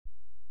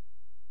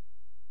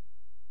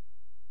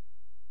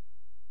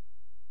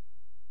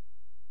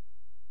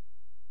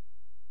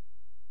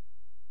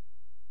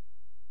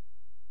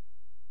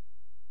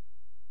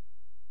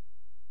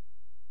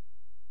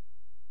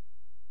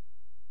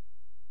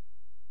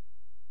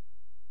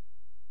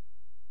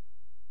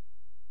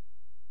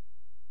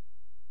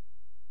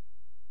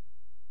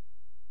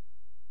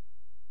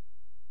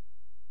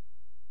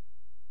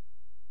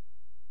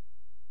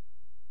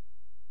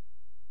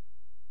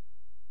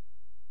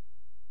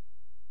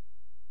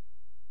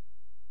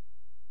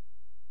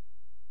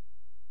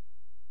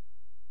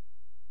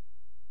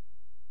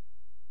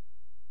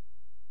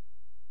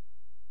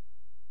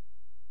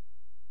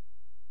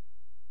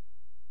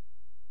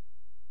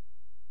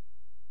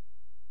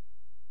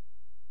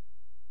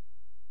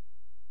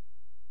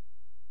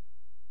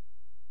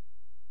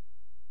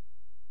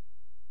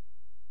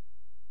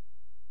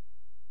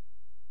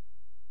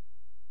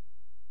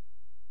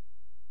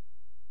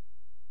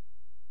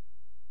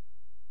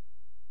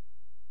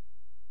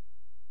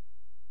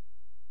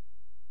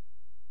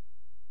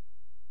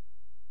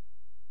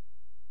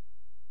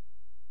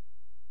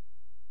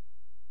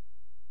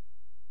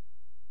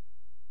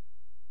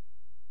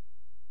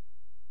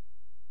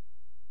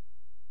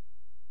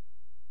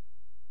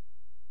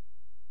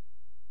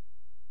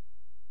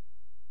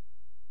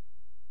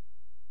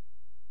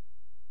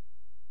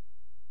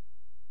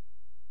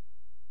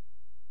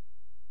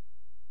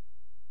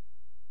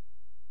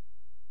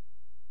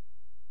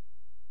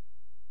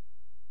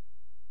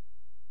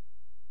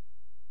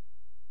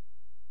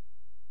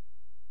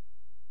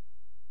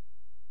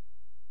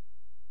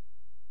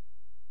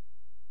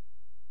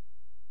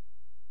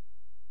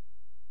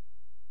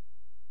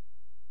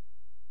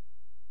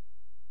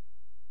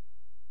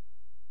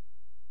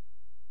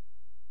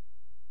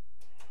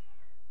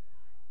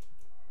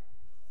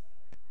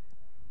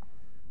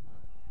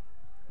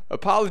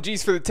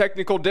Apologies for the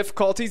technical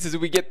difficulties as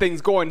we get things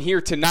going here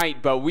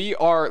tonight, but we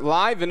are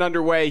live and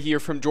underway here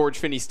from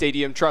George Finnie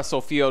Stadium,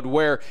 Tressel Field,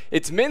 where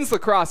it's men's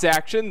lacrosse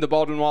action. The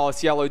Baldwin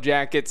Wallace Yellow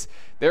Jackets,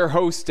 they're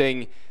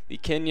hosting the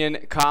Kenyon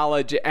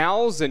College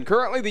Owls, and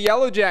currently the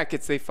Yellow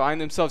Jackets, they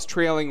find themselves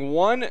trailing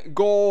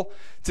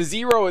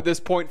 1-0 at this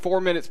point.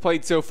 4 minutes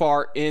played so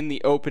far in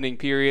the opening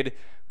period.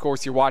 Of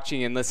course, you're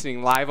watching and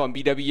listening live on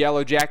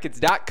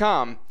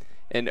bwyellowjackets.com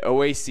and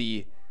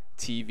OAC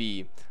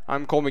TV.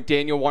 I'm Cole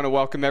McDaniel. Want to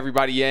welcome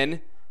everybody in,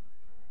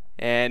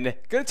 and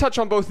going to touch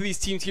on both of these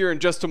teams here in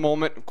just a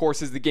moment. Of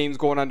course, as the game's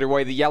going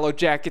underway, the Yellow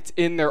Jackets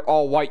in their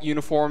all-white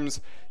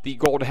uniforms, the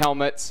gold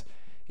helmets,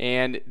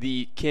 and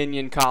the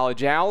Kenyon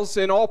College Owls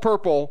in all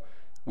purple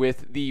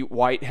with the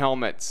white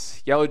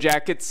helmets. Yellow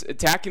Jackets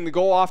attacking the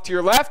goal off to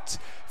your left,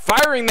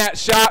 firing that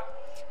shot,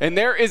 and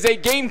there is a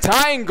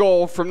game-tying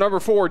goal from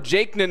number 4,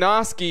 Jake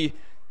Nanoski,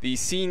 the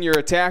senior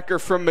attacker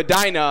from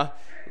Medina,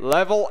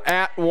 level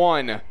at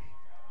 1.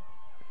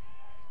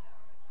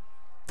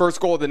 First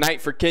goal of the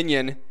night for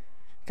Kenyon,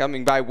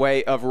 coming by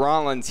way of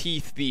Rollins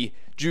Heath, the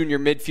junior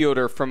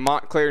midfielder from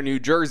Montclair, New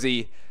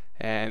Jersey.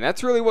 And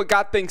that's really what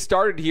got things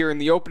started here in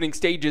the opening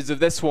stages of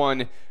this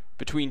one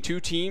between two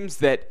teams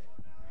that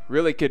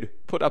really could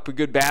put up a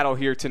good battle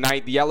here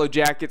tonight. The Yellow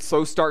Jackets,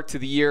 slow start to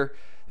the year.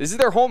 This is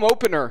their home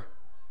opener.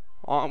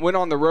 Went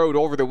on the road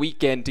over the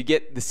weekend to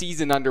get the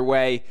season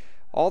underway,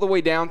 all the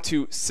way down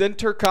to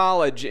Center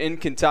College in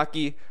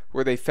Kentucky,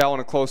 where they fell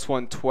in a close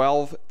one,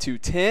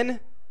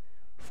 12-10.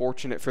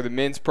 Fortunate for the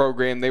men's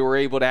program, they were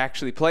able to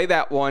actually play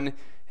that one,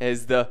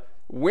 as the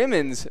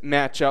women's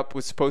matchup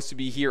was supposed to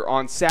be here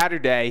on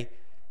Saturday.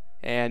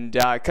 And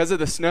because of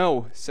the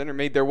snow, Center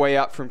made their way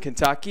up from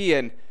Kentucky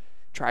and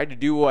tried to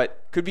do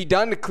what could be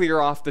done to clear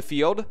off the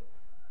field.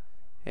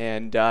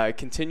 And it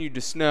continued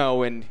to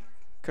snow and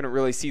couldn't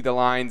really see the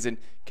lines, and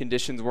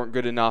conditions weren't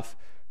good enough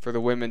for the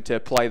women to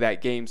play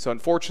that game. So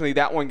unfortunately,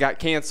 that one got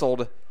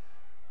canceled.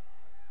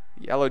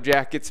 Yellow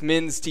Jackets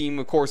men's team,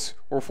 of course,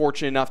 were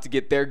fortunate enough to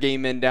get their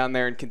game in down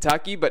there in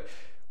Kentucky, but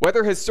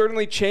weather has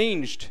certainly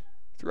changed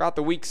throughout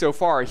the week so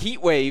far. A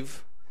heat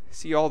wave,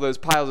 see all those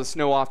piles of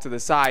snow off to the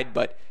side,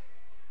 but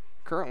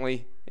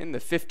currently in the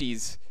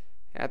 50s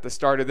at the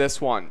start of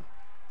this one.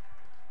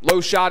 Low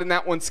shot, and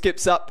that one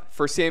skips up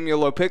for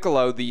Samuel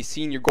Lopiccolo, the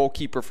senior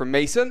goalkeeper from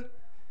Mason.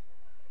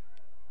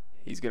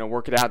 He's going to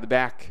work it out of the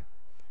back,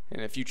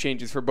 and a few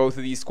changes for both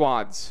of these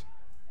squads.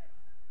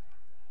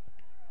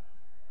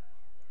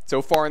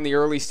 So far in the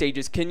early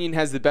stages, Kenyon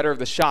has the better of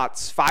the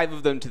shots, 5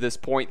 of them to this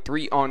point,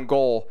 3 on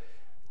goal,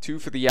 2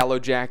 for the Yellow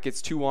Jackets,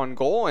 2 on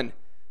goal, and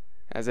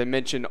as I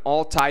mentioned,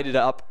 all tied it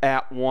up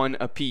at 1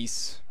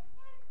 apiece.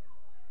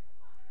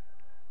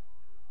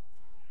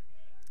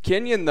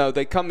 Kenyon, though,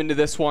 they come into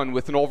this one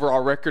with an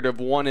overall record of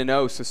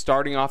 1-0, so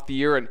starting off the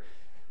year in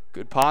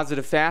good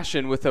positive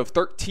fashion with a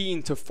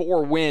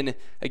 13-4 win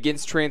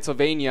against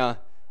Transylvania.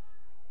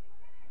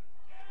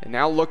 And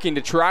now looking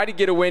to try to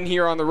get a win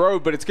here on the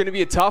road, but it's going to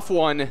be a tough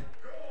one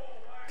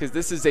because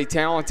this is a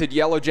talented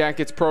Yellow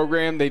Jackets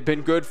program. They've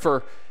been good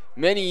for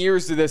many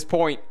years to this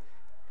point,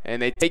 and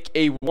they take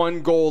a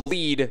 1-goal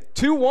lead,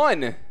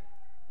 2-1.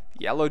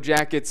 Yellow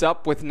Jackets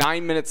up with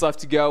 9 minutes left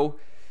to go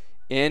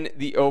in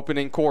the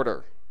opening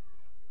quarter.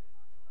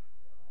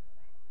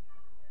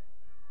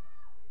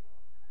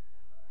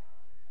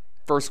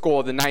 First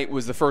goal of the night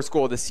was the first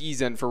goal of the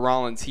season for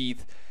Rollins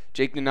Heath.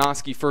 Jake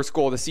Nanoski, first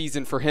goal of the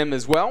season for him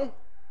as well.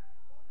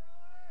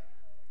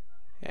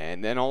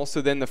 And then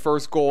also the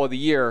first goal of the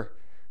year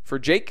for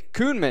Jake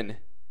Kuhnman,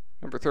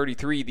 number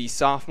 33, the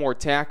sophomore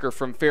attacker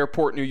from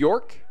Fairport, New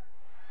York.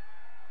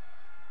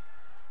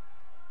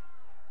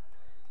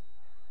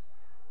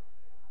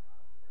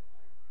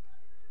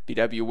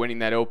 BW winning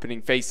that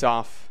opening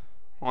faceoff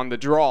on the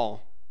draw.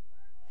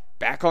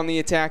 Back on the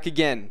attack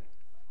again.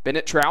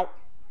 Bennett Trout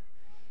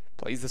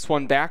plays this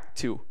one back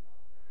to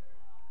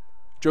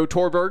Joe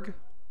Torberg.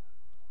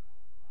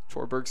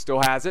 Torberg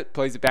still has it,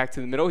 plays it back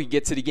to the middle. He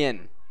gets it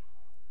again.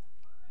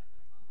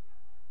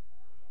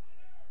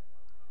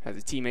 Has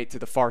a teammate to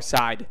the far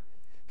side.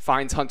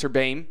 Finds Hunter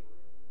Boehm.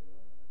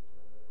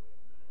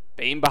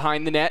 Boehm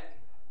behind the net.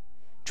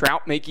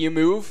 Trout making a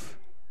move.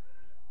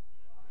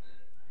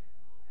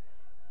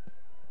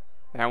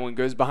 That one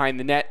goes behind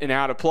the net and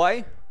out of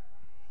play.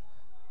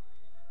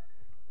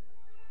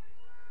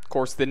 Of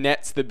course, the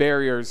nets, the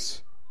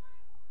barriers,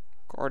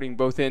 guarding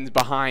both ends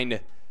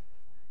behind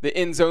the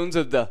end zones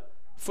of the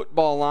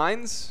football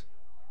lines,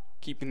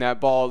 keeping that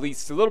ball at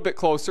least a little bit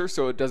closer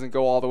so it doesn't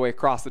go all the way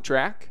across the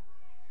track.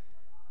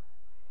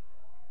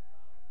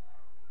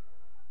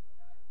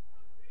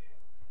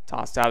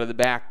 Tossed out of the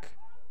back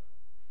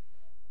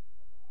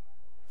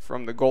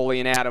from the goalie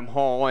and Adam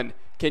Hall, and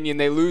Kenyon,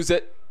 they lose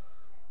it.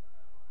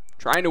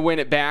 Trying to win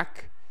it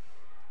back.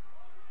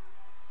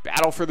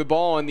 Battle for the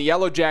ball, and the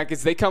Yellow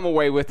Jackets, they come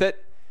away with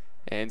it.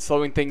 And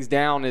slowing things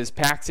down is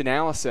Paxton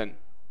Allison.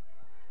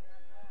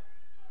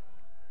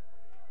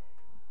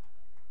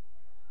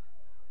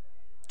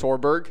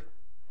 Torberg,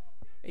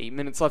 8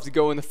 minutes left to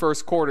go in the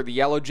first quarter. The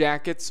Yellow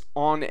Jackets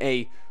on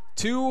a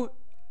 2-0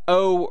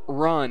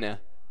 run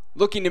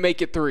looking to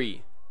make it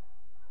 3.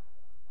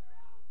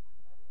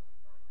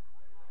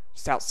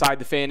 Just outside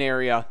the fan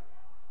area.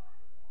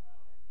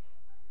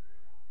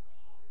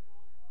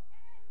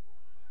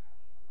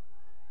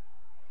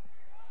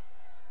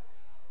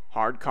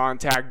 Hard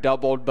contact,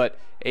 doubled, but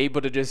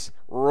able to just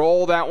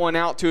roll that one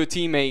out to a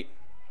teammate.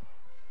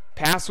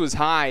 Pass was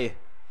high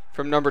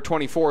from number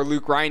 24,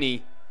 Luke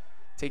Riney.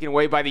 Taken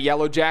away by the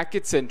Yellow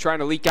Jackets and trying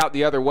to leak out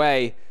the other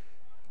way.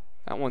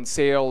 That one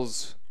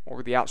sails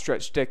over the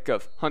outstretched stick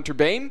of Hunter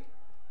Boehm.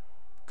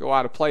 Go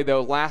out of play,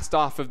 though. Last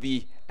off of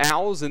the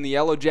Owls and the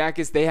Yellow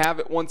Jackets, they have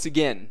it once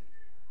again.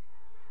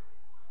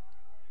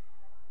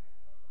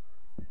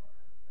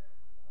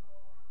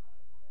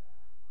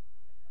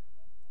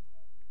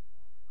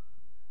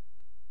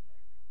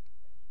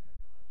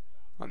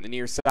 On the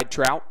near side,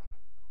 Trout.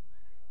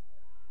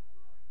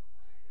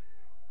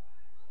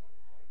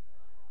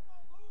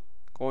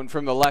 Going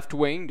from the left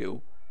wing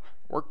to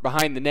work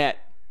behind the net.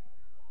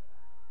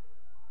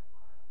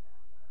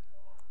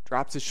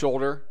 Drops his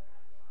shoulder.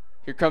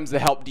 Here comes the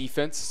help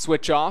defense.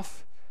 Switch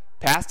off.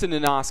 Pass to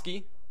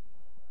Nanoski.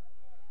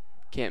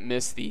 Can't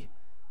miss the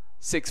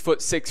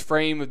 6'6"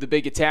 frame of the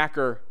big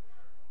attacker.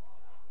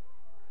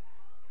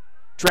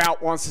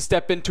 Trout wants to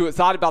step into it.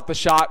 Thought about the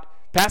shot.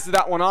 Passes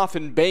that one off,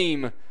 and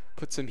Boehm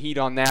put some heat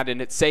on that,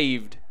 and it's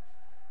saved.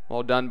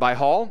 Well done by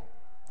Hall,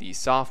 the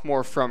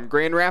sophomore from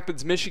Grand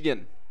Rapids,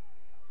 Michigan.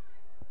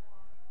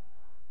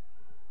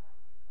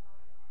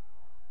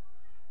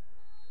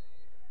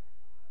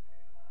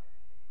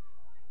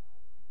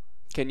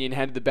 Kenyon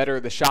had the better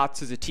of the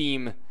shots as a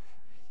team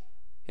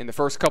in the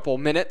first couple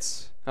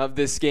minutes of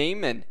this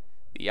game, and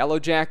the Yellow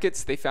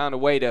Jackets, they found a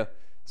way to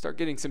start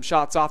getting some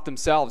shots off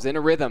themselves in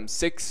a rhythm.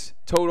 6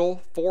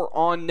 total, 4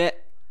 on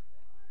net.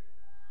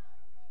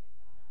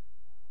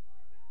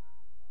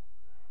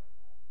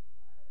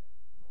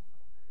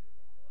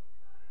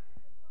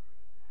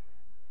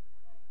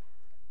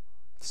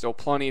 Still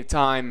plenty of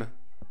time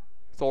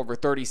with over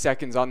 30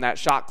 seconds on that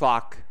shot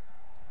clock.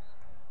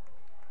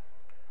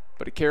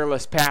 But a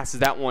careless pass as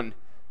that one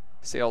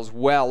sails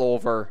well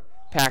over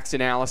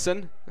Paxton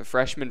Allison, the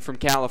freshman from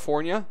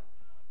California.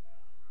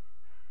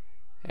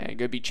 And going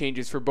to be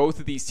changes for both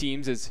of these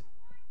teams as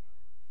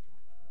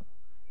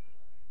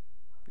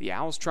the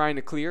Owls trying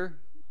to clear,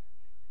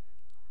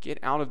 get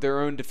out of their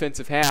own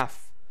defensive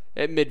half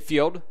at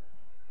midfield.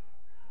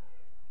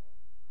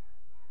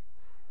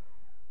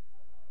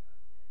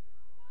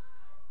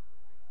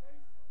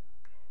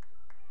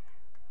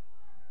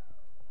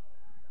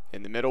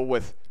 In the middle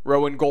with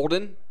Rowan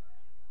Golden.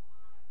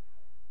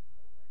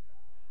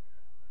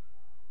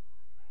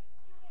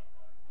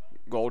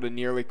 Golden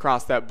nearly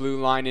crossed that blue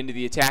line into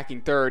the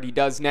attacking third. He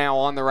does now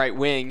on the right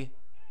wing.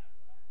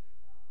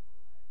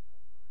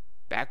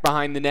 Back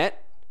behind the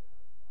net.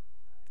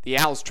 The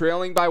Owls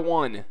trailing by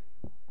 1.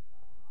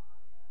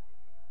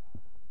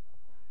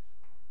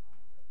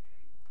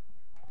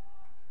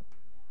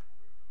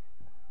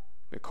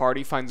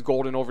 McCarty finds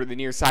Golden over the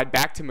near side.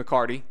 Back to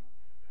McCarty.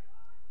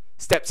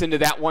 Steps into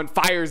that one,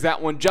 fires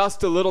that one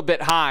just a little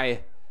bit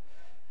high.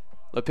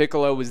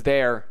 LaPiccolo was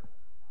there.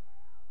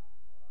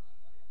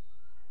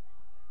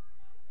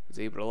 Was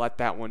able to let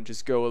that one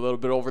just go a little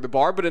bit over the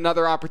bar, but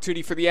another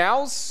opportunity for the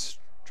Owls.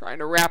 Trying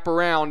to wrap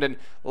around, and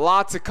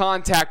lots of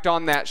contact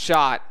on that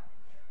shot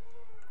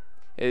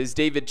as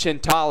David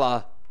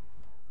Chintala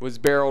was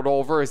barreled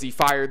over as he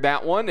fired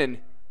that one and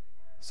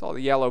saw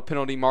the yellow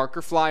penalty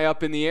marker fly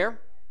up in the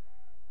air.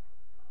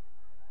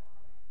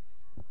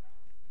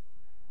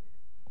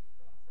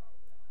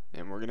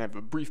 And we're going to have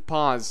a brief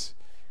pause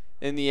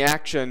in the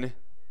action.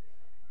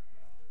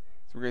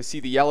 So we're going to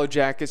see the Yellow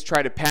Jackets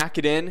try to pack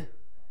it in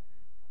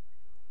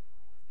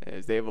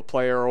as they have a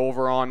player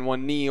over on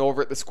one knee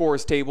over at the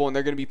scores table, and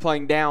they're going to be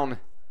playing down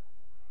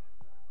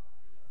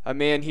a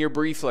man here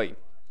briefly.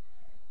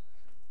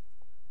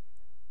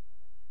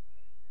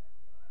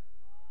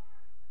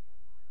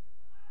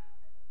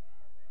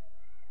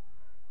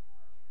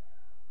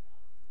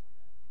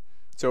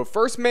 So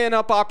first man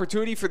up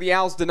opportunity for the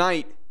Owls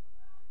tonight.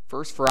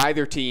 First for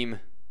either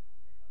team.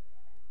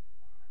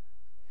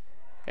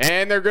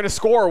 And they're going to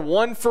score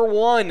 1 for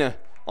 1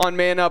 on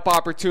man-up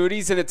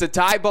opportunities, and it's a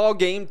tie ball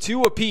game,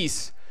 2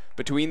 apiece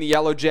between the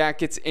Yellow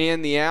Jackets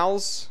and the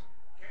Owls.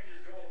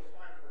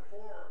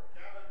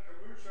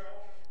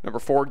 Number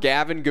 4,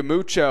 Gavin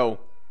Gamucho,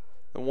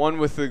 the one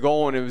with the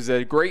goal, and it was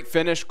a great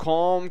finish,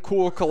 calm,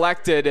 cool,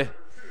 collected.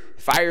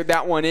 Fired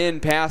that one in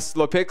past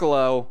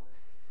LaPiccolo.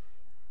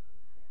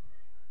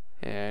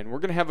 And we're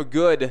going to have a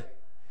good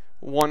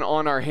one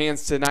on our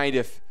hands tonight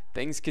if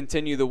things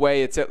continue the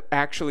way it's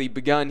actually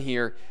begun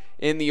here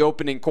in the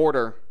opening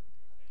quarter.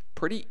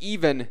 Pretty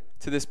even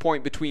to this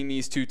point between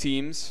these two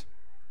teams.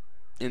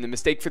 And the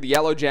mistake for the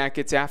Yellow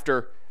Jackets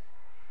after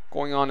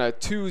going on a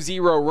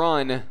 2-0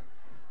 run,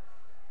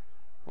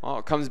 well,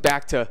 it comes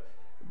back to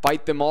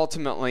bite them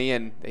ultimately,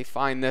 and they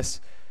find this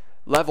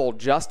level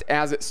just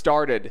as it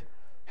started.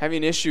 Having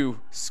an issue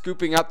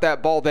scooping up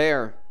that ball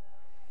there.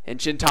 And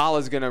Chintala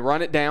is going to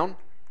run it down.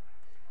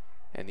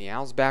 And the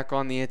Owls back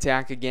on the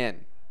attack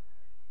again.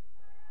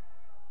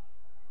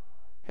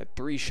 Had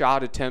 3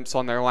 shot attempts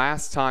on their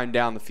last time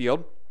down the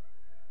field.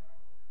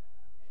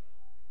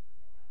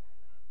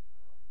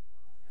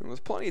 And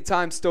with plenty of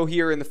time still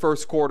here in the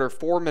first quarter,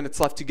 4 minutes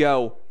left to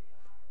go.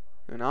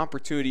 An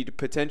opportunity to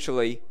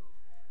potentially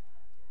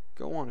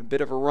go on a bit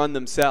of a run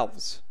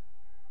themselves.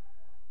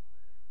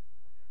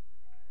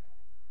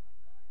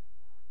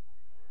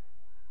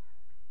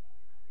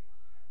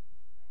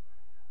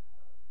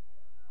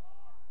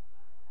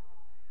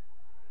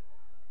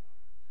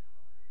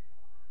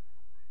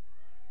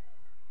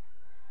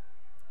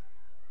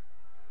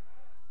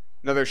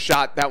 Another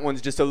shot, that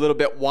one's just a little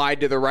bit wide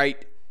to the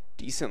right.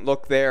 Decent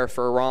look there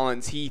for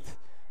Rollins Heath,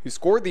 who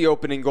scored the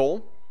opening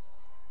goal.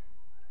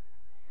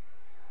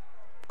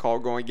 Call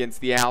going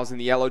against the Owls and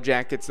the Yellow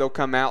Jackets. They'll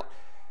come out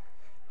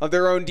of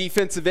their own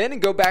defensive end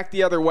and go back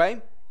the other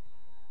way.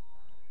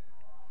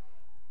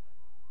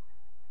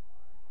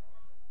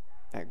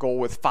 That goal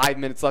with 5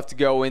 minutes left to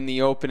go in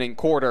the opening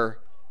quarter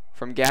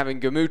from Gavin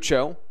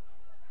Gamucho.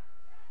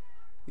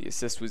 The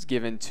assist was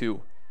given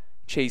to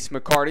Chase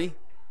McCarty.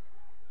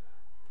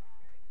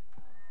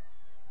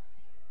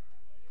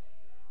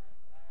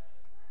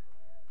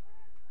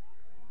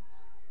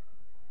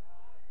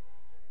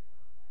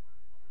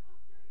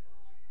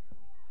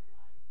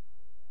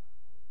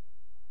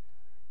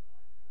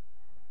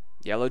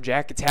 Yellow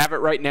Jackets have it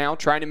right now,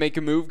 trying to make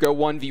a move, go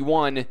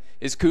 1v1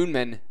 is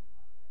Kuhnman.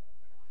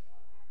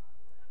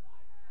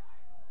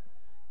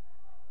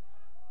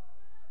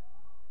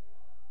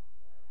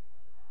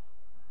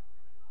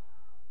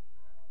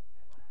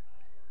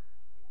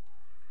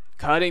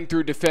 Cutting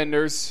through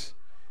defenders,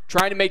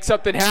 trying to make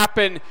something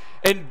happen,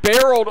 and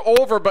barreled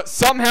over, but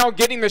somehow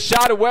getting the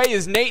shot away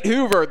is Nate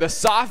Hoover, the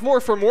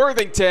sophomore from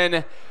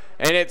Worthington,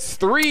 and it's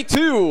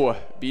 3-2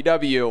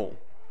 BW.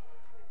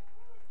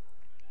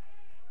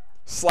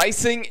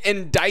 Slicing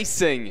and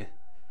dicing.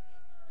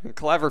 A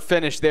clever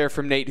finish there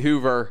from Nate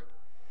Hoover.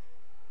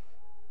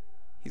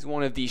 He's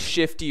one of the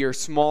shiftier,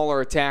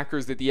 smaller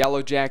attackers that the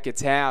Yellow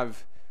Jackets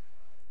have.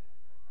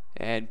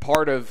 And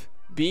part of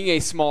being a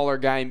smaller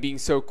guy and being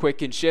so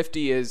quick and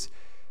shifty is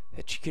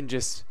that you can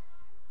just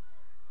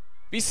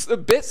be a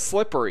bit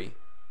slippery.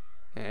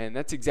 And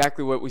that's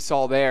exactly what we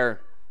saw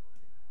there.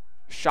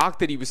 Shocked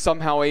that he was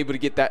somehow able to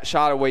get that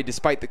shot away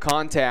despite the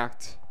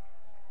contact.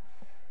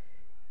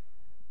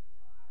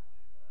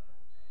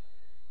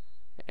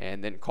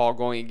 And then call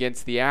going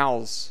against the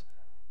Owls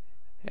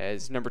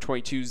as number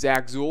 22,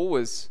 Zach Zool,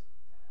 was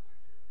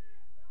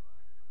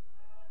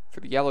for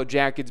the Yellow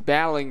Jackets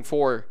battling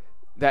for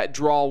that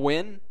draw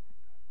win.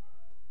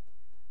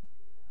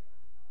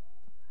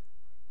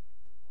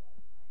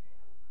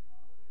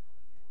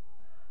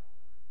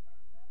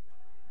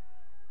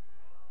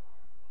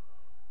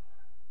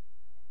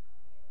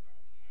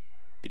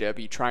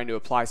 BW trying to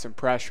apply some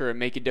pressure and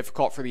make it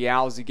difficult for the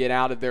Owls to get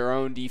out of their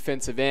own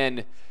defensive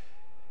end.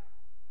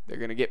 They're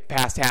going to get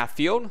past half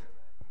field.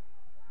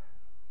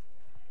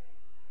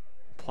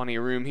 Plenty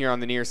of room here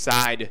on the near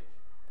side.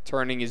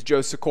 Turning is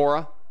Joe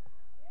Sikora.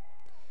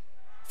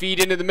 Feed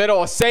into the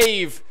middle, a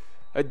save,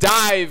 a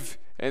dive,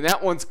 and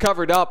that one's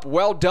covered up.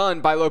 Well done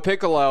by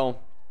Lopiccolo.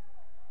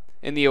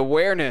 And the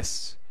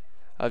awareness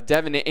of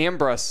Devin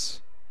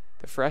Ambrose,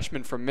 the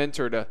freshman from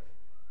Mentor, to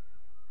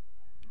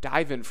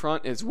dive in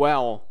front as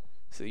well.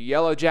 So the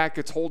Yellow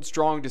Jackets hold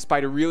strong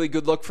despite a really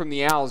good look from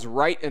the Owls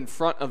right in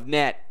front of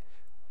net.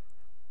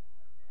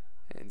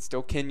 And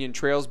still Kenyon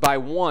trails by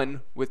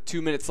 1 with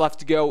 2 minutes left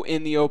to go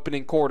in the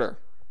opening quarter.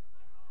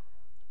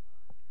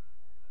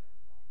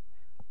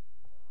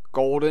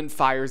 Golden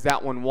fires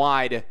that one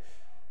wide.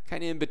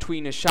 Kind of in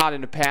between a shot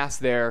and a pass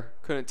there.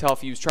 Couldn't tell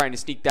if he was trying to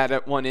sneak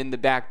that one in the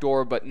back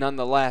door, but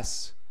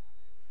nonetheless,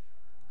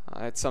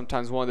 it's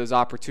sometimes one of those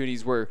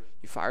opportunities where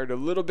you fired a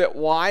little bit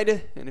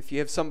wide, and if you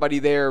have somebody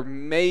there,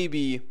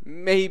 maybe,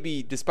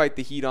 despite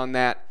the heat on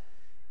that,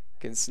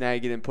 can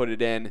snag it and put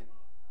it in.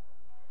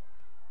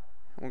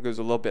 One goes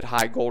a little bit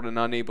high, Golden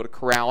unable to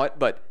corral it,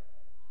 but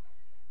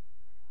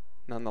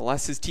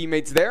nonetheless, his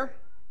teammates there.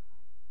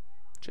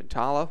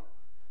 Gentalo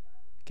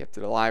kept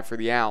it alive for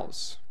the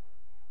Owls.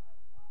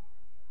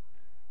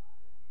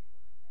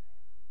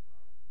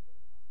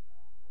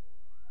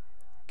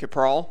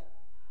 Capral.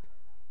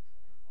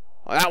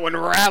 Oh, that one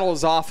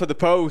rattles off of the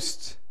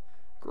post.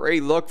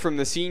 Great look from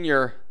the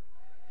senior.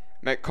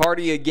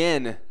 McCarty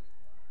again.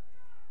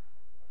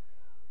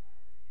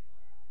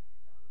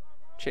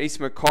 Chase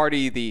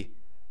McCarty, the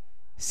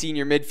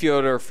senior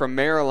midfielder from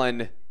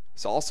Maryland,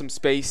 saw some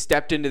space,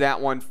 stepped into that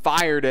one,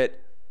 fired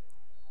it,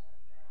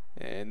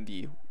 and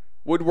the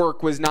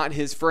woodwork was not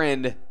his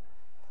friend.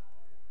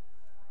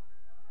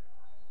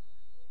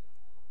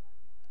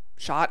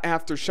 Shot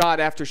after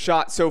shot after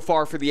shot so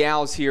far for the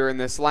Owls here in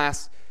this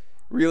last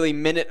really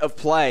minute of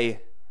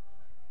play.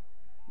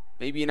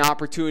 Maybe an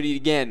opportunity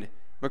again.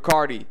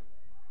 McCarty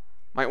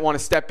might want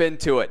to step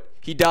into it.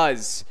 He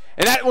does.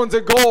 And that one's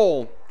a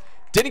goal.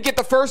 Didn't get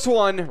the first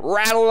one,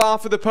 rattled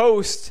off of the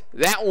post.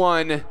 That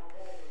one,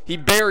 he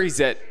buries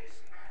it.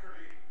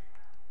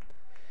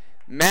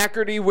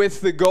 McCarty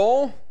with the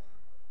goal.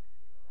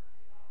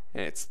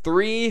 And it's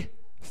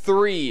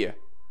 3-3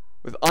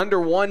 with under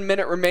 1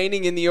 minute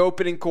remaining in the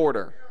opening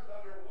quarter.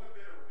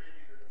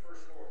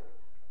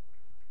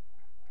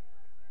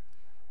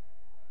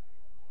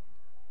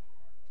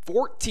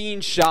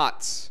 14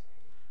 shots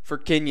for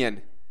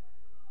Kenyon.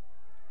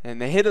 And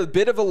they hit a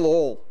bit of a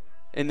lull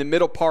in the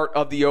middle part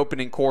of the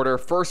opening quarter.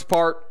 First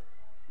part,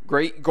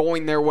 great,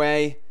 going their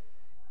way.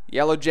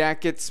 Yellow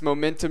Jackets'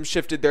 momentum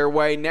shifted their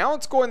way. Now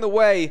it's going the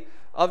way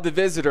of the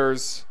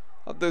visitors.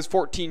 Of those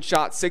 14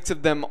 shots, 6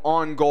 of them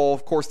on goal.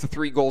 Of course, the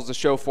 3 goals to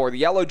show for the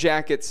Yellow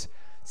Jackets.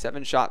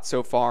 7 shots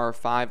so far,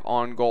 5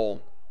 on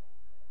goal.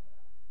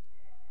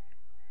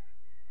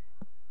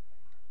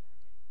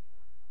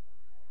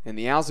 And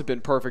the Owls have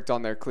been perfect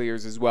on their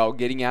clears as well,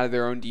 getting out of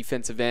their own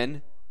defensive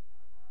end.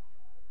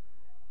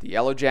 The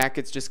Yellow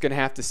Jackets just going to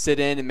have to sit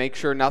in and make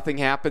sure nothing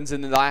happens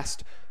in the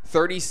last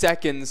 30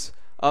 seconds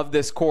of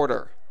this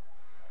quarter.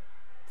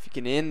 If you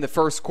can end the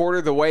first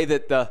quarter the way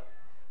that the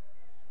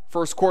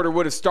first quarter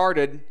would have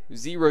started,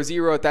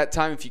 0-0 at that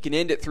time, if you can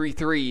end it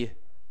 3-3.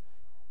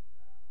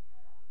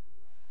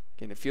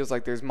 Again, it feels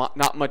like there's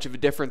not much of a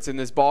difference in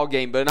this ball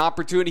game, but an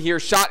opportunity here,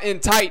 shot in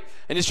tight,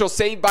 initial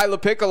save by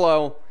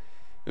LaPiccolo.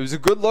 It was a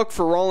good look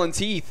for Rollins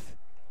Heath.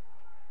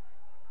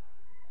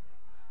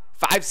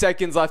 5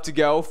 seconds left to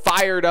go.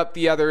 Fired up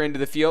the other end of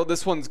the field.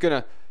 This one's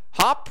going to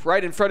hop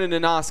right in front of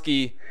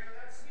Nanoski.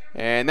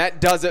 And that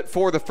does it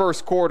for the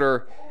first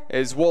quarter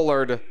as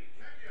Woolard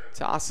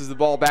tosses the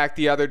ball back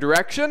the other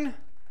direction.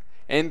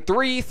 And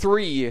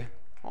 3-3,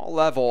 all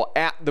level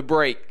at the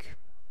break.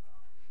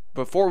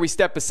 Before we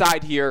step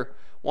aside here,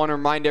 want to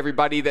remind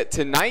everybody that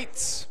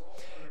tonight's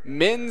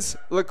men's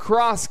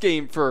lacrosse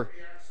game for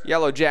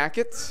Yellow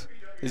Jackets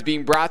is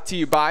being brought to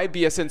you by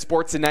BSN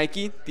Sports and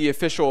Nike, the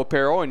official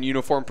apparel and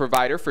uniform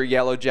provider for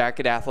Yellow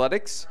Jacket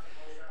Athletics.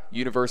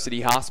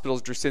 University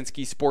Hospitals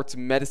Drzezinski Sports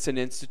Medicine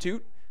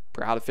Institute,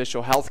 proud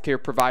official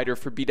healthcare provider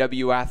for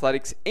BW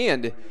Athletics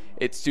and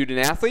its student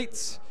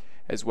athletes,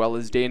 as well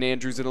as Dan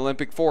Andrews and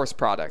Olympic Forest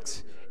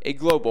Products, a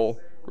global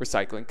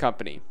recycling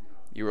company.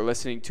 You are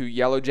listening to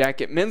Yellow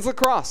Jacket Men's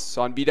Lacrosse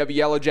on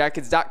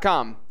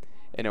BWYellowJackets.com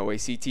and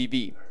OAC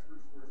TV.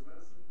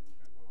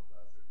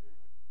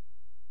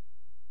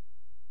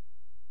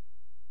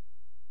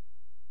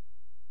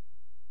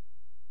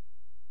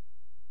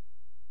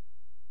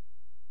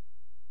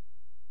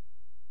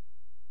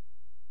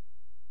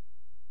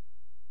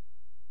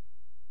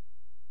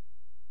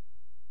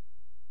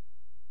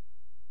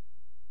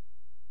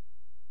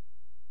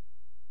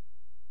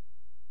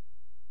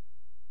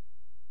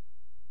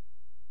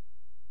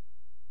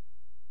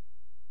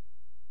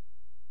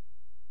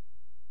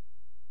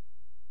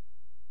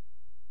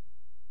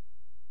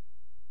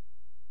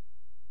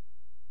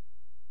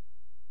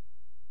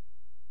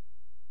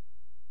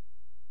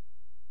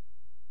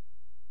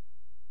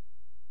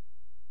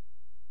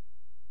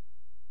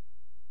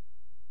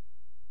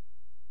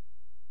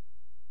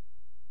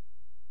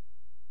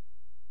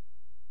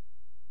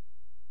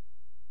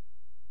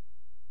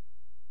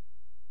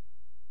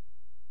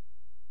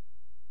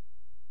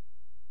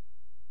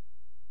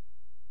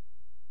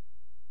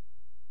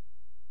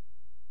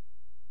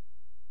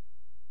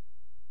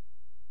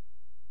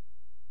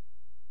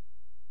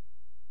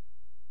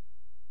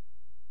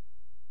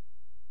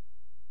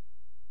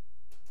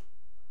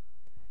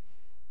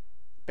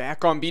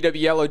 Back on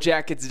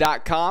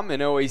BWYellowJackets.com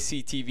and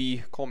OAC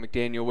TV, Cole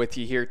McDaniel with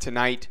you here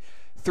tonight.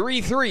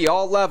 3-3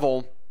 all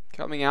level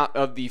coming out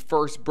of the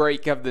first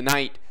break of the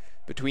night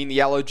between the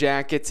Yellow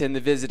Jackets and the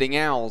visiting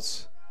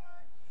Owls.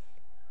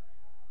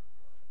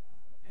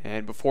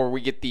 And before we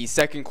get the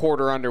second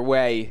quarter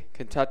underway,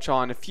 can touch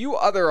on a few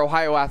other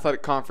Ohio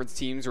Athletic Conference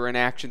teams who are in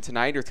action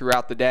tonight or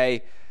throughout the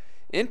day.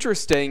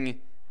 Interesting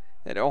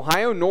that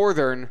Ohio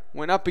Northern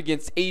went up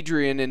against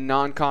Adrian in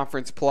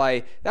non-conference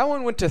play. That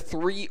one went to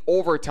 3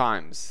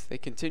 overtimes. They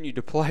continued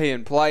to play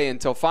and play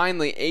until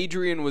finally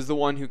Adrian was the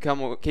one who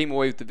came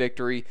away with the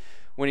victory,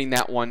 winning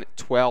that one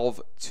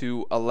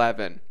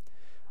 12-11.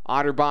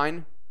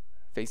 Otterbein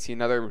facing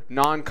another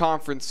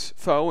non-conference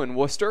foe in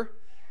Worcester.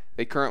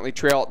 They currently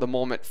trail at the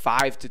moment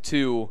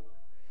 5-2.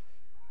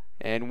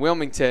 And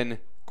Wilmington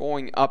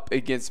going up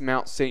against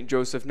Mount St.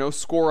 Joseph. No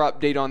score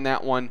update on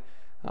that one.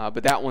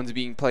 But that one's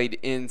being played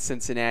in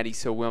Cincinnati,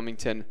 so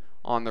Wilmington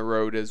on the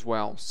road as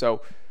well.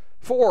 So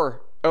 4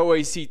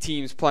 OAC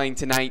teams playing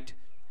tonight,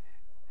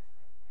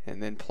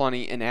 and then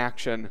plenty in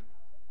action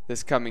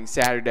this coming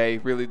Saturday,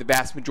 really the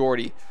vast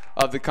majority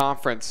of the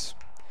conference.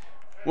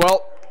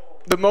 Well,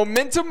 the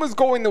momentum was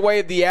going the way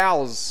of the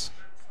Owls.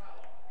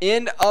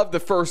 End of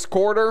the first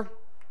quarter,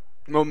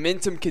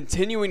 momentum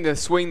continuing to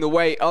swing the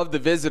way of the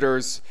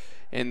visitors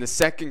in the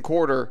second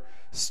quarter,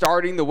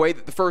 starting the way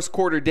that the first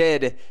quarter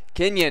did.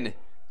 Kenyon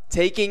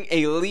taking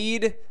a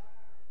lead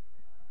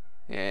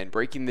and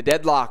breaking the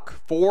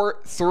deadlock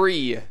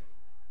 4-3.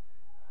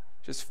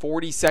 Just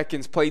 40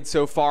 seconds played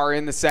so far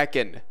in the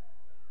second.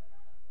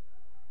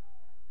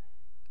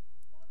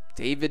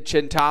 David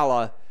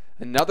Chintala,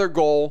 another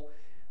goal.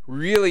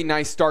 Really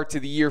nice start to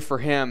the year for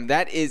him.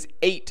 That is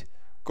 8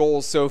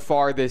 goals so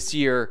far this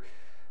year.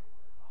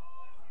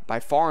 By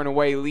far and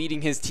away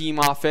leading his team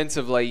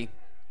offensively.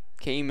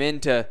 came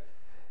into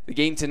the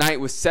game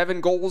tonight with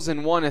 7 goals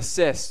and 1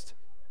 assist.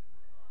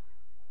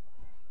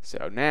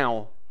 So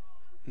now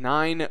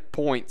 9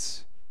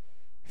 points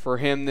for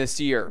him this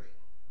year.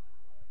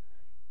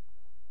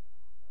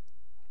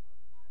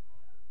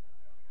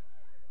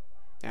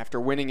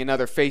 After winning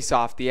another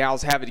faceoff, the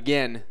Owls have it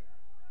again.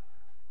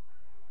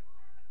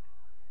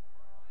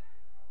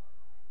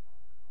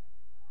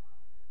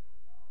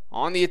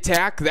 On the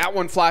attack, that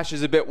one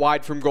flashes a bit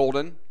wide from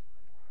Golden.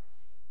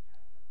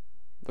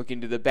 Looking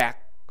to the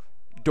back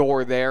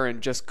door there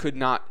and just could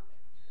not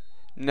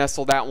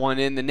nestle that one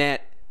in the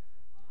net.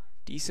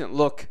 Decent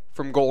look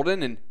from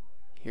Golden, and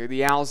here are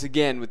the Owls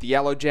again with the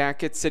Yellow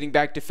Jackets sitting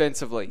back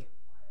defensively.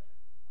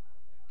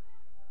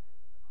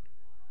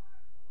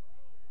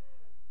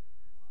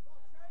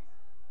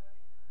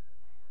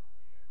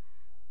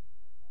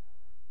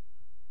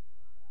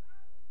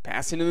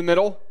 Pass into the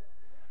middle.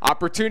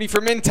 Opportunity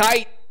from in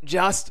tight.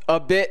 Just a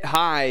bit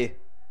high.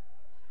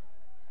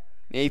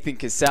 Nathan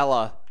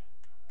Casella.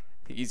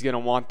 I think he's going to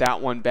want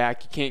that one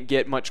back. You can't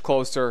get much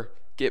closer,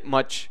 get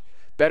much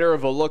better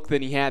of a look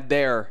than he had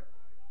there.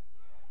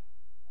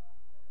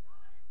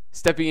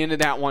 Stepping into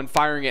that one,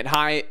 firing it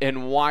high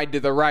and wide to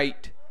the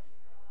right.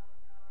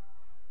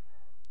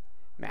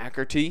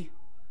 McAtee.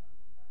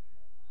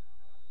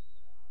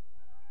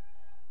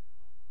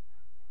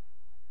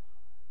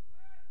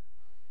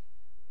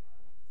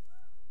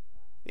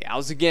 The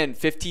Owls again,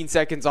 15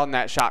 seconds on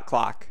that shot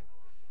clock.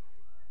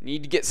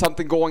 Need to get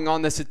something going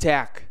on this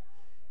attack.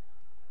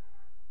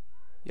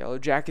 Yellow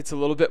Jackets a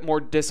little bit more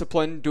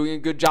disciplined, doing a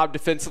good job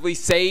defensively.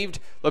 Saved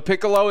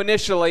LaPiccolo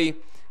initially,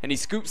 and he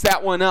scoops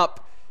that one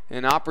up.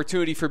 An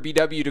opportunity for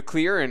BW to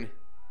clear and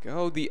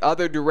go the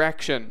other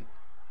direction.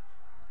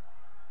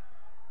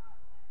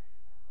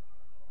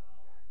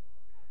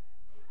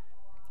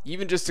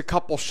 Even just a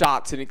couple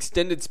shots, an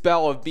extended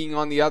spell of being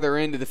on the other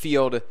end of the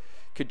field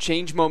could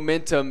change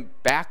momentum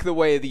back the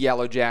way of the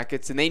Yellow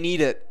Jackets, and they need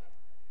it.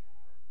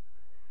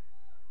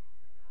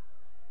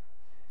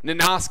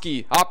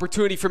 Nanoski,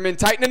 opportunity from in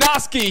tight.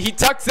 Nanoski, he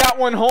tucks that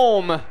one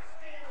home.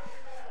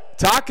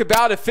 Talk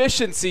about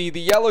efficiency.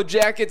 The Yellow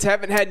Jackets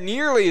haven't had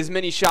nearly as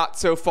many shots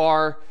so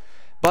far,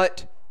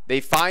 but they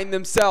find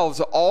themselves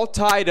all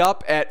tied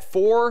up at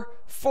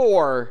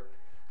 4-4.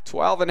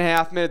 12 and a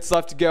half minutes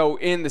left to go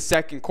in the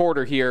second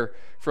quarter here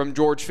from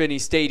George Finnie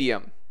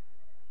Stadium.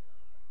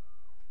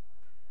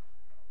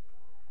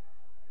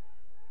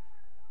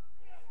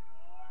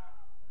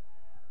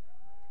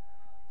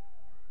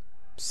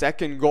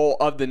 Second goal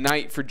of the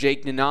night for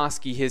Jake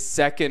Nanoski, his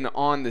second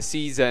on the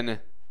season.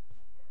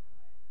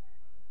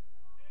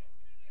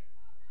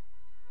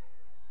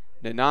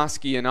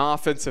 Nanoski, an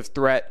offensive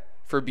threat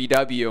for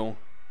BW.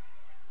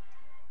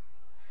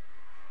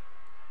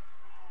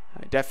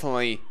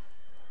 Definitely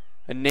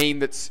a name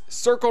that's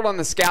circled on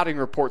the scouting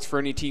reports for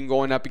any team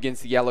going up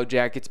against the Yellow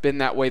Jackets. Been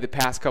that way the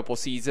past couple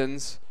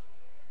seasons.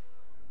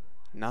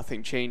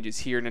 Nothing changes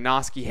here.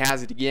 Nanoski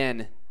has it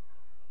again.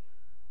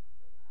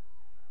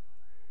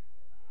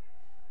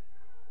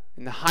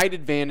 And the height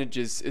advantage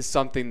is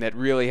something that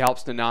really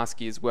helps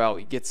Nanoski as well.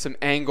 He gets some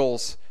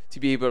angles to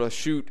be able to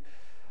shoot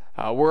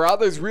where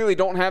others really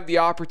don't have the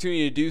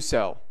opportunity to do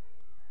so.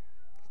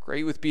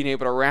 Great with being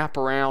able to wrap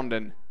around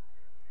and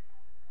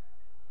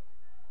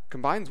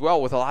combines well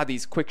with a lot of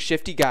these quick,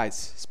 shifty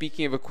guys.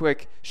 Speaking of a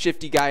quick,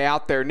 shifty guy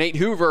out there, Nate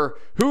Hoover.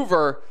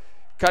 Hoover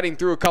cutting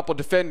through a couple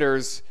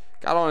defenders,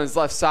 got on his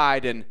left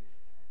side, and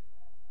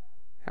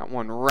that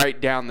one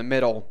right down the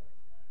middle.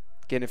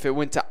 Again, if it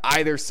went to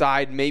either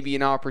side, maybe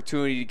an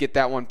opportunity to get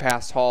that one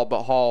past Hall,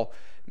 but Hall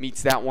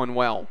meets that one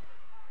well.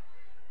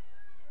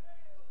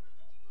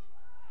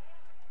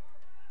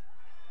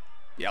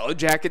 Yellow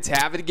Jackets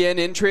have it again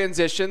in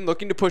transition,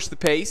 looking to push the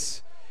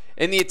pace.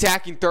 In the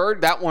attacking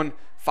third, that one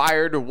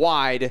fired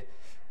wide.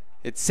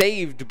 It's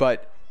saved,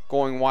 but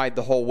going wide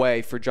the whole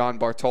way for John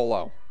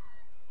Bartolo.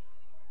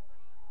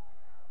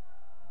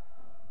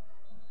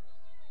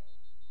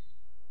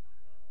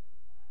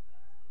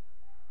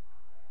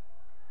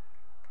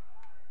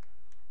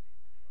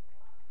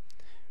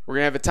 We're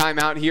going to have a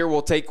timeout here.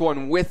 We'll take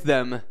one with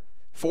them.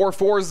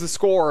 4-4 is the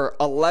score.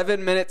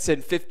 11 minutes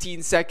and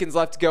 15 seconds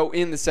left to go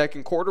in the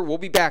second quarter. We'll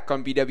be back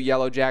on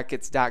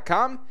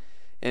bwyellowjackets.com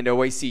and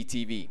OAC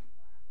TV.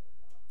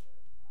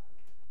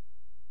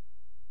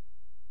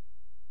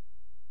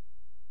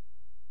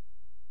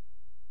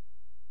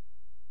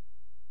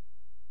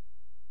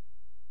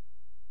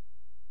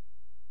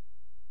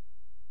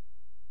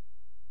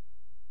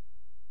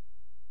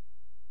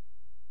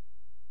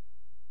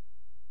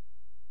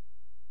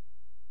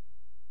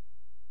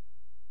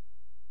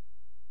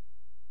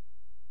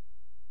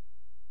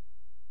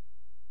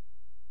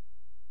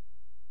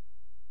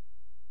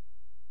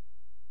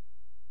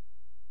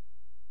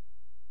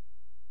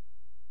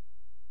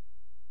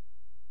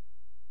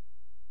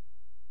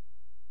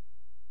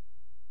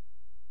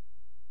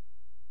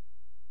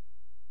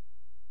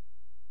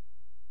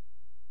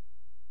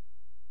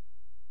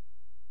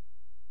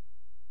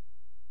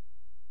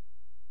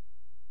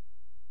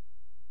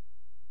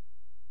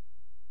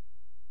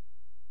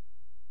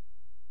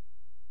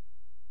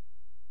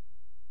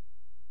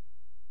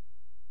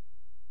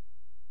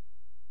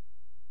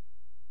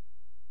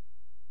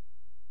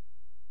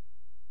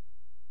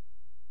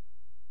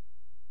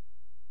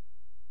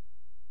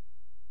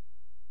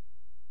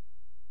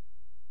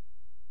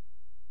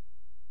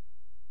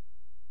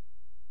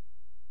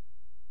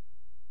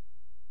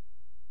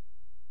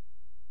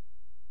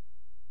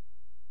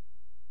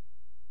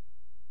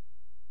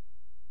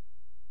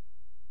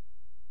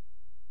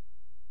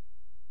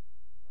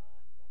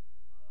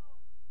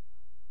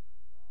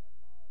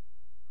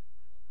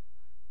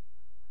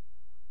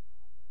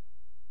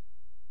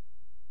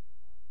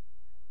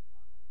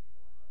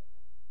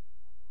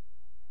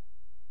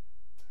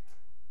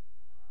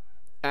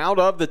 out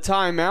of the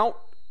timeout.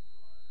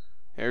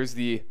 There's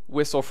the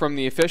whistle from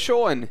the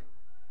official and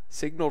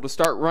signal to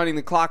start running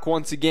the clock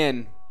once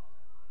again.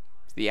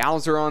 The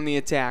Owls are on the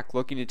attack,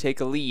 looking to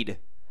take a lead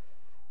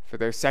for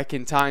their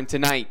second time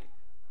tonight.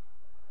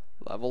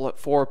 Level at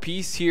 4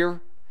 apiece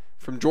here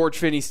from George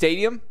Finnie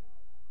Stadium.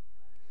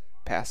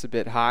 Pass a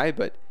bit high,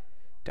 but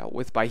dealt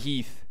with by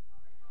Heath.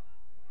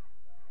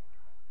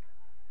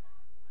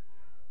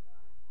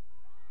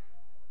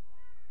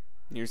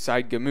 Near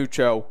side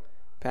Gamucho.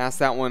 Pass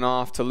that one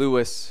off to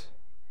Lewis.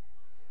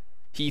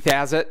 Heath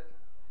has it.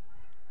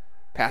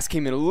 Pass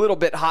came in a little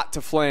bit hot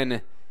to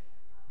Flynn.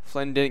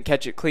 Flynn didn't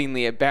catch it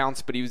cleanly. It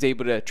bounced, but he was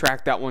able to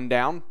track that one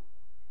down.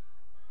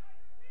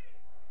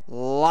 A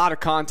lot of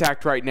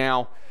contact right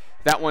now.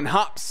 That one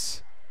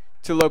hops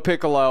to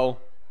Lopiccolo.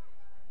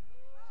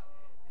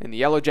 And the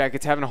Yellow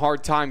Jackets having a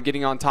hard time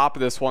getting on top of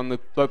this one.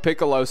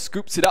 Lopiccolo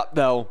scoops it up,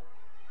 though.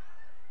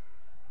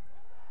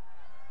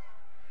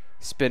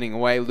 Spinning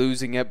away,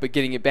 losing it, but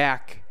getting it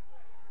back.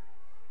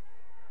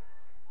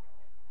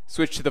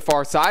 Switch to the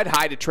far side,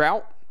 high to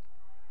Trout.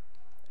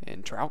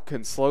 And Trout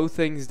can slow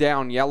things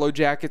down. Yellow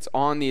Jackets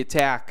on the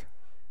attack.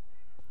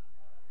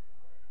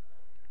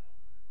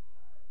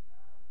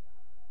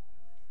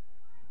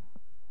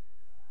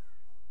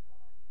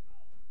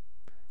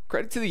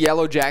 Credit to the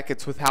Yellow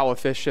Jackets with how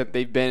efficient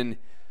they've been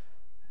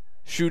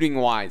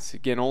shooting-wise.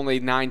 Again, only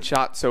 9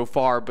 shots so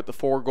far, but the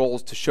 4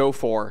 goals to show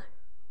for.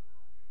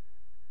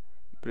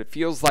 But it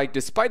feels like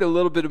despite a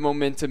little bit of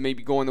momentum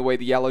maybe going the way of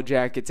the Yellow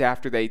Jackets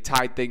after they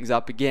tied things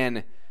up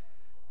again,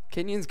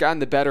 Kenyon's gotten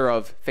the better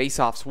of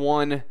faceoffs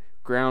won,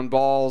 ground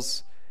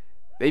balls.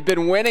 They've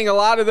been winning a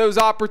lot of those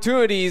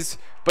opportunities,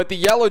 but the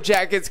Yellow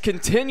Jackets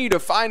continue to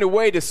find a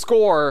way to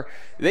score.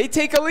 They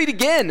take a lead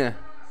again.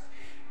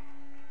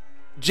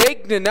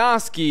 Jake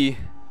Nanoski,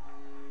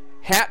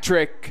 hat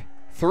trick,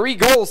 3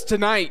 goals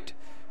tonight,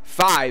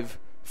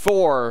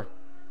 5-4.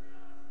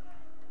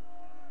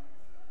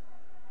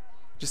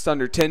 Just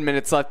under 10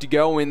 minutes left to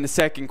go in the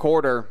second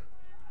quarter.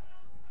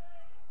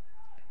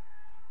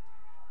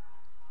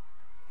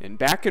 And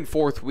back and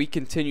forth we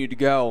continue to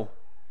go.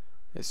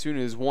 As soon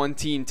as one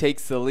team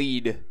takes the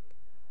lead,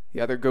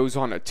 the other goes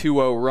on a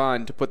 2-0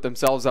 run to put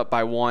themselves up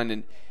by 1.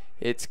 And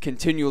it's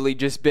continually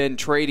just been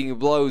trading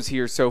blows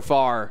here so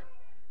far.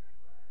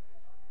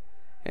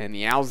 And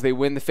the Owls, they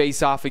win the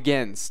face-off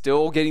again.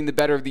 Still getting the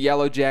better of the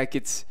Yellow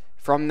Jackets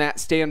from that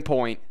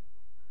standpoint.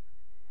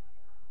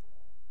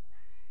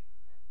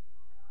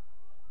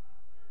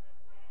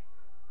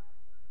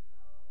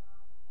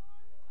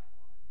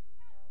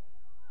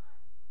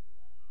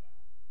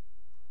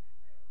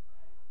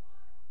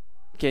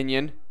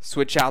 Kenyon,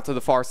 switch out to the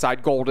far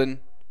side. Golden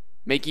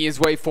making his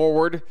way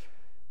forward.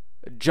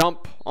 A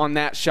jump on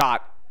that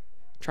shot.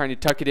 Trying to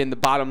tuck it in the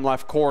bottom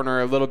left corner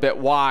a little bit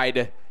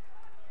wide.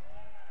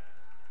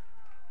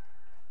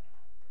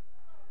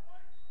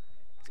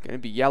 It's going to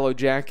be Yellow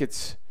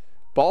Jackets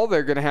ball.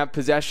 They're going to have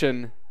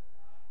possession.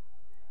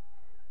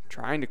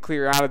 Trying to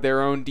clear out of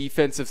their own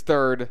defensive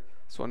third.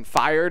 This one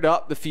fired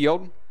up the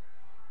field.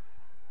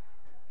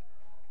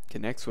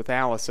 Connects with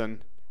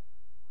Allison.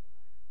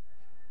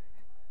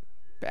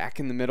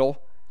 Back in the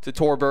middle to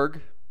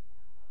Torberg.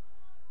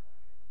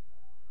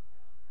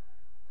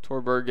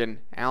 Torberg and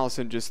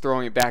Allison just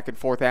throwing it back and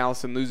forth.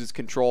 Allison loses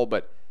control,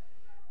 but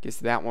gets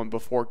that one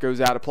before it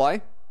goes out of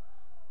play.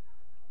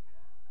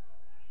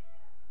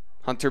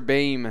 Hunter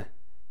Boehm,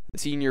 the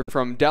senior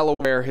from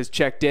Delaware, has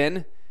checked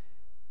in.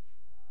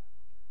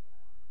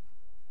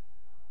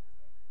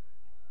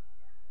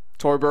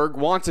 Torberg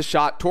wants a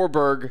shot.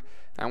 Torberg,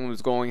 that one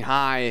was going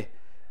high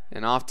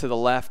and off to the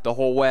left the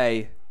whole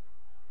way.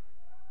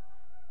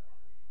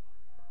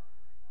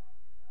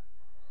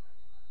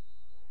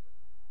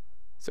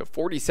 So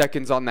 40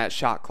 seconds on that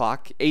shot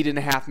clock.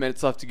 8.5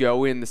 minutes left to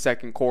go in the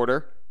second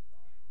quarter.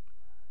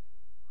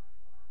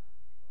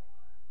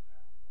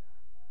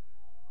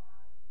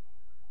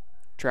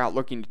 Trout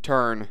looking to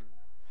turn.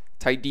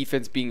 Tight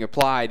defense being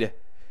applied.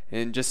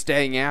 And just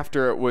staying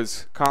after it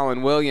was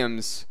Colin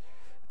Williams,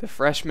 the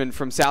freshman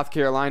from South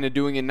Carolina,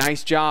 doing a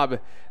nice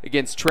job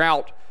against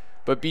Trout.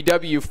 But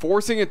BW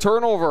forcing a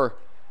turnover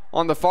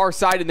on the far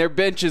side, and their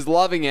bench is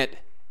loving it.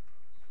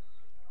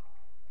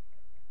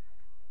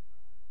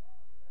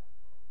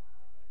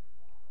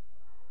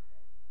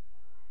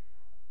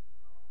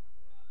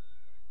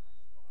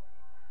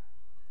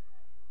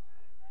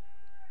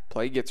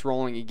 Play gets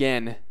rolling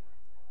again.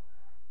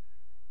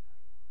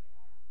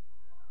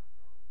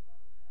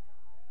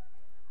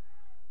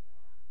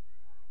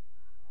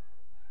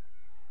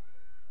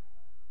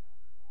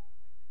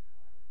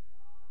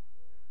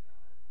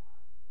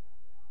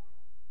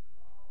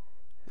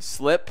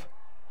 Slip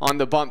on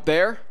the bump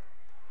there.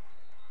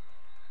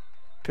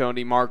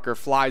 Penalty marker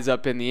flies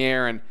up in the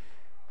air, and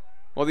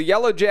well, the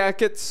Yellow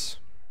Jackets,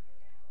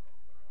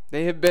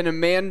 they have been a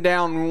man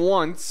down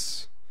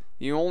once.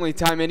 The only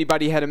time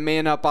anybody had a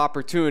man-up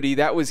opportunity,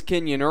 that was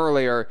Kenyon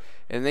earlier,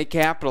 and they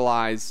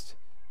capitalized.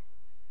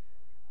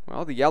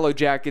 Well, the Yellow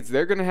Jackets,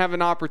 they're going to have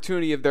an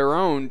opportunity of their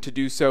own to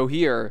do so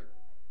here.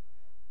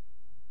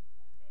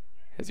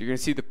 As you're going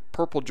to see the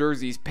purple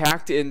jerseys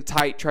packed in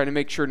tight, trying to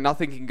make sure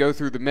nothing can go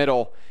through the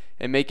middle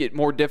and make it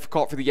more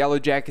difficult for the Yellow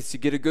Jackets to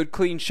get a good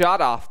clean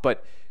shot off.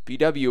 But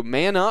BW,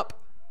 man up.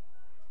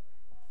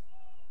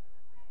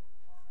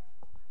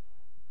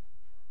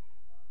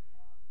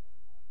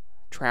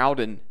 Trout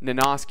and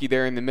Nanoski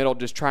there in the middle,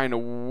 just trying to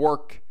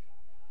work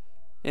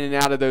in and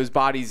out of those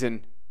bodies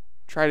and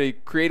try to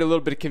create a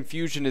little bit of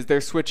confusion as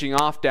they're switching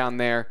off down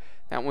there.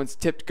 That one's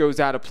tipped, goes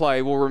out of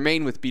play. Will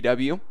remain with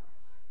BW.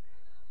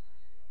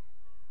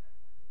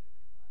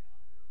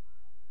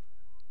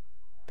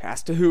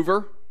 Pass to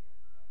Hoover.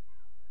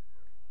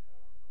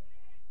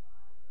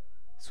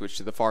 Switch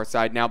to the far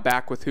side, now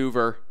back with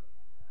Hoover.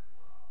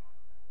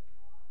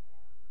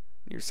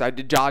 Near side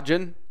to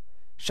Dodgen.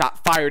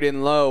 Shot fired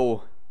in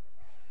low.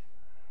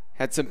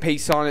 Had some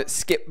pace on it,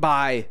 skipped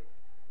by,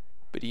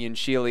 but Ian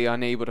Shealy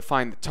unable to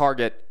find the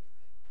target.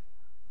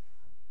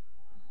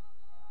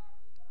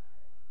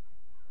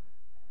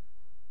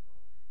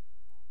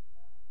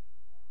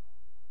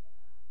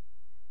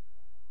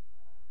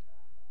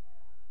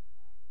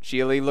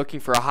 Shealy looking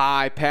for a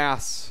high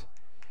pass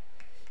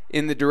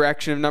in the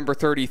direction of number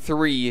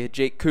 33,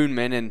 Jake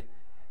Kuhnman, and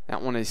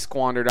that one is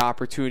squandered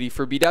opportunity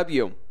for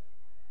BW.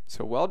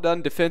 So well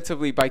done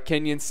defensively by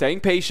Kenyon,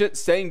 staying patient,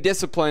 staying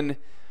disciplined,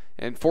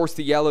 and forced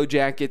the Yellow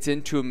Jackets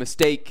into a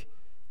mistake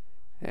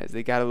as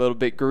they got a little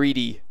bit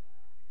greedy.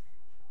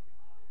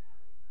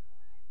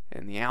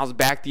 And the Owls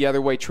back the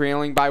other way,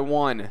 trailing by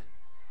 1.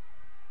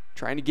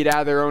 Trying to get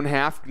out of their own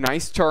half.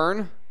 Nice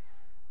turn.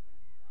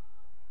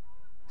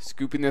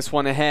 Scooping this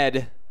one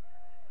ahead.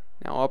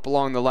 Now up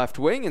along the left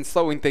wing and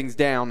slowing things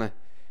down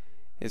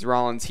is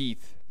Rollins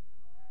Heath.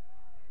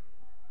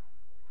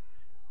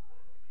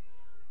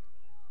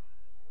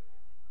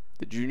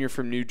 The junior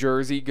from New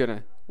Jersey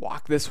gonna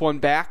walk this one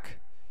back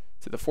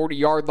to the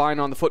 40-yard line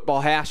on the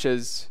football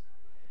hashes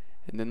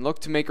and then look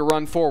to make a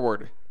run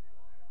forward.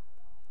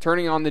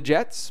 Turning on the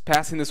Jets,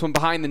 passing this one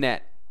behind the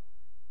net.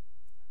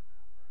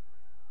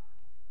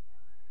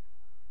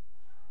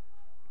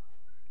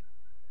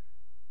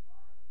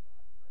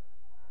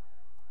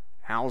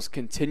 Owls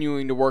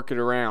continuing to work it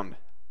around.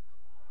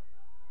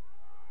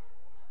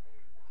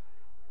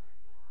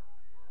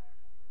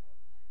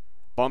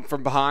 Bump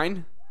from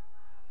behind.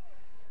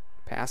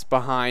 Pass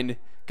behind.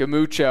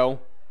 Gamucho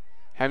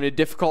having a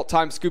difficult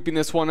time scooping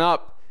this one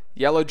up.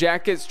 Yellow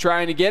Jackets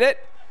trying to get it,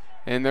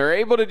 and they're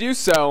able to do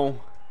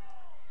so.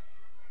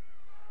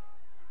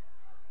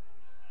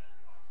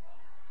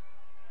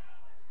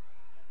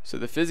 So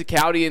the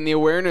physicality and the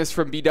awareness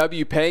from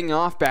BW paying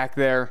off back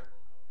there.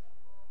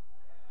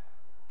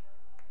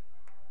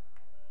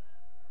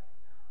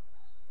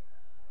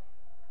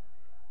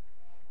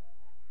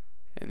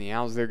 And the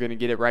Owls, they're going to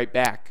get it right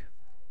back.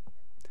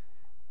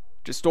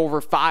 Just over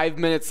 5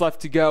 minutes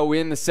left to go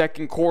in the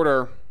second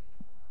quarter.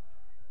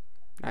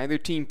 Neither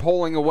team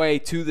pulling away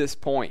to this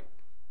point.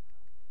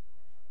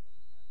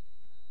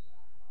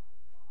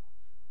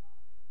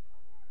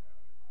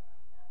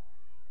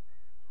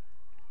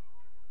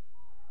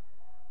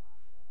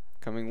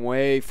 Coming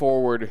way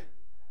forward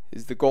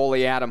is the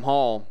goalie, Adam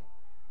Hall.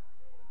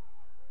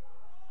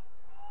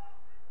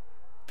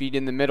 Feed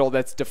in the middle,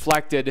 that's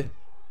deflected.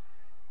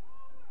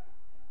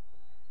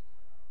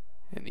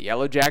 And the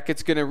Yellow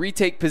Jackets going to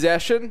retake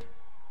possession.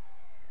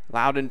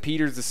 Loudon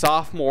Peters, the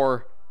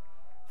sophomore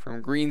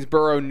from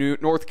Greensboro,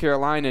 North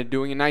Carolina,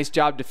 doing a nice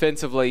job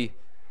defensively,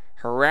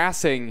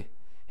 harassing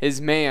his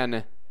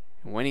man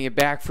and winning it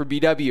back for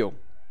BW.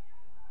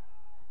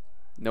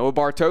 Noah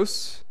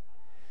Bartos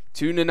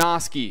to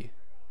Nanoski,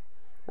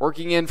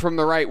 working in from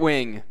the right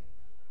wing.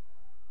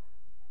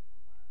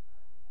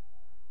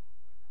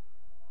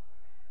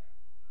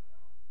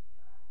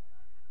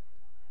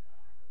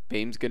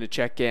 Bame's going to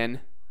check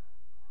in.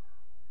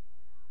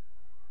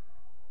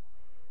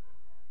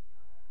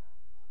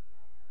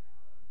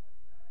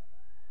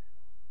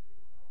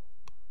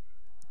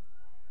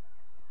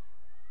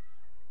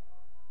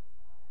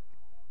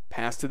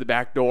 Pass to the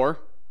back door.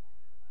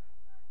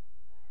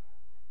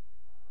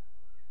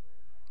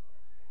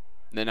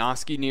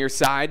 Nanoski near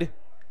side.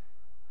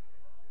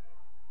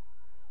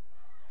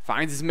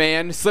 Finds his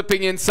man,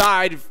 slipping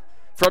inside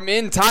from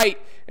in tight,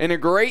 and a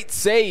great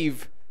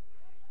save.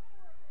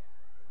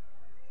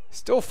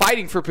 Still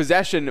fighting for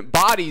possession.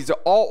 Bodies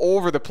all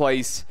over the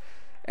place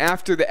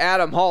after the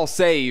Adam Hall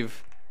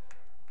save.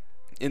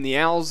 And the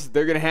Owls,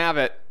 they're going to have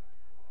it.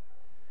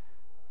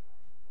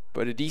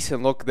 But a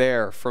decent look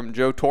there from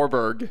Joe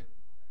Torberg.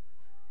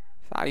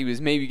 Thought he was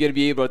maybe going to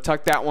be able to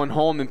tuck that one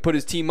home and put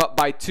his team up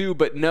by 2,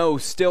 but no,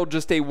 still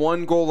just a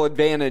 1-goal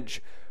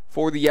advantage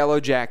for the Yellow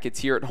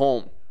Jackets here at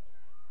home.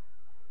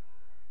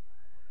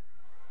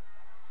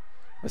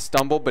 A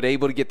stumble, but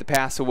able to get the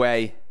pass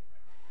away.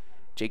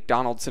 Jake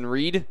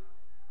Donaldson-Reed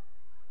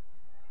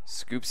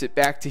scoops it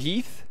back to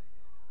Heath.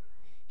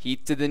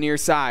 Heath to the near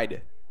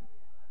side.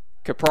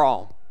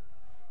 Capral.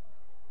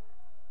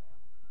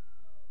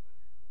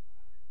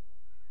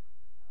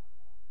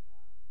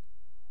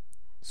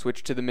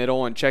 Switch to the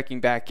middle and checking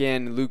back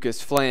in,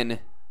 Lucas Flynn.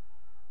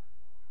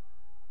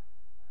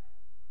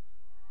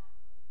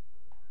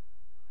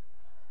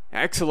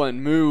 Excellent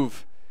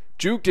move.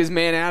 Juked his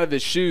man out of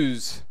his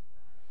shoes.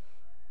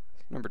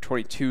 Number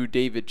 22,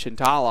 David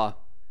Chintala.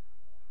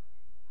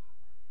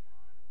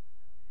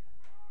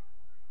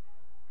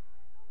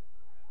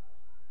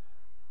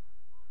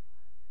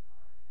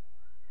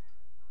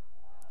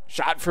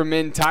 Shot from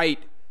in tight.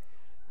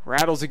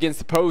 Rattles against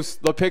the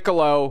post.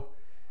 LaPiccolo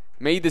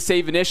made the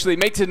save initially.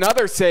 Makes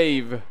another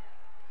save.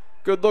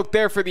 Good look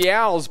there for the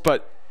Owls,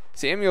 but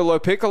Samuel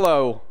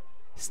LaPiccolo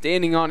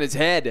standing on his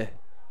head.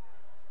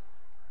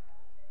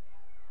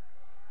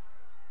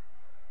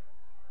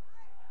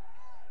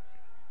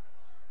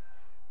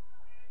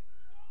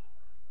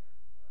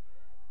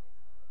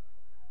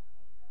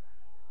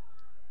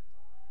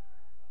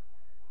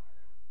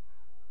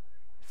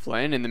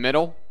 Flynn in the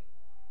middle.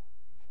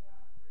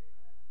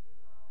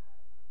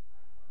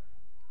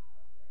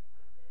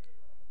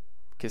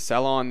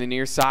 Casella on the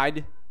near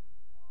side.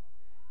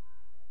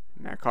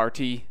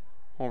 McCarty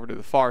over to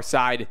the far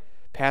side.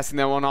 Passing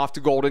that one off to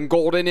Golden.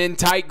 Golden in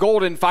tight.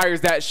 Golden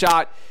fires that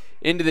shot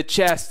into the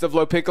chest of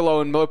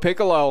LaPiccolo. And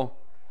LaPiccolo,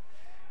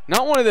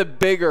 not one of the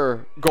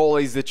bigger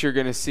goalies that you're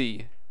going to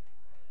see.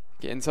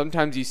 Again,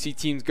 sometimes you see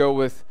teams go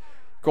with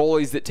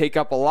goalies that take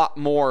up a lot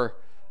more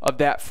of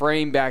that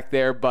frame back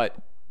there, but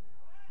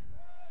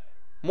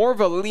more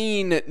of a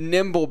lean,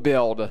 nimble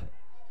build.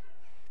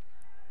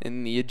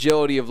 And the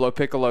agility of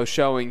LaPiccolo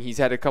showing. He's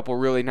had a couple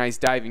really nice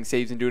diving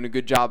saves and doing a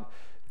good job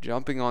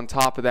jumping on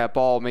top of that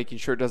ball, making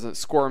sure it doesn't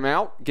squirm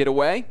out, get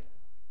away.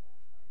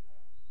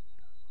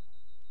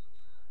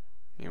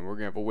 And we're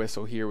going to have a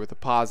whistle here with a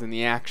pause in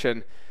the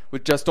action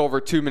with just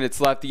over 2 minutes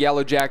left. The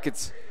Yellow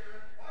Jackets,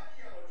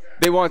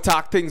 they want to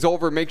talk things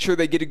over, make sure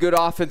they get a good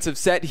offensive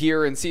set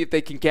here and see if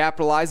they can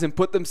capitalize and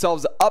put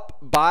themselves up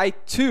by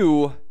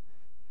 2.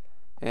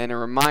 And a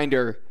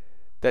reminder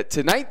that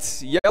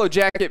tonight's Yellow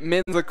Jacket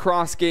men's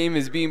lacrosse game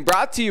is being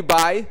brought to you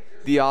by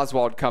the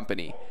Oswald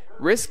Company,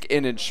 risk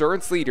and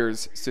insurance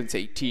leaders since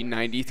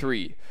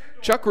 1893.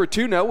 Chuck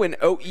Rotuno and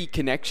OE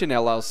Connection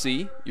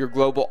LLC, your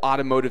global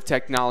automotive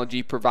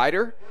technology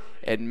provider,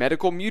 and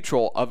Medical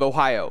Mutual of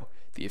Ohio,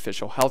 the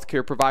official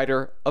healthcare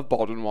provider of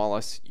Baldwin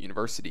Wallace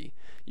University.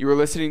 You are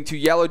listening to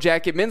Yellow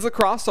Jacket men's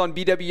lacrosse on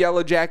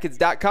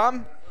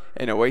bwyellowjackets.com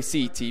and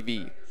OAC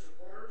TV.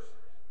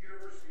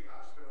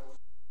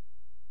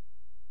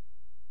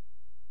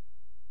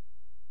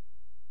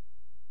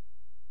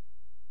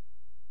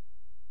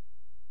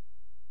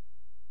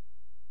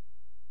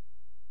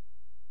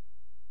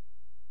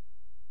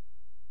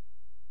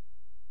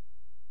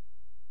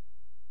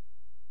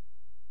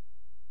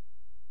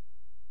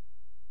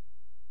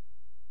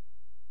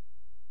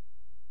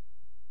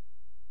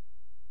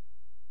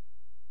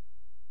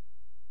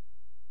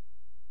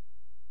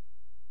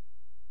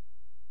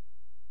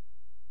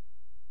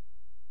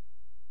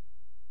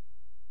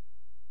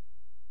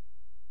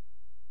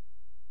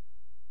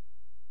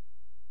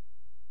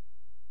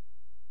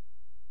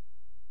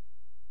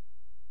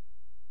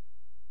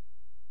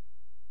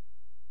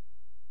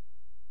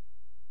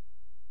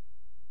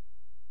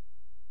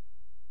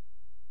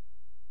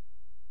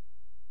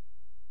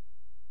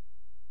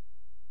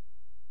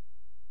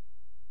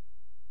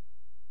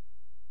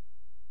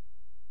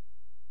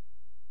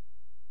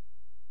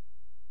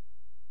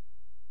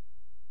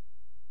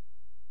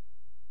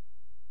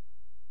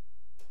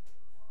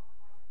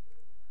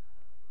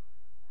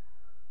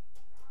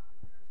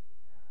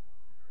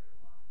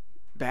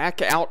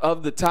 Back out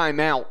of the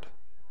timeout.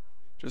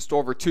 Just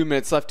over 2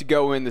 minutes left to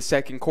go in the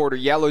second quarter.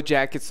 Yellow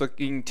Jackets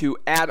looking to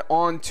add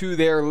on to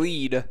their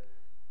lead.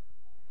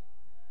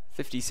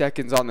 50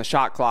 seconds on the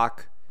shot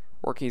clock.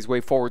 Working his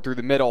way forward through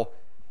the middle.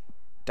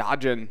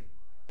 Dodgen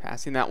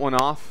passing that one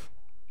off.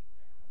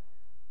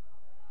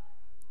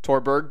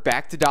 Torberg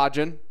back to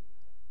Dodgen.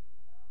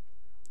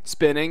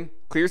 Spinning.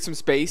 Clears some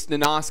space.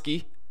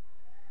 Nanoski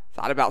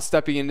thought about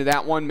stepping into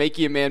that one.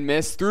 Making a man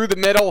miss. Through the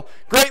middle.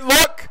 Great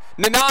look.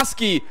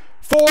 Nanoski.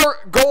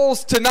 4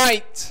 goals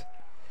tonight.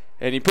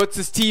 And he puts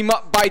his team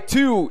up by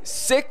 2,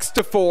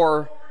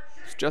 6-4.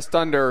 It's just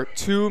under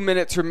 2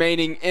 minutes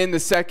remaining in the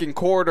second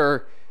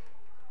quarter.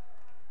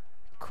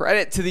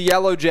 Credit to the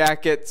Yellow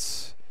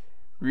Jackets.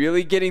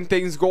 Really getting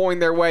things going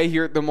their way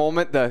here at the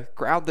moment. The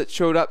crowd that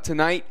showed up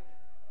tonight.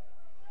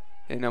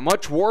 And a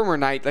much warmer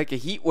night, like a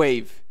heat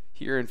wave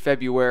here in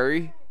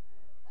February.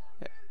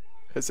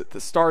 As at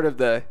the start of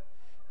the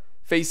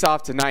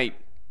face-off tonight,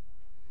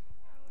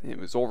 it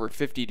was over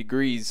 50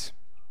 degrees.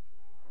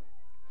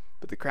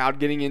 But the crowd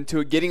getting into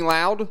it, getting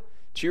loud,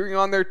 cheering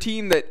on their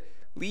team that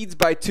leads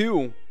by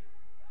 2.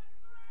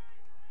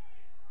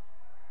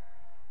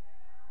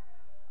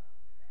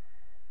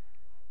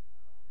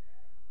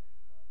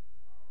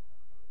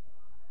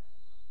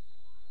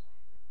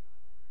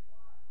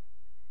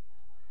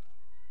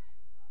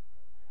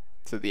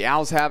 So the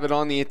Owls have it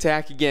on the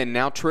attack again,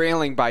 now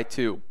trailing by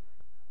 2.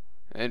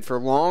 And for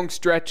long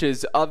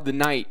stretches of the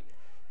night,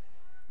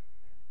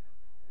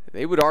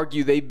 they would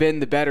argue they've been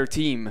the better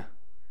team.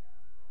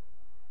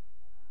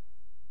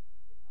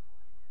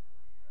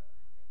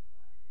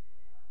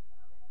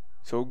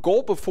 So a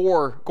goal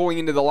before going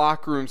into the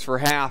locker rooms for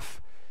half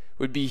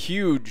would be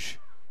huge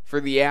for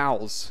the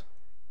Owls.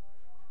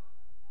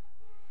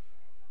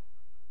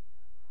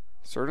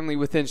 Certainly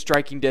within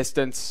striking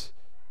distance.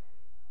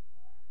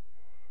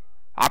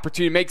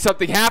 Opportunity to make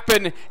something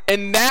happen,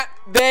 and that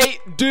they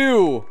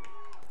do.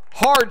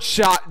 Hard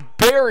shot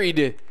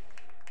buried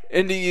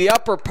into the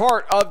upper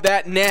part of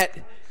that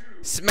net.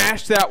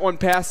 Smashed that one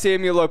past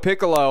Samuel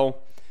Piccolo,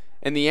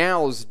 and the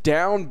Owls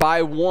down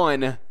by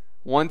 1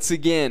 once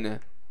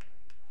again.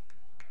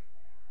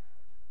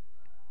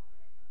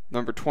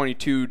 Number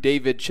 22,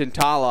 David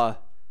Chintala,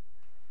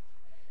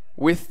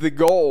 with the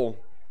goal.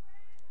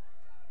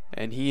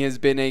 And he has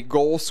been a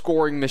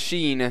goal-scoring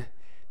machine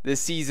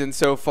this season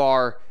so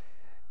far.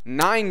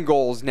 9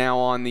 goals now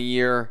on the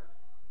year,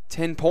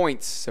 10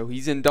 points. So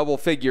he's in double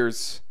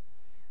figures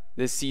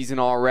this season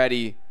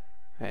already.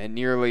 And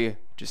nearly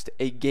just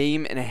a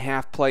game and a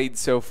half played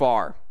so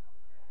far.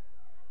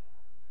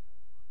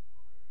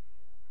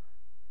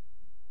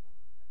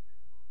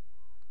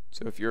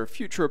 So if you're a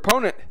future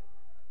opponent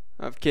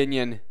of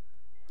Kenyon,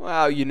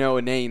 well, you know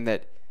a name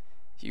that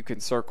you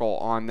can circle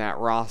on that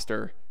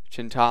roster.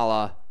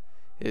 Chintala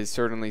is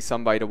certainly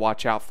somebody to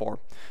watch out for.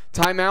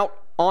 Timeout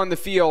on the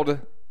field.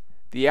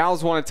 The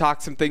Owls want to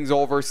talk some things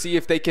over, see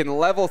if they can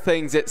level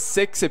things at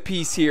 6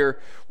 apiece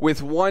here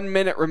with 1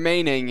 minute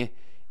remaining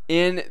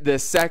in the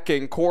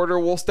second quarter.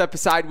 We'll step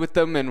aside with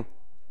them, and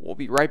we'll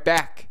be right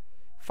back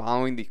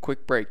following the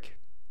quick break.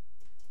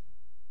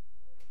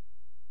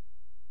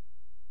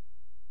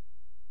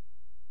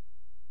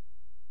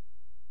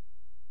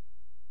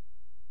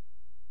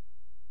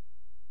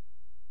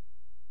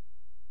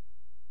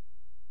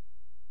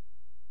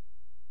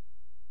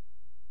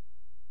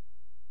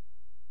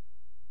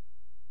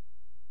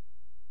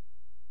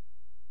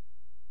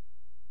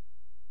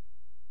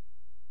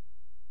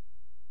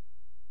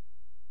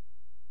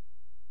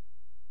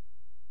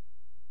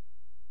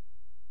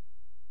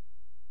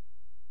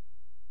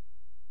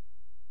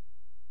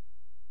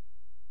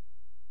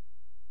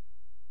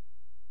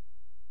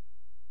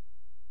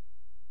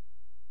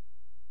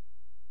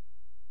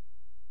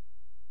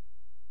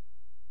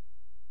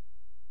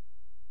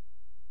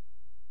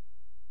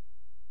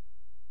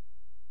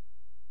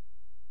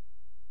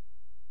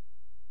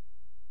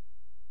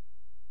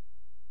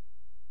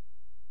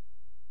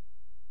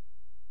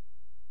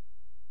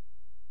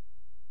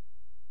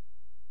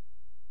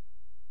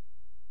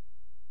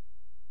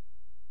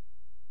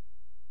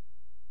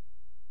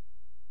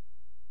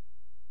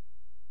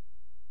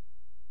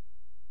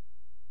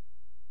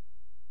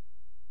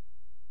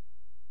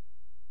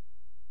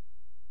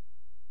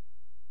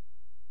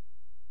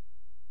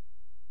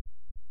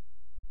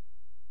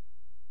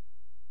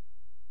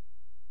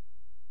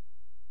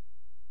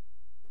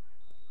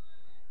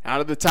 Out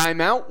of the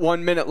timeout,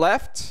 1 minute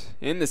left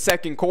in the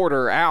second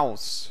quarter.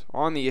 Owls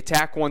on the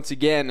attack once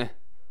again.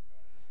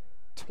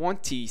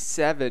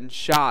 27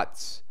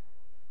 shots,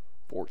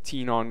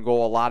 14 on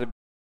goal. A lot of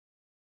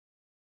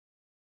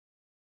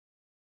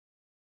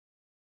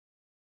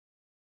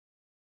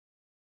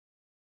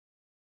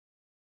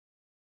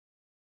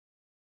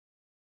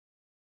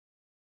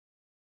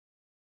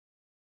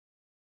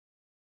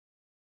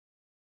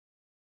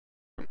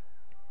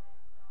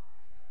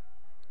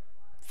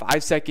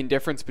 5-second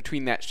difference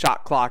between that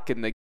shot clock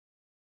and the...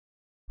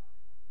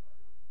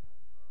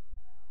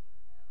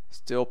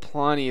 Still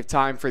plenty of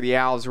time for the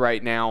Owls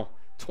right now.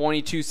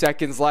 22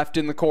 seconds left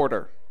in the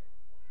quarter.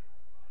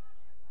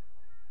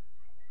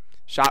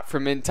 Shot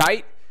from in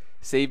tight,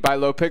 saved by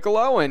Lo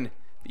Piccolo, and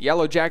the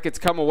Yellow Jackets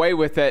come away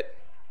with it.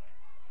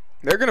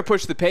 They're going to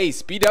push the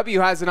pace.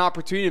 BW has an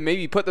opportunity to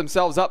maybe put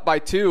themselves up by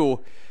 2.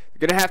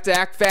 They're going to have to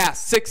act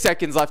fast. 6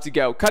 seconds left to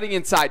go. Cutting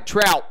inside,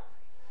 Trout.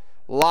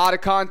 A lot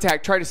of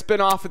contact, trying to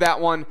spin off of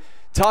that one.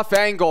 Tough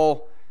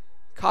angle.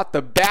 Caught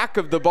the back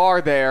of the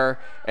bar there,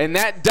 and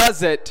that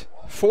does it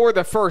for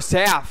the first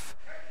half.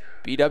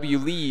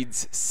 BW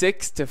leads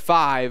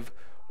 6-5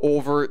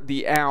 over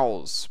the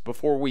Owls.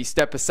 Before we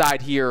step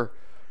aside here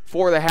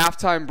for the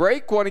halftime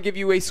break, want to give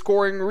you a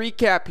scoring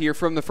recap here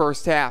from the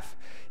first half.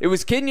 It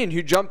was Kenyon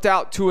who jumped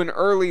out to an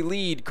early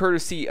lead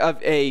courtesy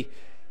of a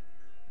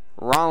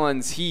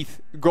Rollins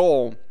Heath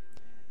goal.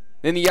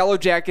 Then the Yellow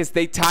Jackets,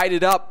 they tied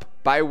it up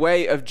by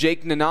way of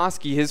Jake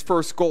Nanoski, his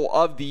first goal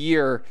of the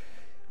year.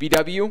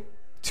 BW,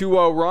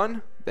 2-0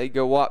 run. They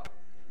go up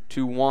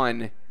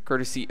 2-1,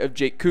 courtesy of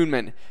Jake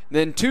Kuhnman.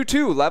 Then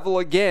 2-2, level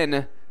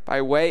again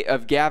by way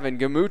of Gavin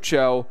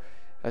Gamucho.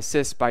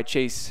 Assist by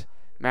Chase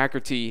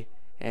McCarty.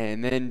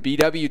 And then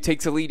BW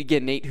takes a lead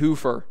again. Nate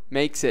Hoofer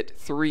makes it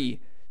 3-2.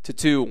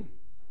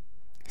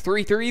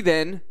 3-3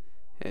 then,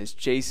 as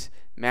Chase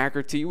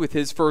McCarty with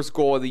his first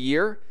goal of the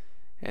year.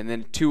 And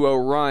then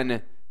 2-0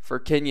 run for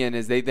Kenyon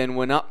as they then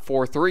went up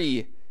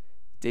 4-3.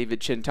 David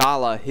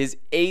Chintala, his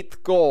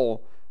 8th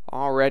goal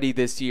already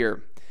this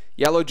year.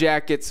 Yellow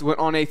Jackets went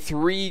on a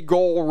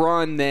 3-goal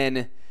run then.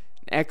 An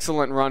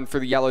excellent run for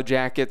the Yellow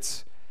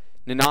Jackets.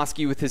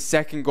 Nanoski with his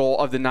 2nd goal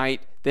of the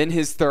night, then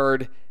his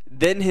 3rd,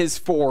 then his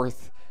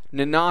 4th.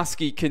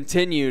 Nanoski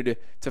continued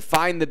to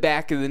find the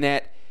back of the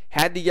net,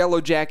 had the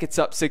Yellow Jackets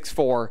up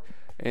 6-4,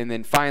 and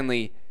then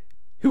finally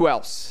who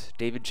else?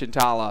 David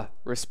Chintala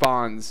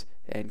responds,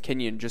 and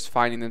Kenyon just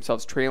finding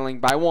themselves trailing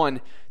by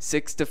 1,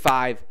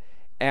 6-5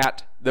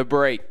 at the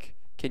break.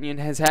 Kenyon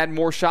has had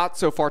more shots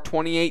so far,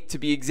 28 to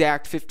be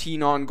exact,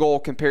 15 on goal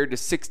compared to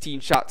 16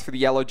 shots for the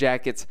Yellow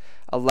Jackets,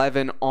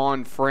 11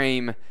 on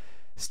frame.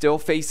 Still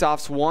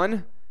faceoffs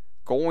won,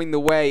 going the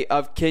way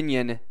of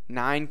Kenyon,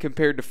 9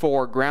 compared to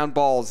 4. Ground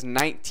balls,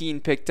 19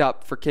 picked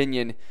up for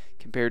Kenyon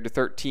compared to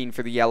 13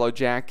 for the Yellow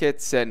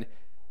Jackets. And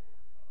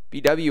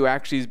BW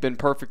actually has been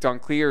perfect on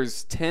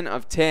clears, 10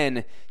 of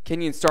 10.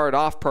 Kenyon started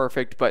off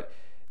perfect, but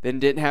then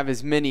didn't have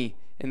as many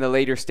in the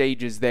later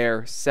stages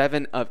there.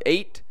 7 of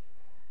 8.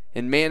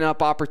 And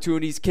man-up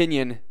opportunities,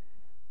 Kenyon,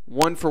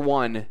 1 for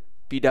 1.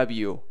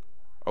 BW,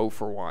 0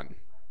 for 1.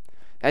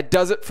 That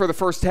does it for the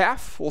first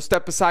half. We'll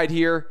step aside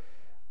here.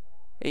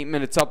 8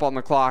 minutes up on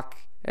the clock.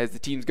 As the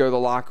teams go to the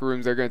locker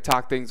rooms, they're going to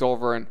talk things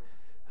over and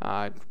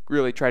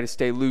really try to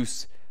stay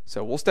loose.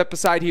 So we'll step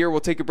aside here. We'll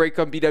take a break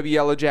on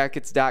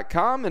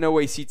BWYellowJackets.com and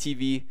OAC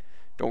TV.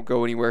 Don't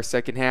go anywhere.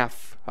 Second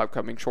half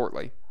upcoming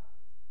shortly.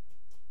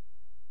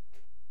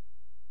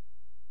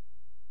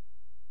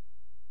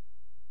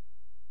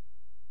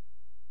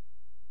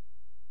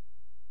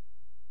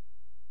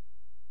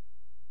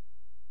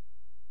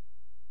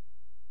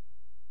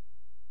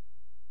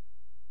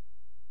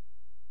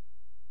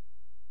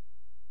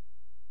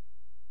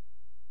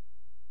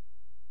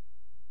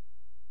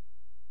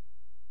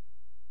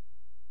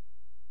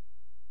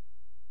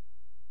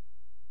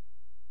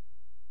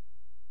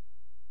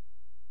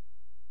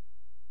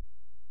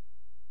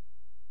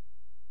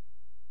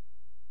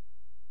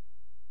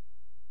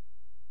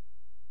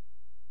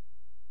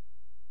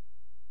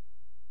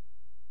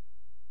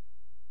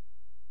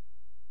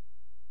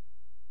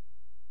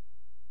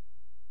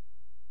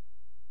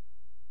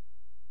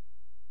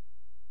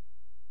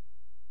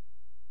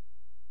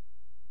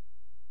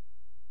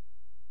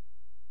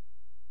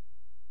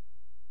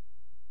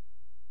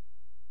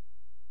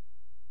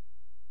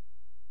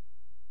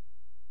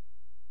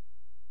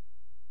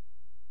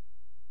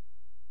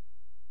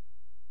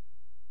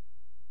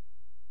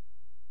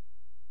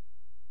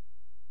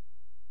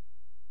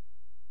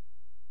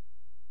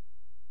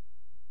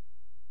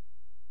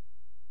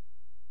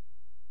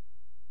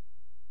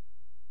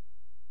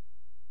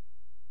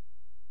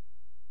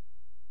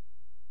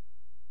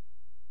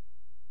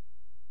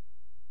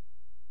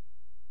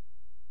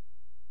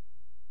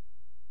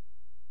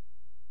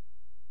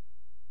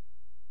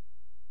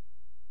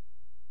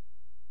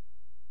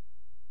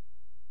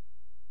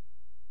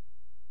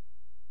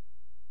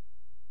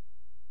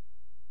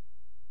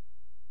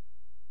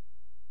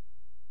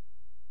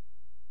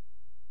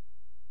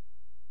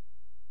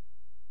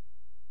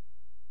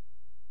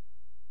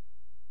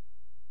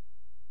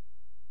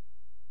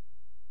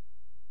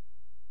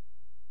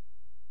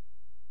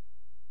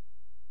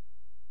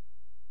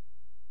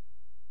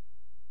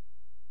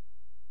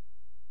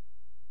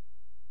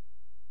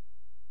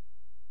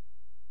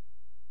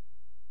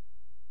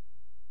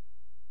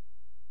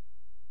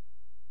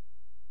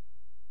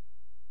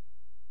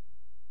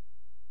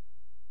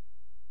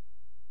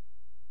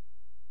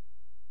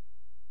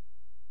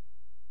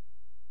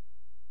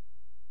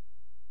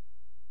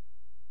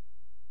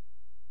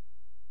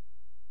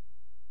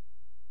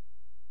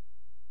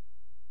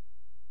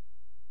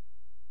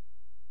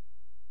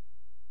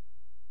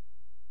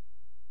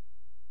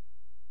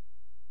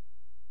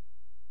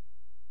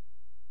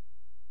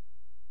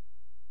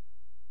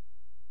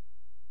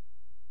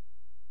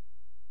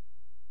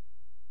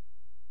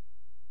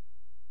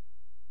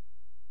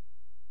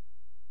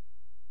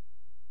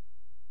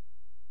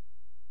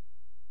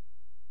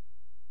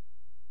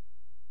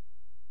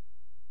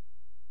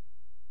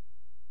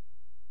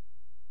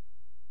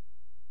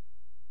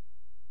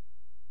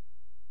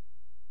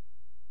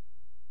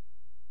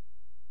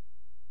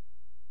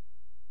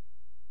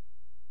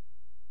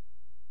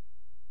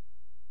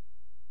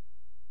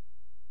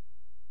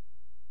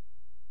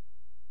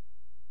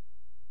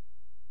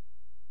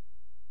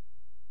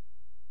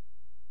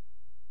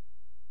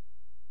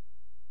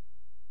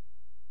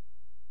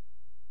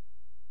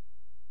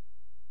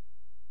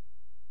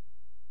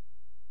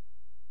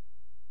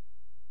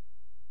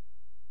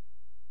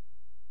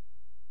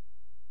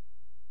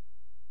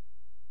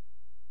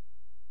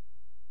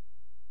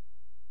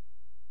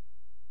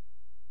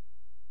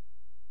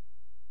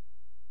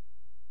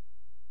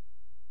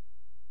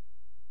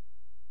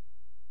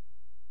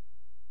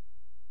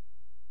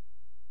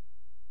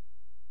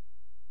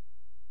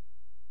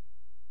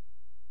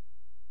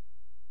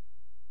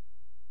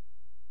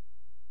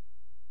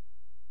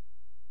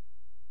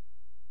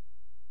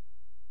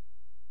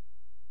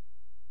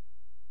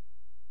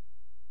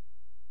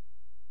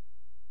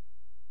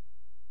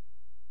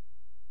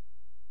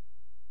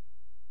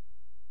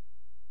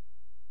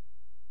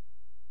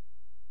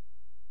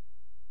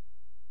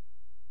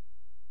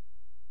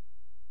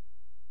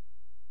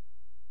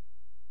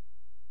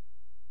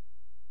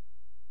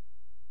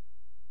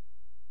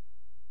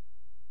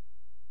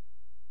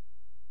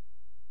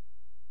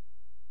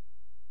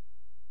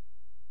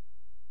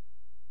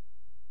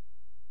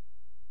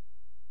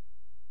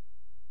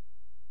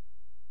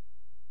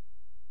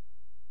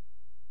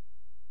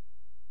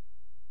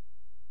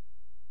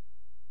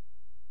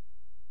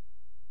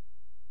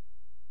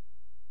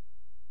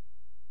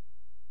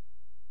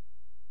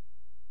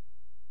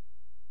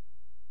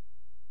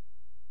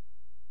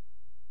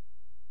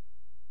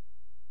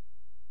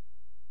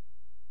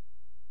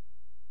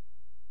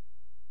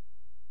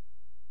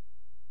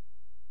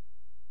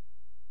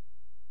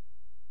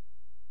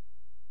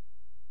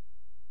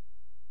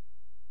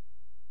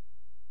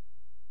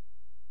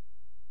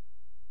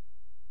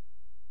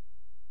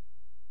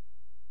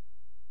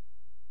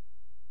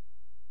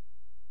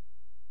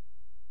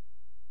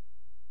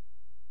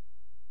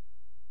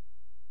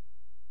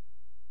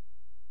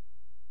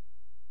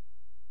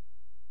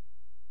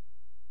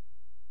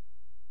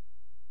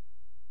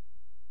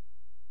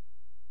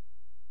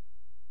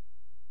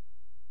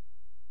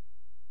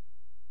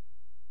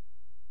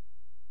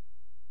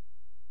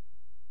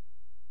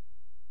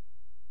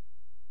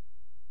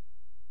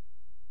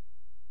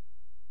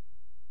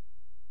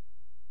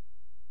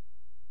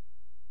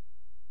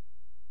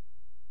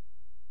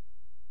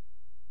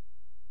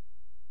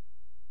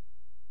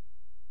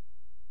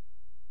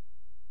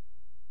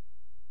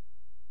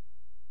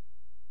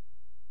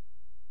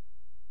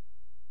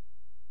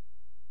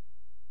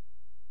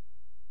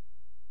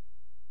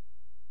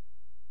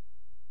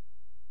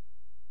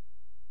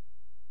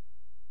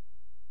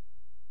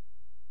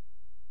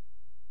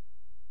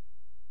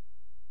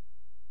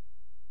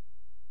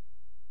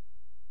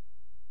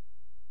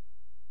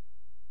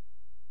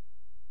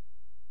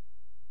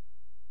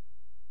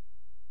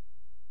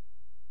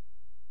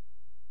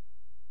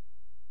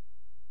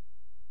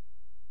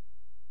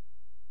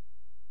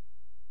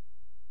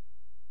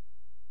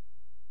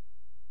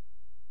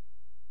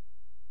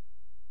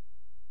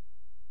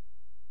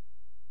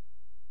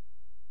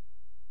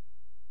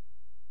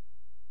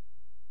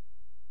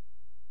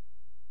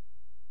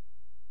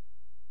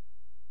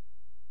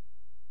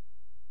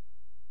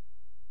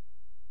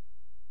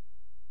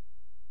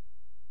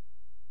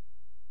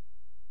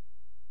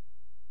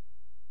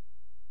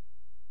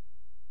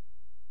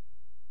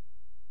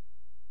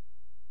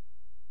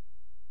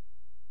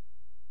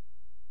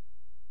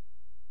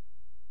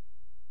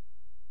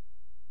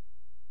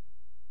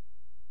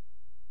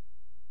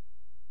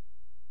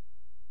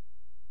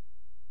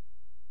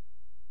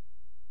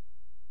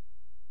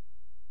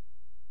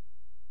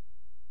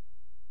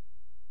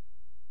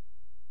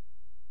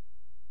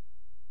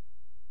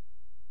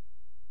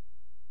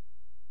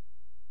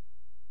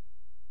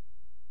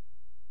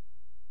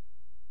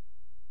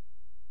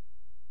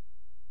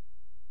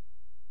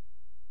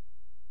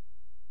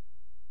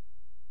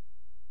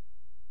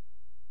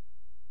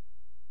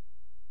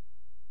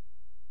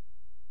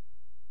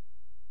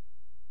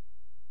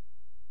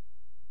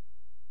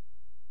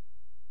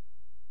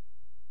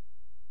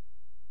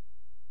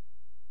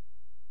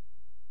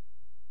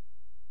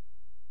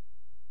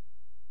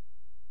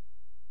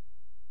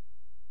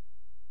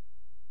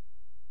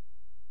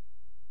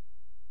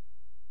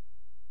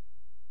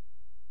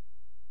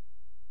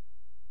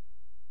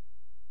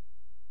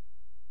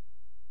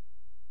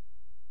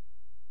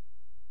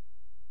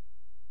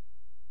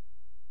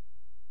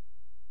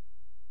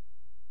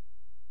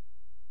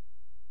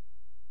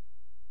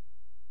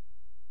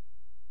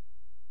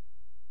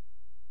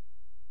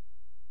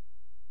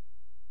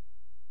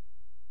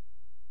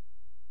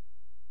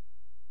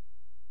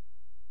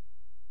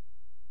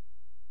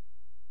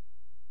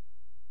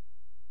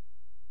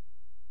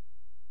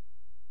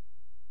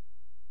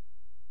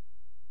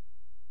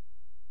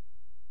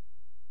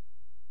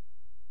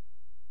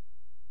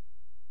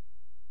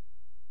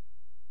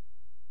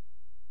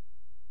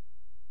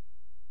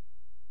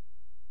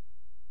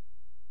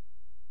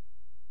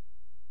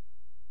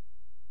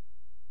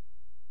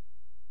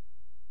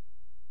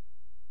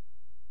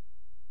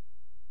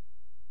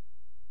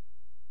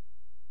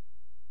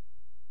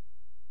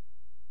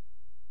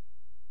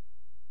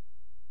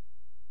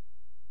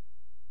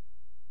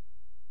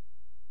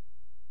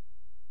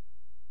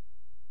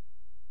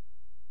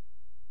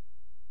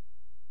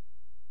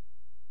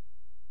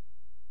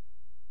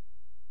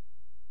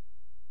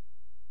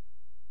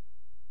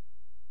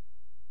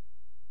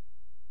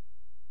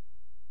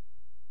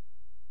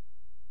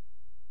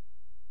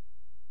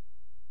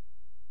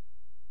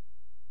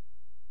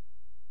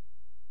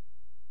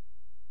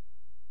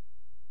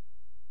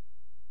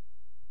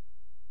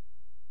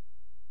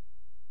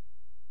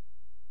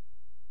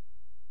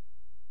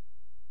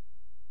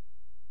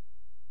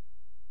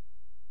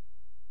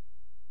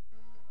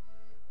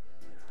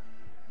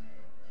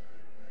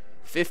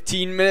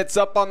 15 minutes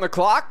up on the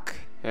clock,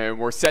 and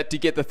we're set to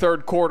get the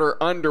third quarter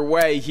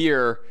underway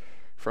here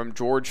from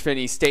George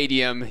Finnie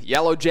Stadium.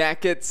 Yellow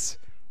Jackets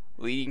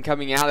leading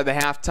coming out of the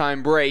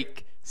halftime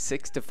break,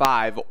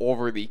 6-5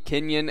 over the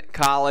Kenyon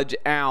College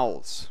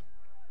Owls.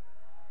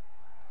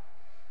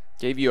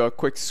 Gave you a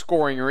quick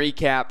scoring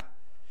recap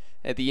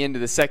at the end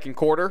of the second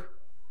quarter.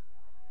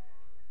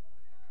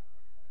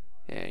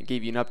 And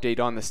gave you an update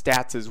on the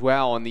stats as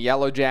well. And the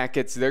Yellow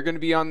Jackets, they're going to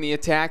be on the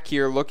attack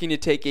here, looking to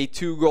take a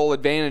 2-goal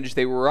advantage.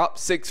 They were up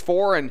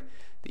 6-4, and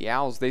the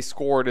Owls, they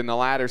scored in the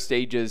latter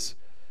stages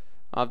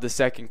of the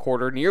second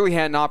quarter. Nearly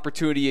had an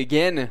opportunity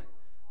again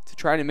to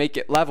try to make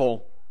it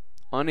level.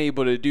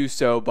 Unable to do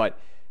so, but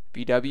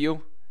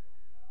BW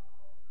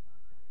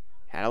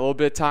had a little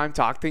bit of time,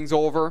 talk things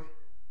over,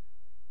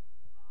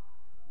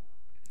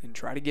 and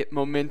try to get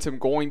momentum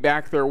going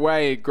back their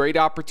way. Great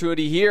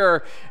opportunity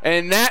here,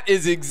 and that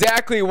is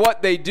exactly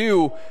what they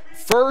do.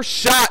 First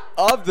shot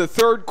of the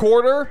third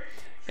quarter,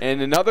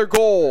 and another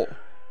goal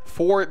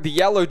for the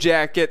Yellow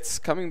Jackets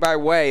coming by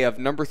way of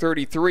number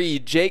 33,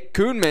 Jake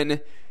Kuhnman,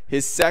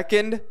 his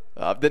second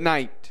of the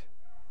night.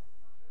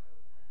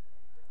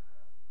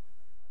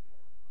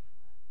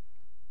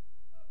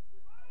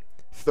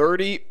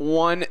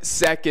 "31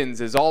 seconds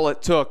is all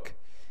it took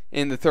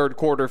in the third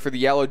quarter for the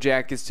Yellow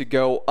Jackets to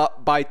go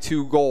up by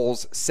 2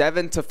 goals,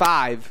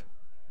 7-5.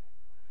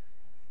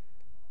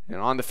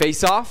 And on the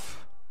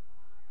face-off,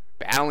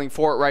 battling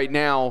for it right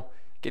now,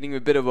 getting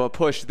a bit of a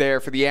push there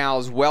for the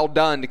Owls. Well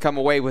done to come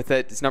away with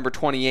it. It's number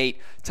 28,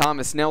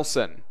 Thomas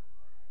Nelson.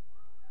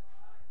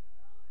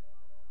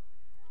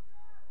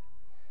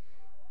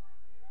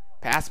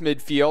 Past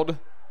midfield,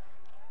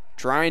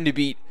 trying to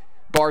beat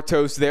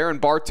Bartos there,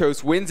 and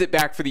Bartos wins it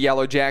back for the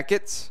Yellow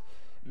Jackets.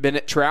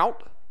 Bennett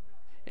Trout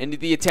into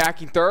the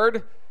attacking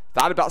third.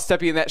 Thought about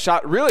stepping in that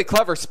shot. Really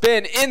clever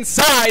spin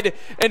inside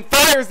and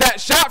fires that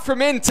shot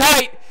from in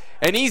tight.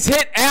 And he's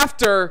hit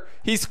after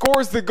he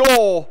scores the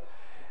goal.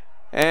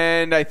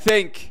 And I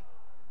think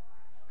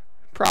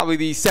probably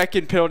the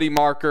second penalty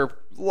marker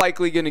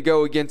likely going to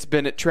go against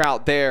Bennett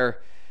Trout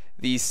there.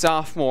 The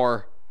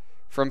sophomore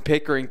from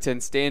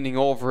Pickerington standing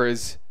over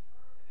his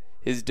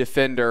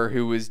defender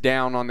who was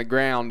down on the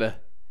ground.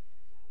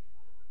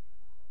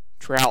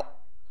 Trout,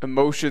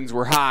 emotions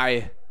were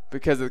high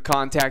because of the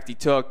contact he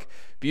took.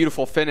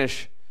 Beautiful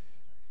finish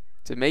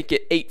to make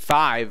it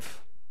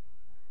 8-5.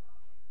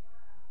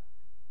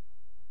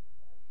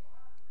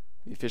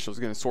 The official's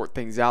going to sort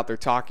things out. They're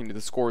talking to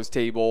the scores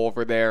table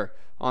over there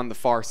on the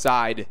far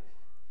side.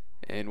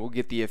 And we'll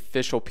get the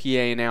official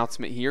PA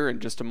announcement here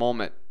in just a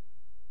moment.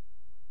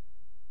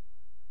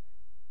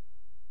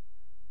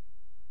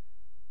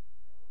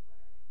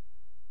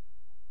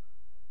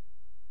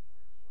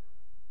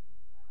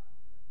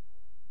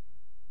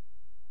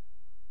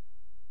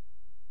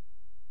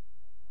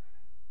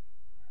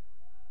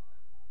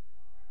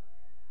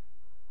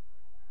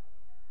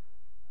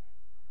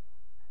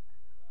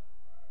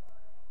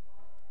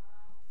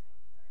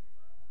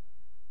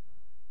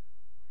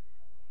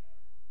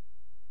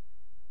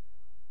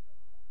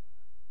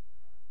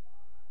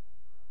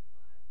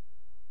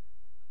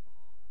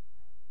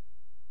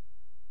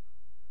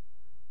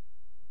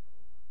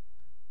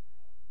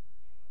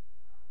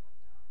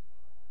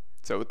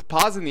 So with the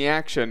pause in the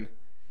action,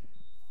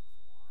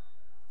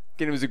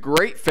 again, it was a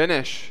great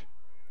finish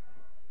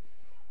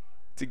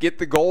to get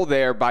the goal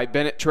there by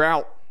Bennett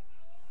Trout.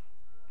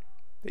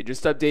 They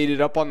just updated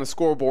up on the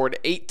scoreboard.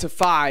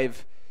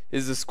 8-5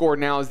 is the score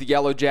now as the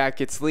Yellow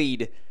Jackets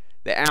lead.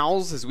 The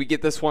Owls, as we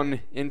get this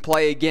one in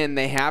play again,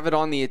 they have it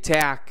on the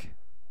attack.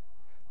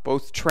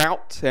 Both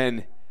Trout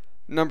and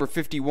number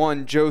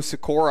 51, Joe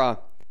Sikora,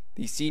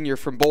 the senior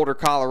from Boulder,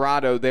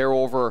 Colorado, they're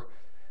over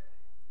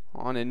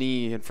on a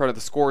knee in front of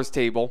the scores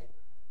table.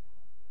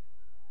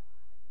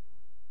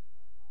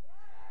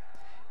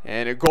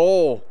 And a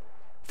goal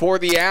for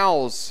the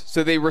Owls.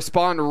 So they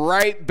respond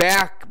right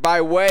back by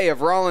way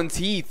of Rollins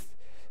Heath,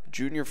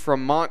 junior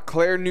from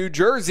Montclair, New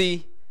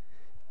Jersey,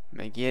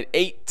 making it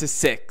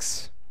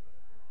 8-6.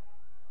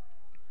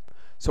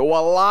 So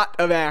a lot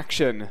of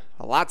action.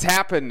 A lot's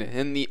happened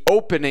in the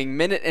opening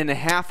minute and a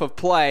half of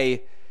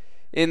play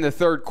in the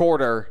third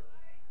quarter.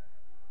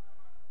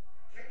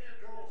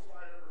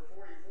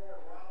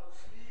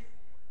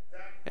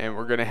 And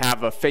we're going to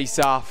have a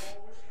face-off.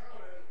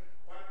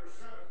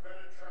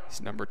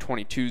 It's number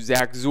 22,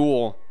 Zach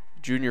Zool,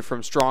 junior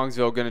from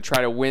Strongsville, going to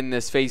try to win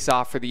this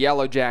face-off for the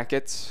Yellow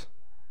Jackets.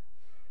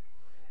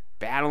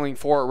 Battling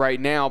for it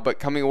right now, but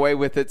coming away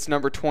with it's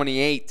number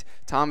 28,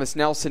 Thomas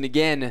Nelson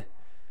again.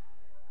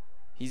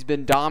 He's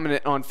been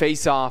dominant on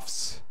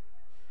face-offs.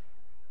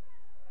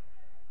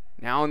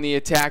 Now in the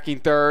attacking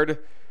third.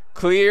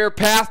 Clear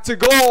path to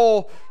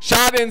goal.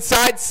 Shot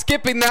inside,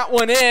 skipping that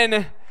one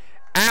in.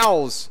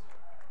 Owls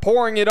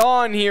pouring it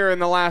on here in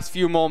the last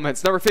few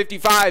moments. Number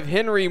 55,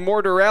 Henry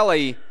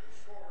Mortarelli,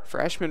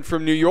 freshman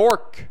from New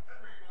York.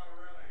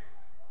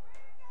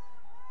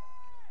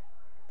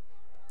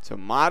 So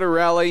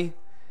Mortarelli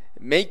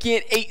making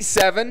it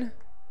 8-7.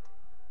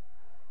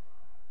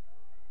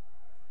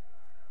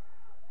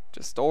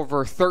 Just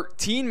over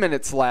 13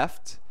 minutes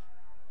left.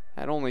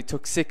 That only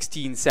took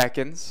 16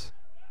 seconds.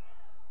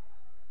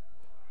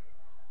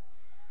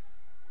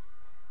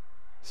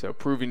 So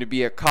proving to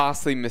be a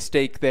costly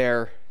mistake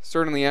there.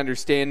 Certainly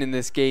understand in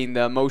this game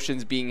the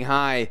emotions being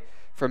high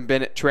from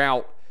Bennett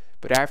Trout.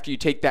 But after you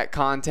take that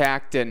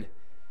contact and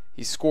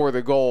you score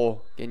the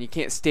goal, and you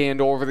can't stand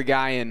over the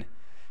guy and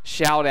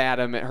shout at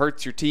him. It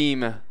hurts your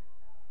team.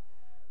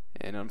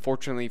 And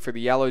unfortunately for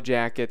the Yellow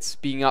Jackets,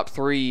 being up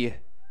 3,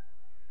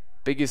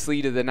 biggest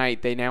lead of the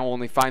night, they now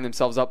only find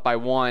themselves up by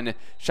 1.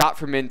 Shot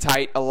from in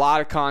tight, a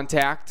lot of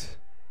contact.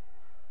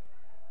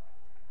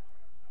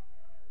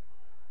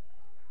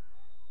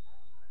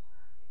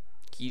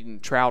 Keaton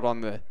Trout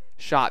on the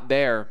shot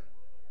there.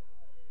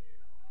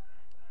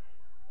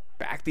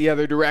 Back the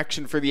other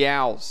direction for the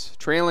Owls.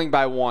 Trailing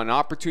by 1.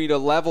 Opportunity to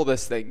level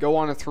this thing. Go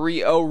on a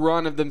 3-0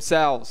 run of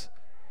themselves.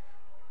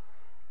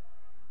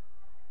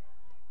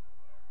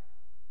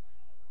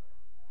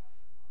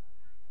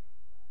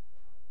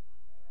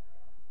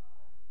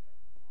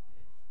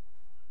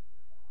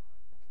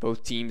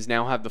 Both teams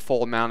now have the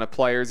full amount of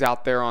players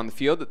out there on the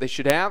field that they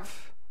should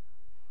have.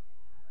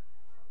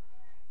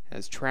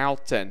 As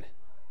Trout and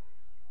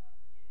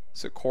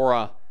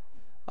Sikora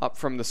up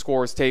from the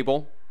scores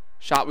table.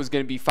 Shot was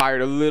going to be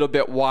fired a little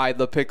bit wide.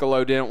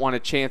 LaPiccolo didn't want to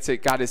chance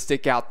it. Got his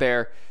stick out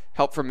there.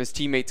 Help from his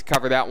teammate to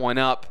cover that one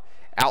up.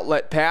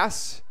 Outlet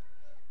pass.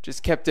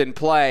 Just kept in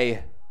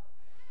play.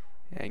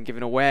 And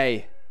given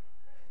away.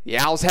 The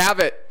Owls have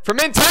it. From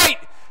in tight.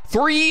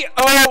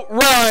 3-0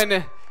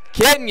 run.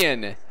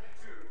 Kenyon.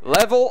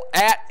 Level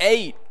at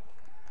 8.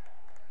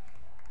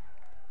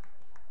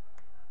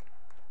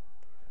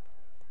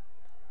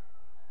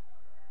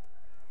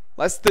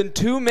 Less than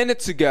 2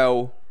 minutes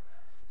ago,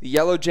 the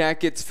Yellow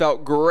Jackets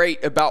felt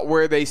great about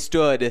where they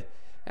stood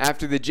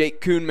after the Jake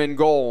Kuhnman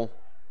goal.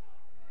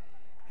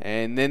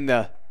 And then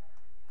the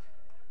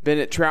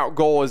Bennett Trout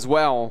goal as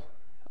well.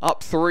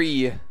 Up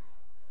 3.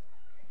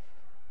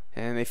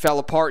 And they fell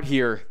apart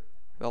here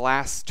the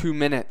last 2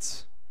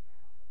 minutes.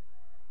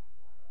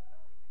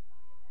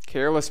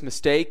 Careless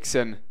mistakes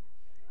and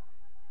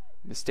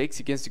mistakes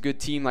against a good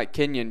team like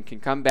Kenyon can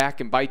come back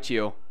and bite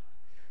you.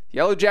 The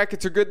Yellow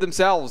Jackets are good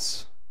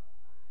themselves.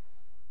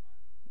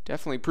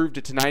 Definitely proved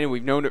it tonight, and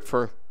we've known it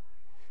for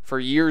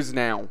years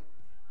now.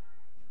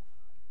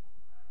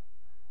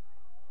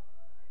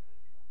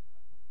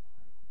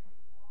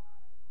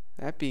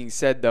 That being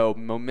said, though,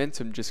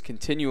 momentum just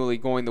continually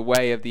going the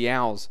way of the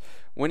Owls.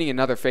 Winning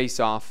another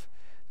face-off.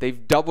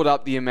 They've doubled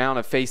up the amount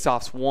of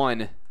face-offs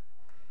won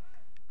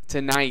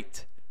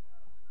tonight.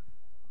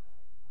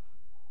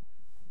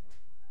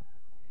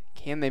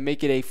 Can they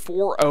make it a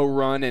 4-0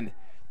 run and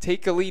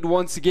take a lead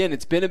once again?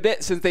 It's been a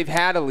bit since they've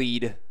had a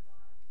lead.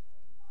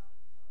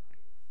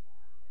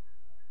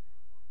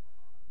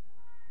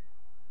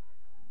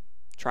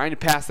 Trying to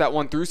pass that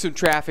one through some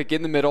traffic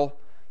in the middle.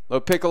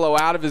 LaPiccolo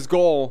out of his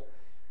goal.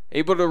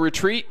 Able to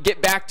retreat, get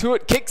back to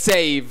it. Kick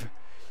save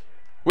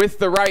with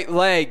the right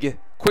leg.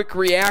 Quick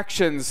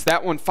reactions.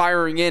 That one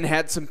firing in,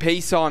 had some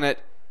pace on it.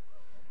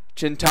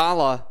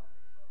 Chintala,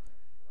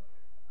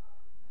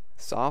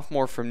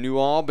 sophomore from New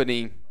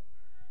Albany.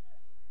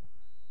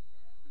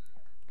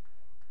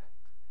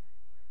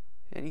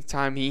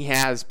 Anytime he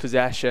has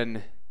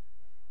possession,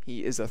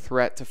 he is a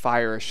threat to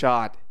fire a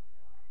shot.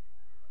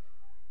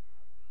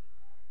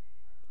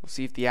 We'll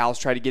see if the Owls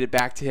try to get it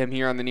back to him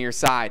here on the near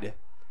side.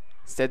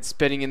 Instead,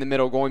 spinning in the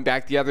middle, going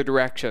back the other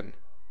direction.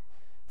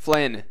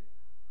 Flynn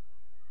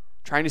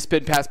trying to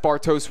spin past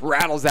Bartos,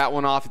 rattles that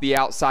one off the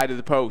outside of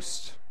the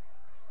post.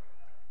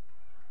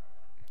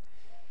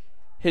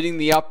 Hitting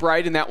the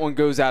upright, and that one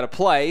goes out of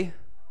play.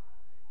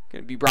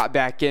 Going to be brought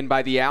back in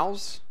by the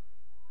Owls.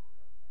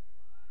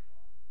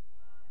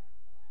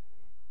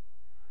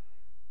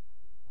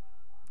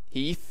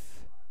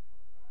 Heath.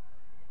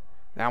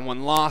 That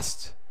one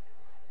lost.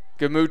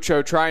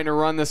 Gamucho trying to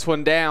run this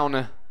one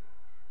down.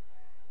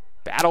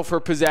 Battle for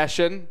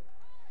possession.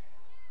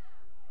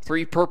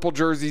 3 purple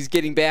jerseys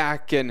getting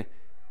back, and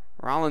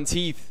Rollins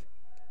Heath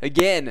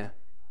again.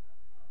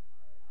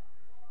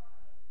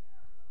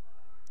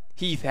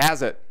 Heath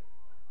has it.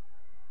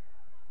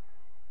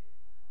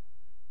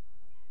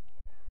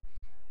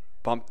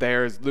 Bump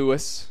there is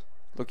Lewis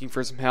looking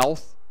for some help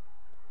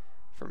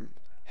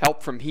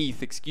from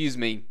Heath, excuse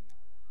me.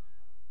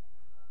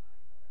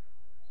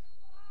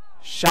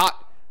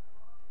 Shot.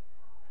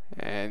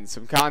 And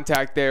some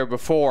contact there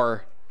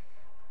before.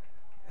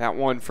 That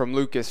one from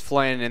Lucas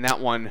Flynn, and that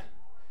one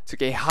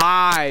took a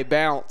high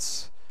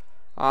bounce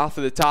off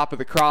of the top of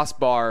the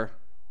crossbar.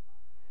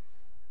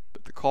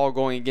 But the call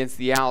going against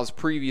the Owls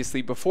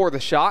previously before the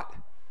shot.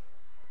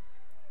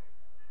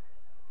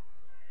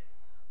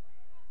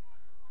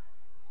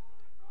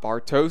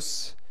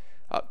 Bartos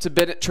up to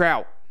Bennett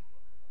Trout.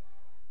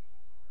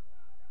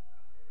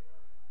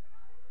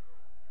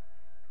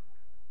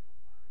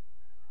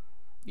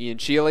 Ian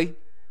Shealy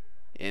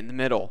in the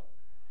middle.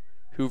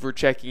 Hoover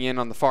checking in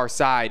on the far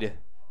side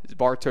as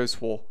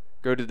Bartos will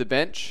go to the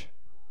bench.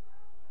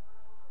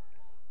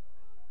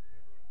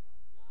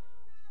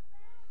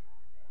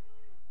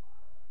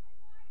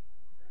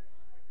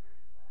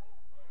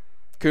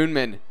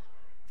 Kuhnman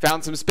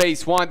found some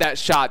space, wanted that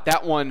shot.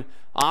 That one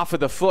off of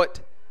the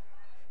foot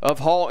of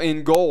Hall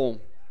in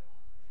goal.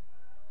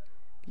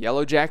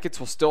 Yellow Jackets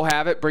will still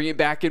have it, bring it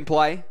back in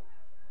play.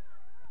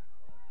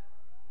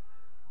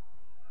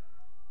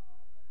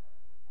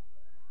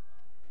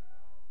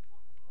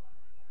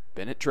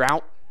 Bennett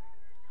Drought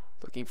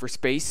looking for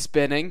space,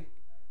 spinning.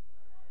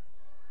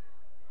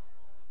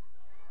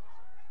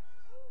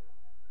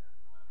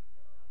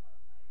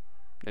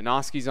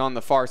 Nanoski's on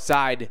the far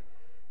side.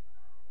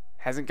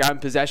 Hasn't gotten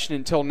possession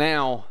until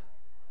now.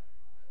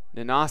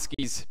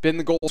 Nanoski's been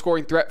the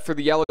goal-scoring threat for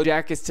the Yellow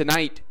Jackets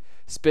tonight.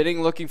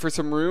 Spinning, looking for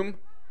some room.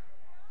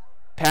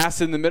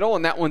 Pass in the middle,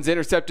 and that one's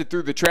intercepted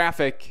through the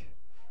traffic.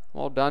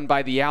 Well done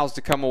by the Owls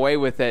to come away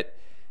with it,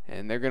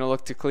 and they're going to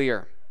look to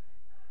clear.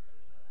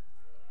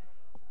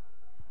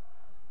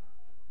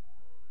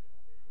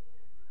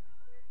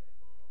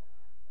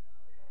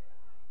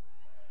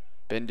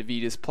 Ben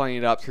DeVitas playing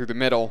it up through the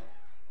middle.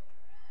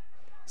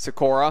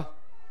 Sikora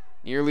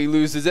nearly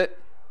loses it.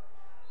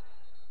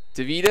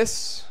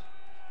 DeVitas,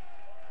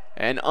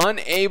 and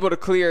unable to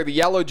clear. The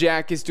Yellow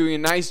Jackets doing a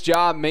nice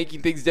job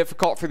making things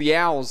difficult for the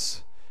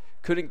Owls.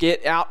 Couldn't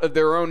get out of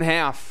their own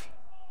half.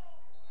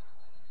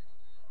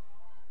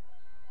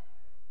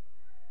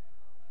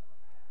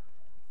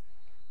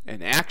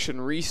 And action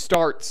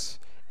restarts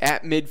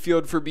at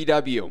midfield for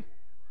BW.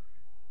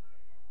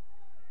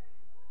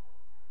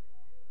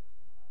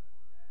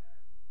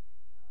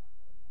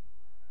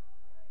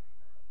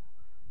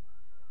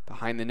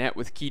 Behind the net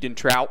with Keaton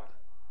Trout.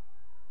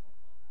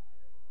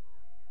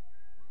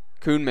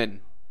 Kuhnman.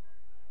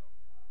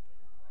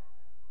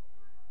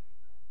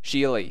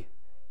 Shealy.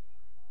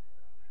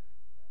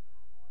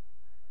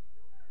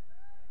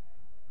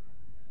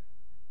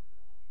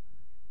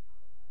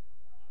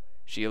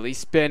 Shealy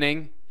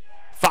spinning.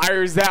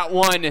 Fires that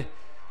one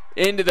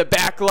into the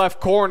back left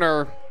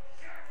corner.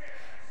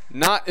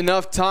 Not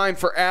enough time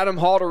for Adam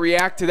Hall to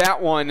react to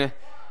that one.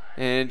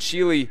 And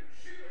Shealy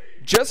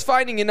just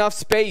finding enough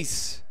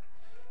space.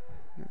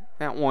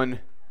 That one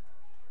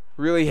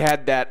really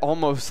had that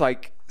almost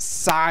like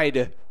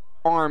side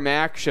arm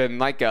action,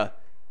 like a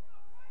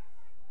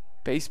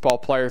baseball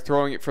player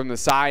throwing it from the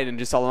side, and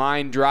just a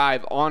line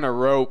drive on a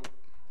rope.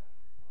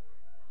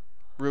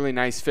 Really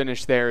nice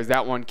finish there as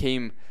that one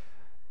came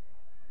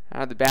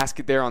out of the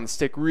basket there on the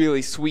stick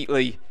really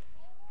sweetly.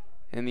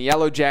 And the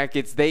Yellow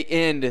Jackets, they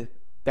end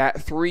that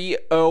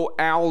 3-0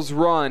 Owls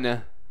run.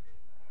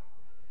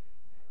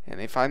 And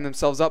they find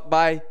themselves up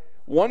by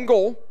 1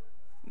 goal,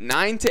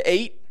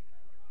 9-8.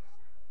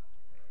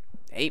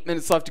 8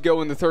 minutes left to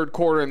go in the third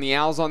quarter, and the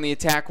Owls on the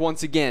attack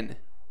once again.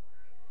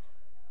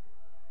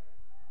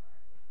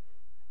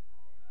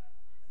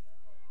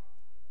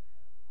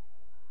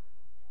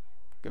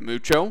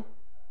 Gamucho.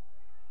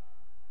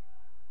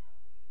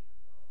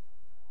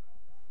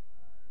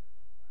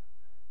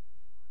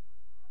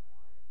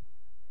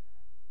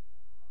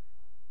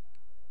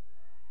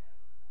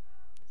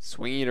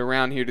 Swinging it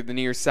around here to the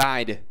near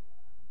side.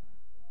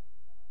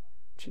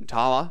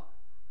 Chintala.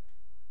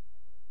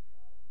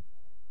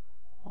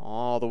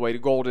 All the way to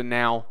Golden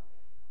now.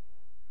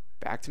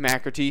 Back to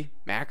McAtee.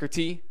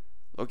 McAtee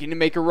looking to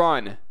make a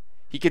run.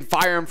 He can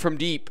fire him from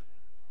deep.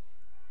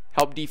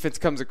 Help defense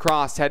comes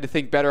across. Had to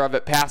think better of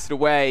it. Pass it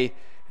away.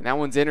 And that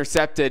one's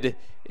intercepted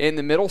in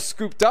the middle.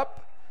 Scooped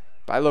up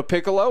by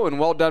Lopiccolo. And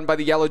well done by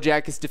the Yellow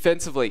Jackets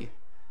defensively.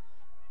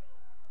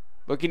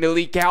 Looking to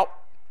leak out.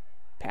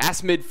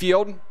 Past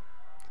midfield.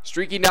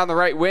 Streaking down the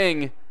right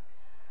wing.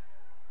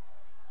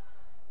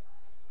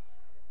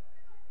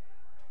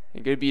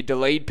 And going to be a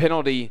delayed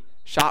penalty.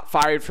 Shot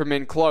fired from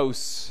in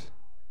close.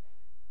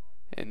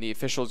 And the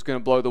official is going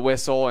to blow the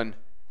whistle. And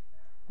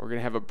we're going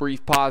to have a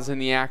brief pause in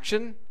the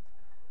action.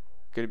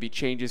 Going to be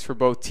changes for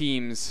both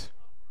teams.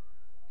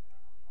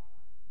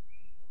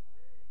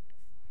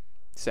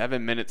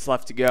 7 minutes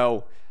left to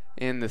go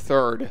in the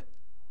third.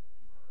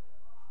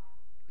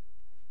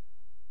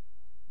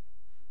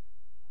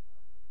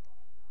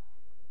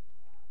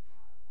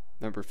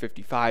 Number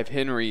 55,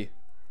 Henry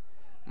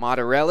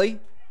Matarelli.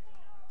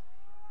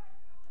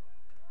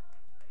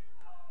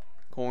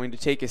 Going to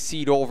take a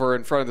seat over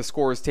in front of the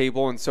scorers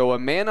table, and so a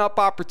man-up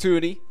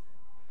opportunity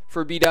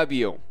for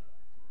BW.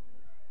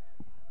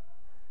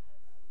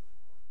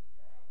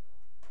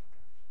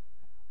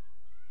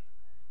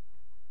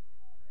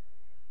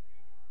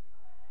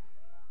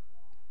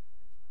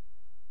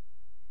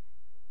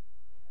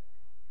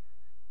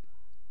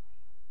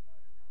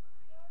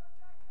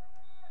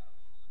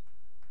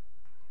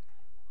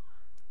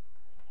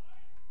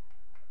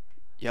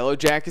 Yellow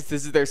Jackets,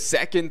 this is their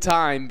second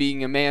time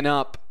being a man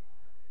up.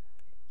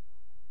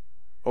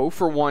 0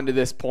 for 1 to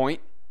this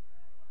point.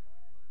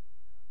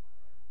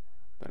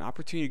 An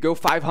opportunity to go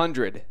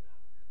 500.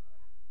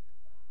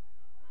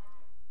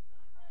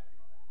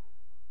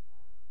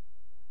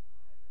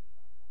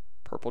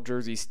 Purple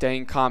jersey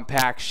staying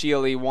compact.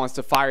 Shealy wants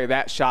to fire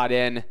that shot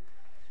in.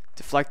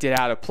 Deflected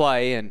out of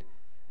play, and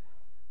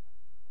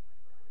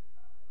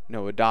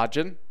Noah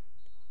Dodgen.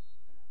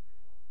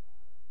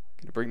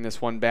 Going to bring this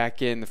one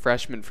back in, the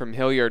freshman from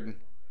Hilliard.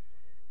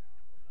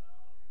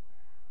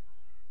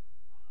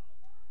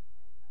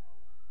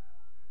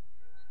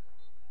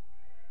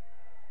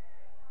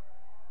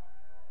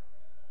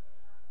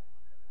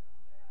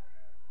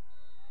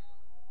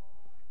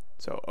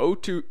 So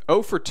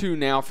 0 for 2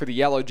 now for the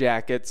Yellow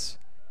Jackets.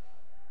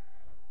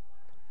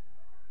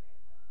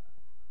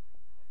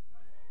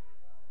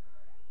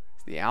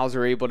 The Owls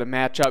are able to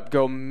match up,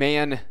 go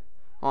man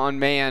on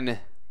man.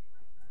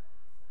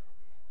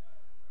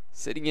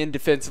 Sitting in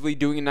defensively,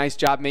 doing a nice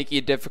job making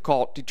it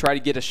difficult to try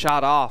to get a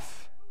shot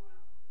off.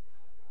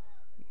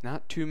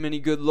 Not too many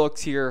good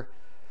looks here.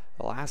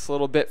 The last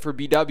little bit for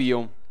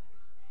BW.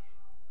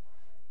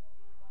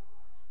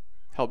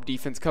 Help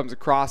defense comes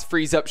across,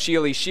 frees up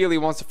Shealy.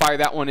 Shealy wants to fire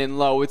that one in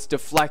low. It's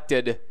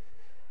deflected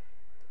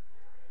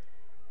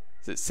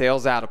as it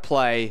sails out of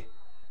play.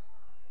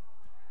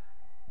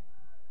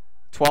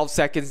 12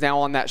 seconds now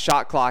on that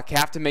shot clock.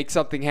 Have to make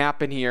something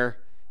happen here.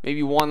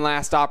 Maybe one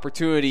last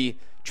opportunity.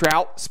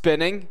 Trout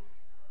spinning.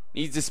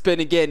 Needs to spin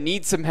again.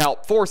 Needs some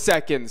help. 4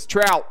 seconds.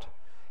 Trout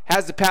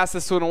has to pass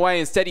this one away.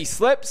 Instead he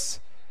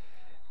slips.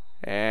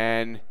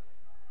 And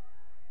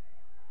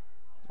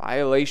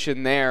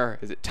violation there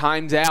as it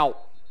times out.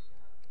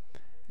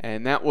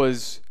 And that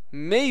was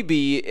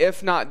maybe,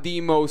 if not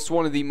the most,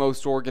 one of the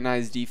most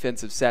organized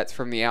defensive sets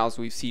from the Owls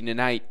we've seen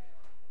tonight.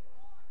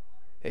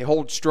 They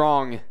hold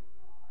strong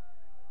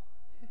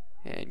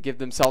and give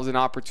themselves an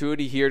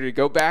opportunity here to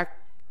go back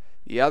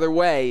the other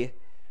way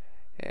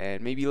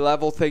and maybe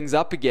level things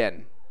up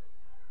again.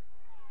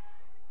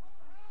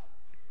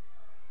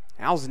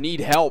 Owls need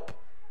help.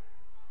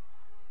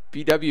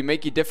 BW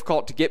make it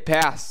difficult to get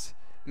past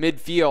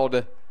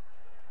midfield.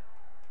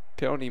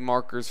 Penalty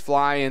markers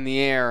fly in the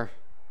air.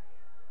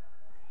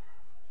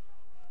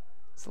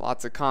 It's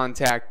lots of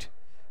contact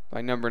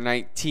by number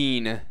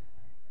 19.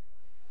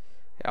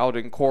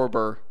 Alden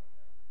Korber,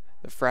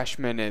 the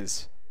freshman,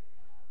 is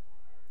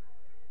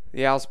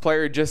the Owls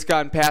player just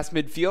gone past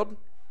midfield.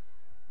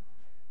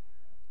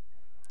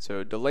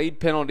 So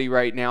delayed penalty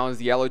right now as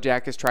the Yellow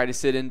Jackets try to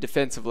sit in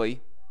defensively.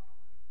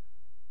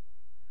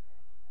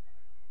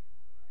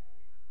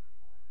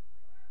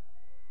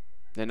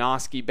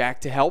 Nanoski back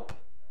to help.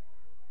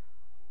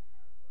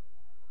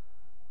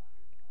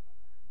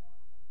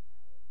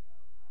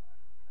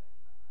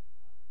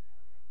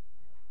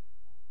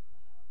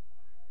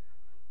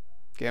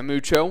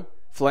 Gamucho,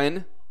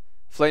 Flynn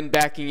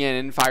backing in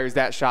and fires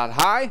that shot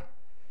high.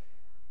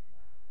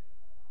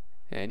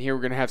 And here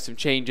we're going to have some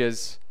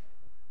changes.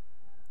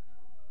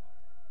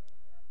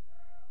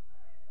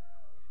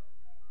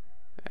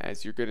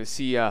 As you're going to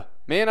see a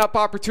man-up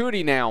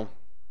opportunity now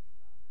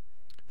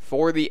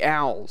for the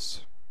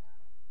Owls.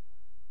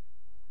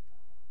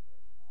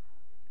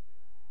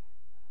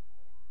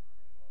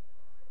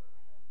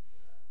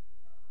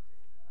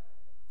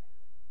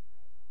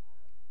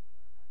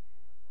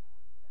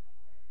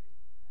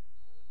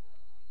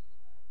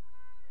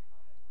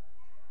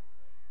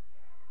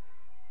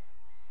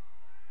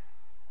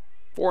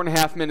 Four and a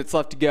half minutes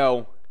left to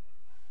go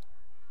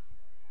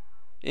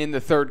in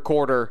the third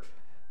quarter.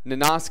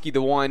 Nanoski,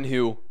 the one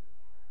who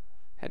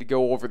had to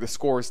go over the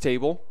scores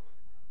table.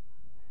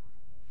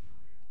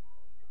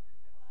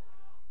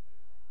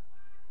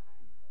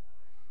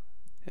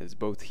 As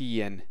both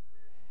he and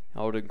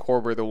Alden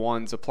Korber, the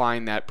ones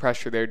applying that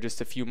pressure there just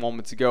a few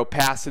moments ago.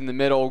 Pass in the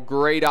middle,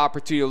 great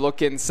opportunity to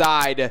look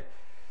inside.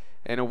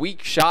 And a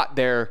weak shot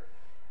there.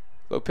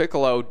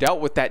 Lopiccolo dealt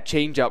with that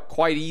changeup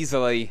quite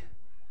easily.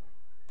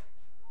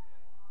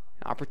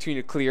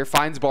 Opportunity to clear,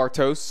 finds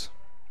Bartos.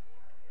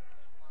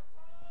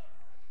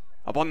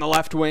 Up on the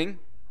left wing,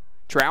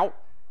 Trout.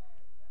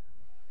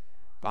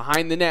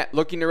 Behind the net,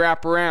 looking to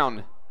wrap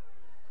around.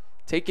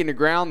 Taking the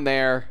ground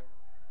there.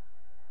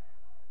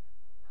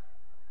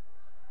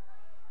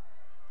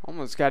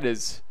 Almost got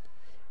his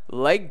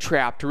leg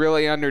trapped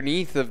really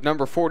underneath of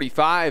number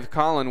 45,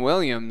 Colin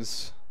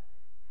Williams.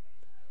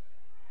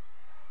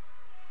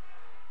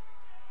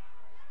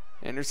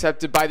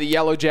 Intercepted by the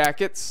Yellow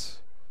Jackets,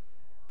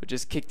 but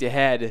just kicked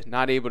ahead,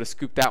 not able to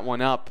scoop that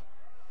one up.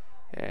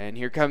 And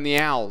here come the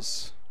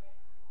Owls.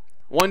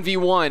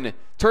 1v1,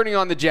 turning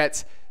on the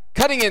Jets,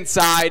 cutting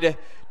inside,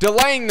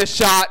 delaying the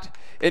shot,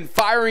 and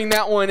firing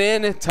that one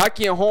in,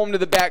 tucking it home to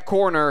the back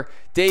corner,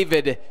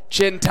 David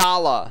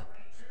Chintala.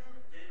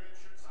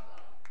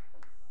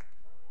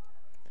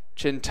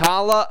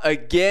 Chintala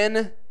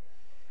again,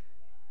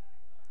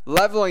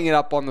 leveling it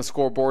up on the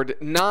scoreboard.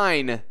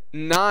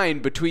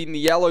 9-9 between the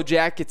Yellow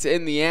Jackets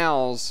and the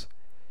Owls.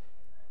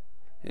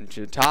 And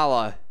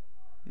Chintala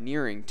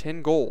nearing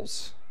 10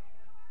 goals.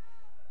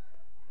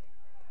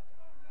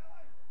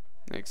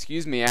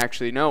 Excuse me,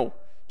 actually, no.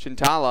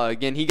 Chintala,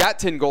 again, he got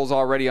 10 goals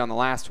already on the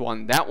last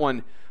one. That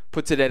one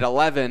puts it at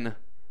 11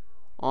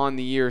 on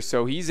the year,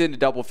 so he's into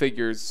double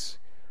figures,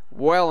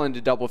 well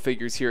into double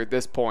figures here at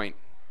this point.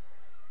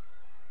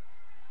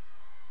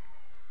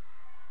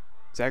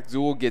 Zach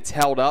Zool gets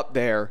held up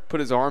there, put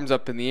his arms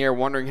up in the air,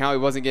 wondering how he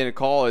wasn't getting a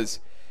call as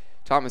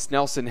Thomas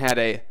Nelson had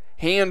a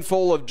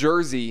handful of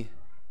jersey.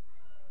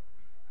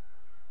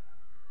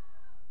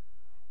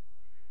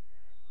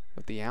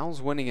 But the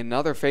Owls winning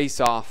another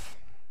face-off.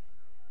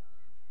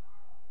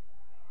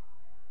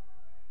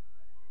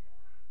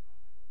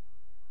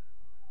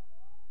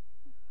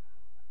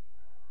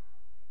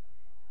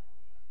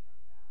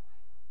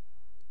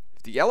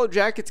 the Yellow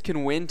Jackets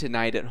can win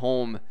tonight at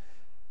home,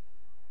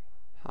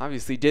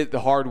 obviously did it the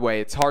hard way.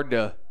 It's hard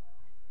to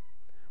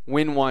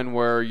win one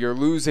where you're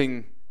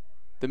losing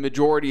the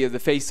majority of the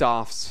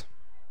faceoffs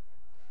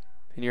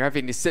and you're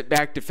having to sit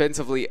back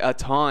defensively a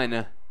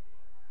ton.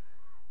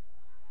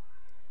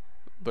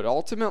 But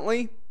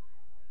ultimately,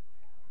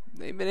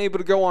 they've been able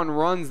to go on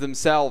runs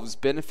themselves.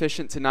 Been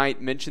efficient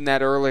tonight, mentioned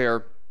that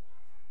earlier.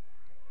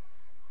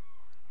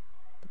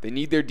 But they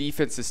need their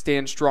defense to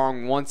stand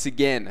strong once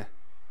again.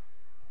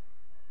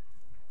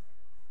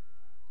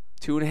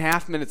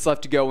 2.5 minutes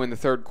left to go in the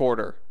third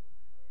quarter.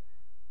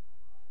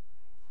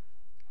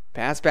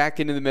 Pass back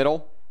into the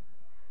middle.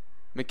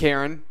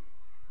 McCarron.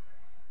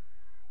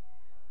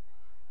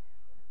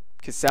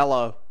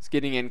 Casella is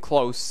getting in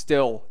close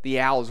still. The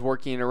Owls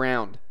working it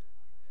around.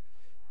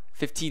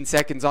 15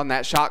 seconds on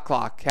that shot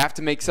clock. Have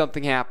to make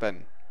something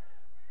happen.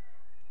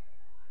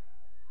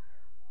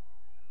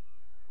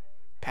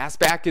 Pass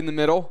back in the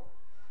middle.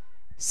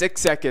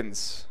 6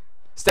 seconds.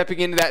 Stepping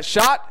into that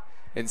shot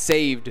and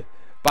saved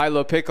by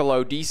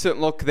Lopiccolo. Decent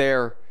look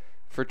there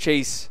for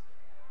Chase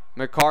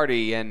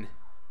McCarty, and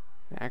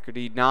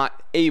McCarty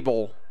not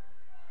able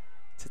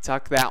to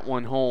tuck that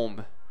one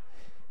home.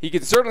 He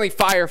can certainly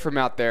fire from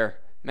out there.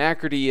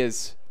 McCarty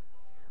has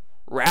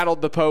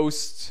rattled the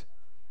post.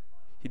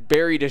 He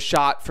buried a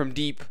shot from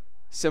deep,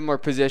 similar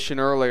position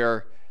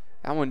earlier.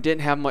 That one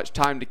didn't have much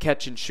time to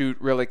catch and shoot,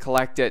 really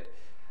collect it.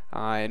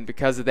 And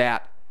because of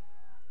that,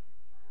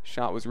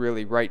 shot was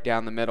really right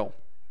down the middle.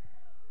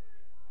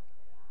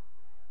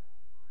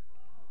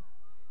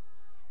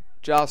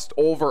 Just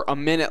over a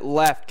minute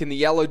left. Can the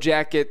Yellow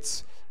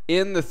Jackets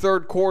in the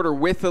third quarter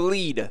with a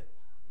lead?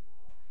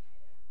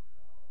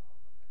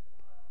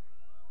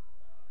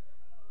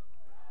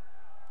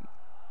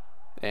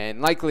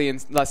 And likely,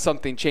 unless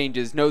something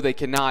changes, no, they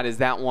cannot, as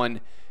that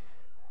one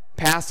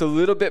passed a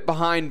little bit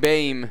behind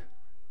Boehm.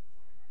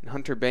 And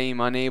Hunter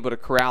Boehm unable to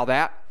corral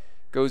that.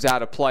 Goes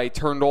out of play,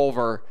 turned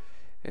over.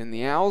 And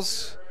the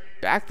Owls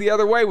back the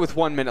other way with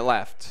 1 minute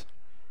left.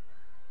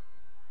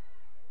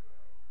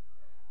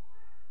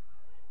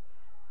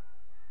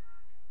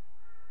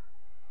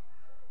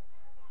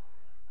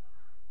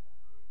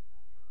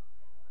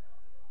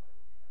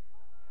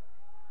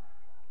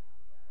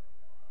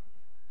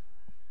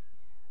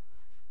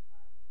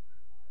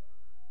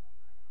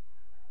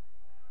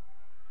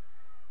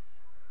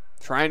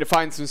 Trying to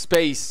find some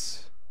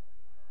space.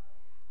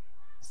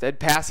 Instead,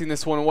 passing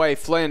this one away.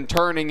 Flynn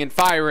turning and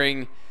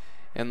firing.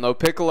 And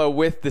Lopiccolo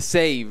with the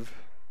save.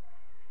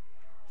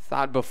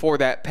 Thought before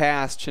that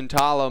pass,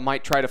 Chintala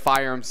might try to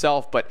fire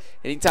himself, but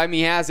anytime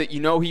he has it, you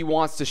know he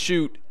wants to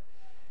shoot.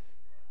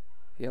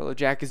 Yellow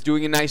Jackets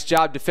doing a nice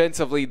job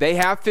defensively. They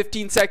have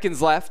 15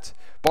 seconds left.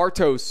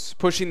 Bartos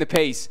pushing the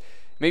pace.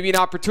 Maybe an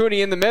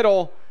opportunity in the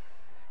middle.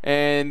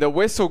 And the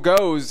whistle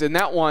goes, and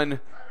that one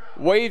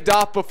waved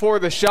off before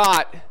the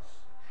shot.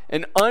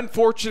 And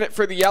unfortunate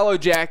for the Yellow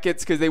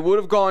Jackets because they would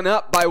have gone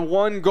up by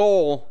 1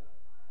 goal.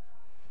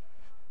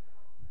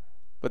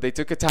 But they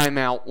took a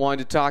timeout,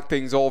 wanted to talk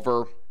things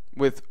over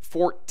with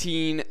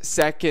 14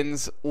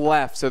 seconds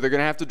left. So they're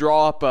going to have to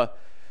draw up a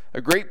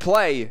great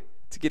play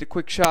to get a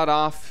quick shot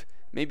off,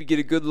 maybe get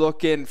a good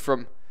look in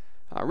from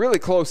really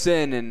close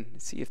in and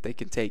see if they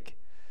can take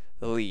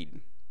the lead.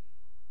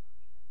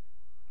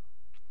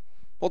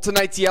 Well,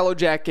 tonight's Yellow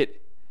Jacket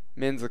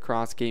men's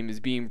lacrosse game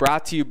is being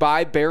brought to you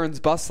by Barron's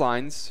Bus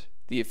Lines,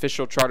 the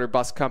official charter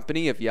bus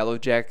company of Yellow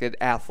Jacket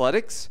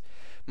Athletics.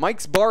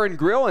 Mike's Bar and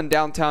Grill in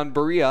downtown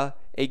Berea,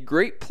 a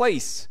great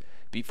place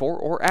before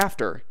or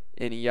after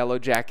any Yellow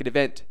Jacket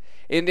event.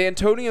 And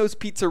Antonio's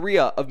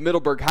Pizzeria of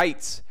Middleburg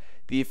Heights,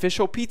 the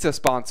official pizza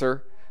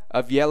sponsor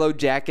of Yellow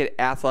Jacket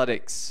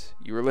Athletics.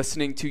 You are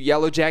listening to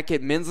Yellow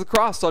Jacket Men's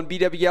Lacrosse on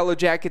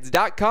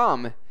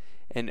BWYellowJackets.com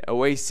and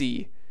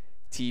OAC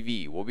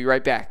TV. We'll be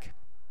right back.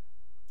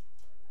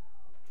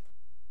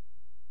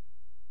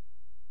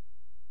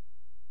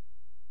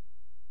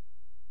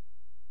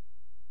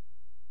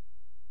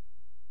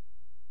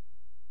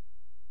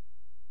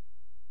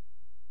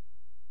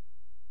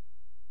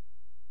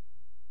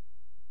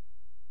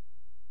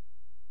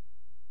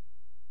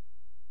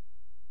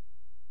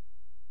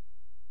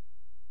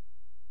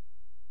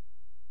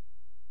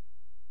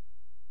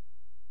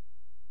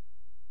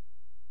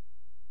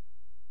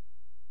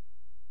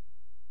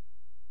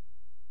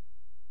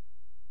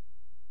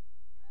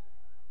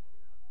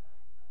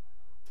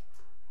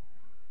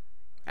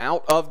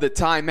 Out of the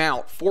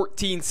timeout,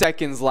 14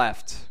 seconds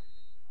left.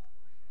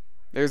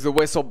 There's the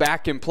whistle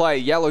back in play.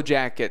 Yellow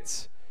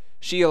Jackets.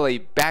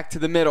 Shealy back to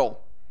the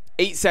middle.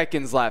 8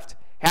 seconds left.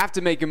 Have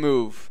to make a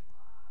move.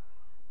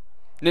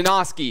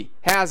 Ninoski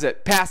has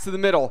it. Pass to the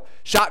middle.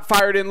 Shot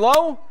fired in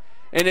low,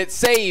 and it's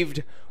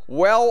saved.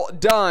 Well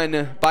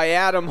done by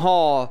Adam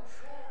Hall.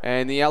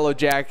 And the Yellow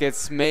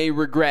Jackets may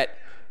regret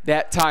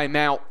that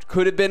timeout.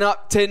 Could have been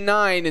up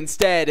 10-9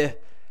 instead.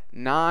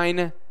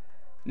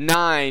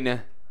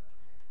 9-9.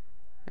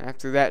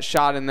 After that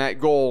shot and that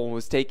goal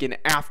was taken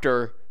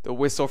after the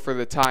whistle for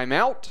the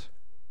timeout.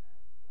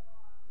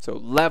 So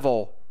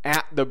level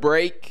at the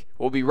break.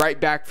 We'll be right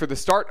back for the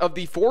start of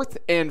the fourth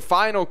and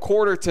final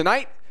quarter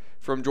tonight.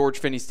 From George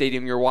Finnie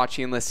Stadium, you're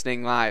watching and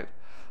listening live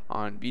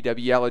on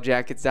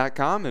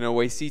bwyellowjackets.com and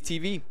OAC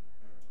TV.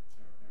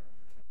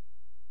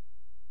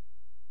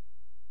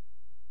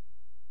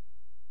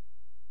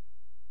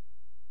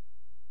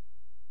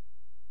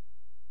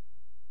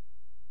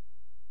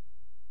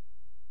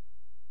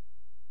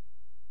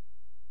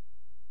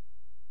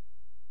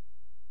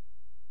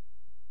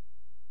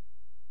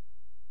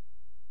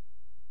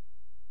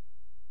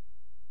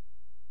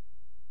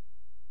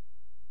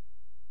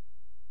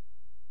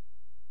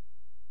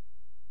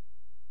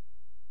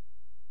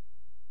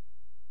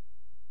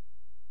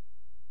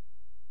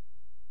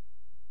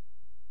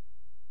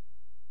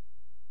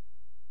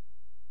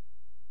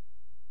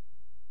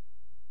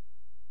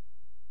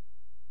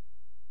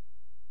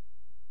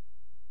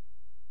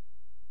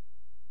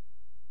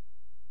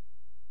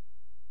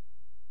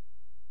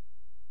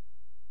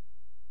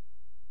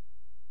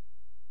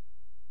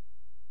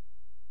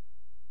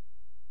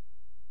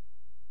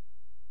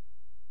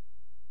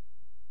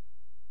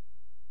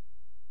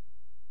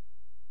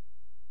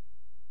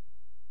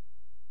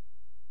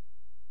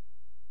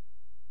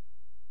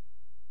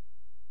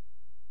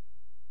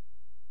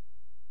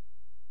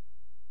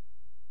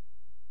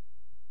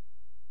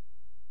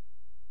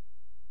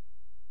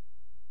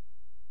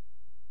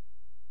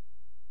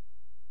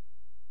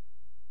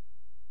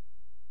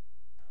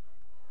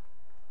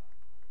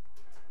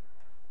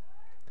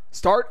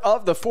 Start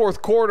of the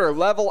fourth quarter,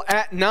 level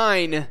at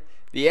 9.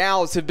 The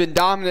Owls have been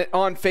dominant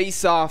on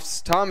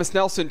faceoffs. Thomas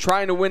Nelson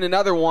trying to win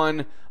another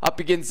one up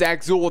against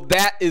Zach Zool.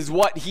 That is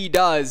what he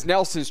does.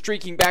 Nelson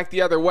streaking back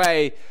the other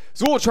way.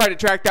 Zool tried to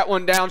track that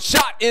one down.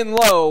 Shot in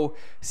low.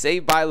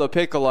 Saved by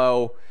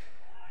LaPiccolo.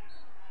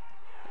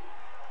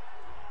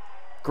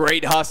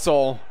 Great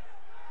hustle.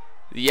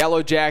 The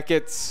Yellow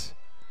Jackets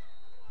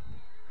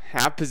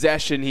have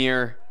possession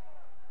here.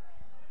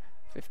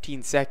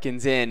 15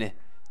 seconds in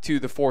to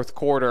the fourth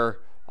quarter.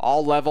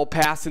 All level,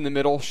 pass in the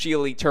middle.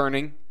 Shealy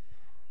turning.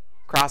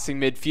 Crossing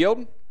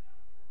midfield.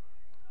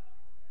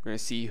 We're going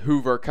to see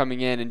Hoover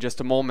coming in just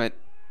a moment.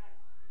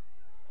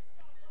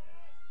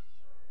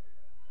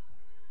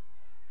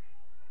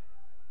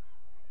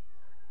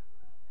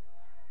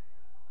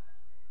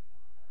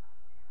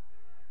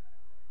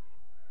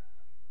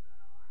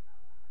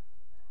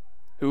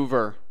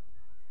 Hoover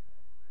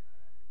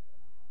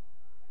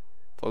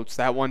floats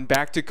that one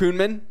back to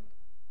Kuhnman.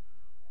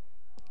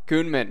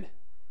 Kuhnman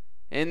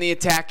in the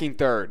attacking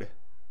third.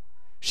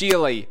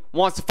 Shealy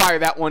wants to fire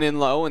that one in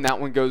low, and that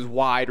one goes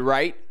wide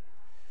right.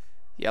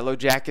 Yellow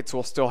Jackets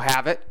will still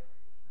have it.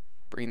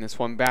 Bring this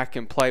one back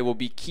in play will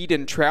be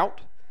Keaton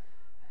Trout,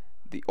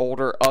 the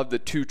older of the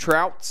two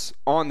Trouts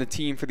on the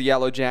team for the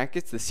Yellow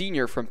Jackets, the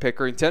senior from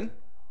Pickerington.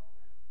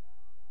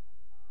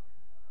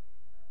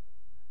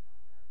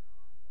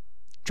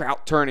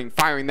 Trout turning,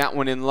 firing that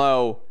one in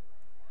low.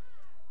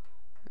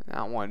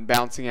 That one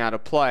bouncing out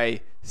of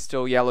play.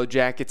 Still Yellow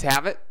Jackets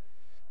have it.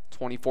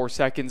 24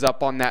 seconds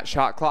up on that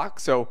shot clock,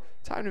 so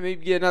time to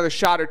maybe get another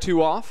shot or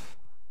two off.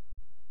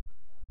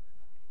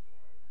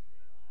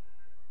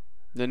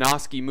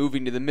 Nanoski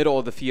moving to the middle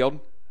of the field.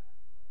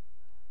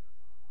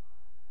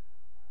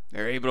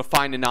 They're able to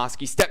find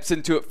Nanoski. Steps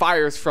into it,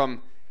 fires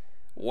from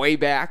way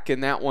back,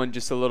 and that one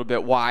just a little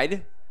bit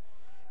wide.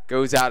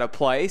 Goes out of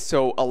play,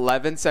 so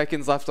 11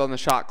 seconds left on the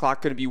shot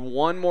clock. Going to be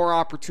one more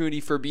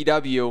opportunity for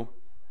BW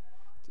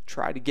to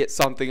try to get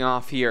something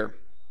off here.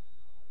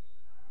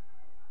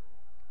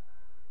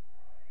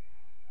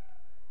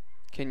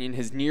 Kenyon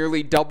has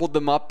nearly doubled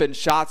them up in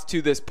shots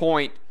to this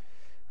point.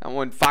 That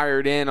one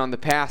fired in on the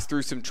pass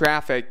through some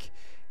traffic.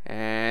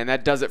 And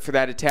that does it for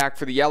that attack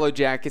for the Yellow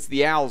Jackets.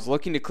 The Owls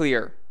looking to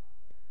clear.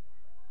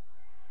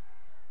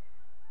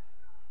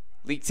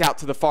 Leaks out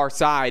to the far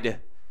side.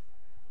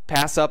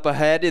 Pass up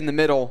ahead in the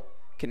middle.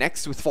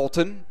 Connects with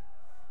Fulton.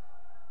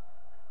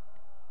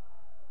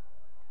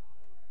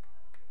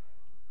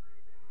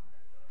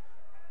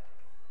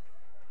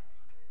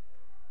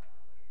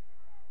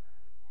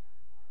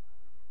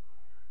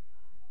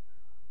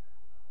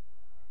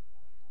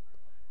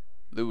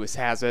 Lewis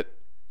has it.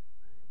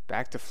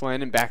 Back to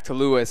Flynn and back to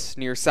Lewis.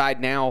 Near side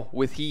now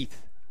with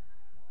Heath.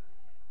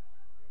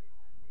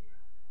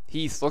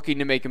 Heath looking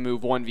to make a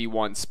move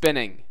 1v1.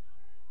 Spinning.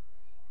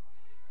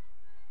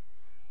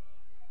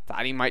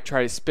 Thought he might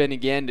try to spin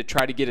again to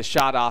try to get a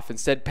shot off.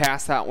 Instead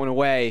pass that one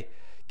away.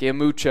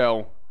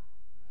 Gamucho.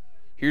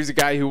 Here's a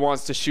guy who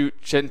wants to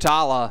shoot.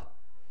 Chintala.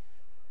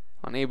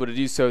 Unable to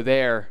do so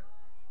there.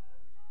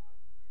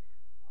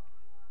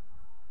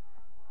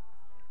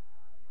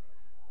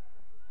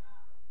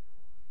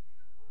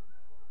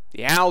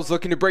 The Owls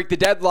looking to break the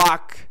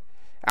deadlock.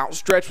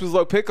 Outstretched with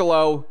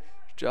LaPiccolo.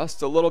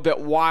 Just a little bit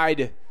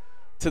wide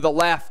to the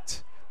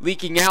left.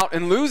 Leaking out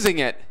and losing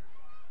it.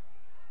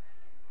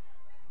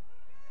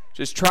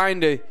 Just trying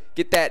to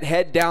get that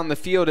head down the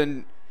field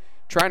and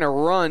trying to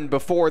run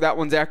before that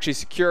one's actually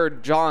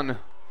secured. John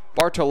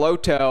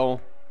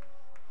Bartolotto.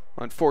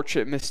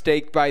 Unfortunate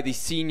mistake by the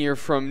senior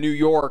from New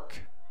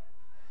York.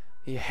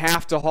 You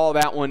have to haul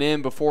that one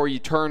in before you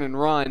turn and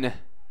run.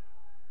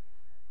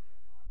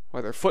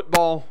 Whether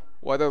football,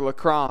 whether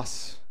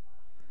lacrosse,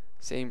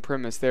 same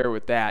premise there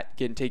with that.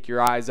 Again, take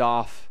your eyes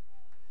off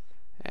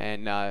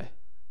and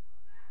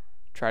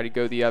try to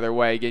go the other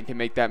way. Again, can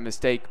make that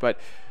mistake, but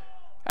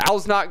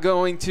Al's not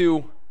going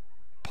to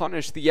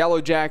punish the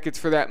Yellow Jackets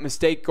for that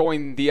mistake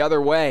going the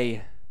other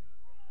way.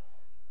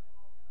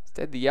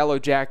 Instead, the Yellow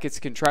Jackets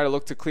can try to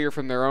look to clear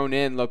from their own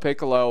end.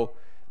 Lopiccolo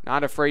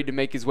not afraid to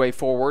make his way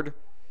forward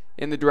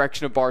in the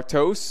direction of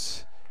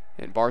Bartos.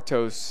 And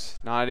Bartos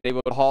not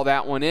able to haul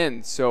that one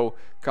in. So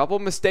a couple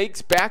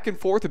mistakes back and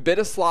forth, a bit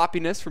of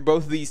sloppiness from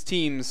both of these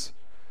teams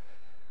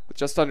with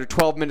just under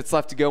 12 minutes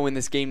left to go in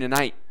this game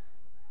tonight.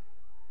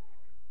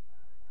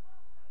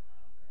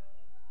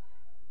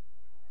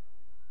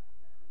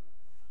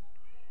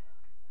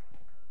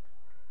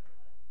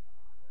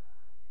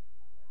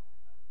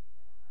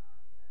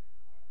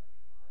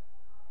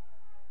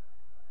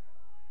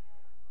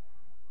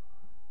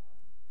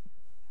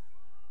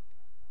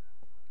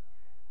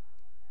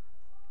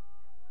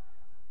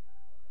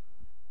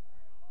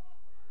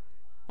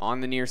 On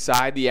the near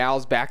side, the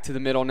Owls back to the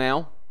middle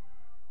now.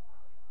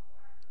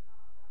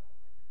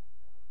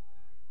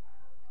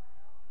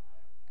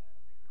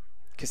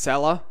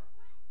 Casella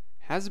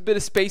has a bit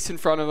of space in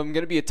front of him.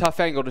 Going to be a tough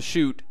angle to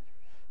shoot.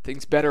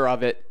 Thinks better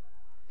of it.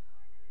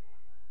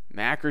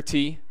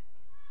 McArty.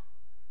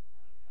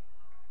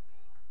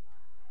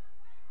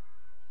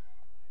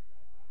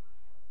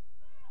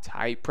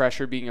 Tight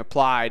pressure being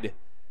applied.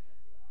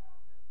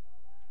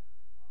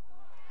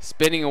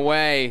 Spinning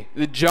away.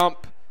 The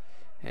jump.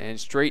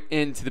 And straight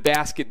into the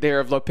basket there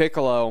of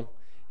Lopiccolo.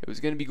 It was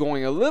going to be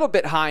going a little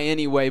bit high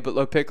anyway, but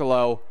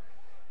Lopiccolo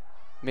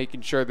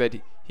making sure that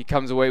he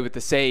comes away with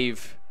the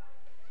save.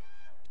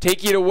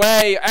 Taking it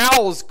away.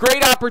 Owls,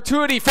 great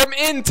opportunity from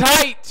in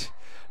tight.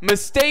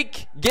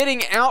 Mistake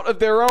getting out of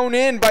their own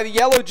end by the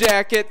Yellow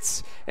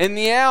Jackets. And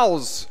the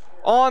Owls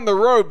on the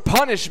road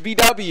punish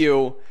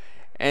BW.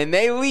 And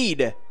they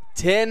lead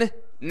 10-9.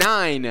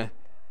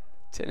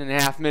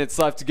 10.5 minutes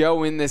left to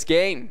go in this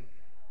game.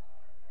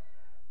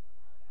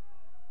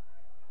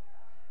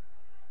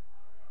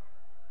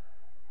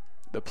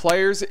 The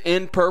players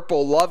in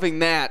purple loving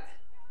that.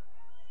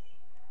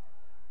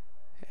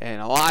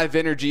 And a lot of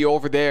energy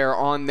over there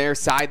on their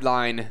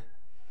sideline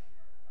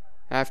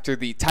after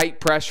the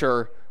tight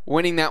pressure,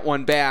 winning that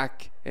one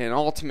back. And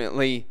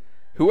ultimately,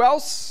 who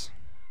else?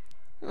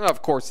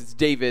 Of course, it's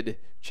David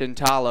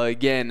Chintala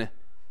again.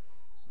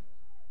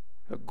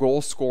 A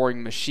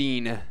goal-scoring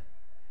machine.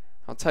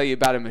 I'll tell you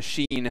about a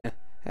machine.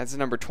 That's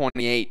number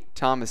 28,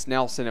 Thomas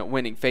Nelson, at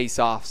winning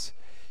faceoffs.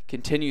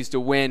 Continues to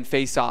win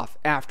face-off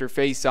after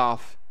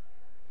face-off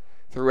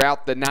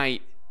throughout the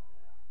night.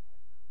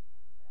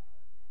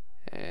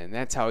 And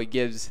that's how he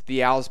gives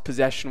the Owls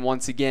possession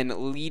once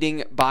again,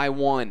 leading by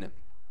 1.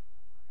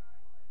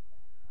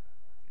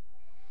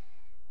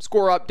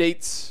 Score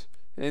updates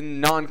in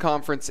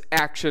non-conference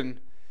action,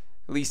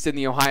 at least in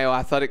the Ohio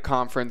Athletic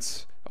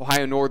Conference.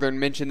 Ohio Northern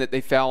mentioned that they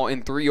fell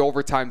in 3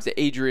 overtimes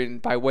to Adrian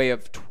by way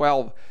of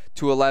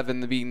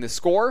 12-11 being the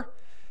score.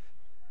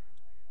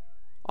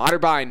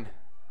 Otterbein,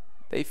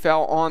 they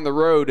fell on the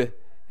road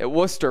at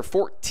Worcester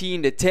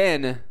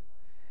 14-10.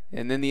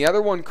 And then the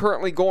other one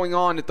currently going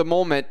on at the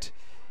moment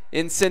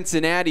in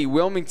Cincinnati,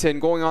 Wilmington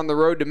going on the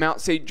road to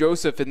Mount St.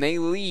 Joseph, and they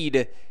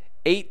lead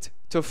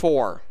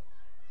 8-4.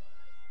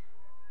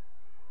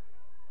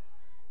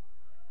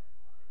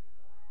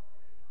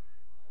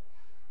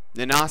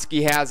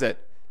 Nanoski has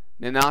it.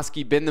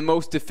 Nanoski been the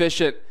most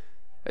efficient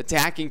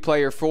attacking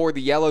player for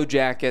the Yellow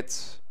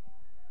Jackets.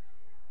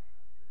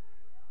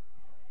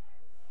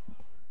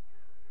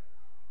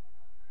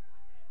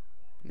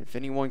 If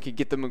anyone could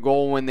get them a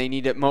goal when they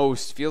need it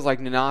most, feels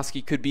like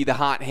Nanoski could be the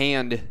hot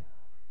hand.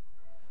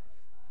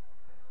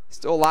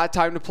 Still a lot of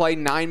time to play,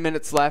 9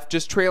 minutes left,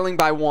 just trailing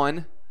by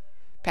 1.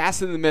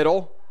 Pass in the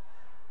middle.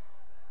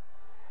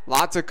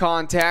 Lots of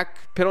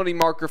contact. Penalty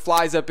marker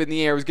flies up in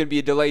the air. It was going to be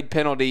a delayed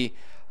penalty,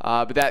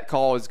 but that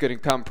call is going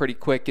to come pretty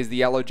quick as the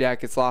Yellow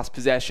Jackets lost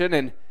possession.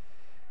 And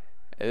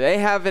they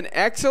have an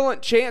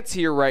excellent chance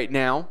here right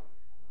now.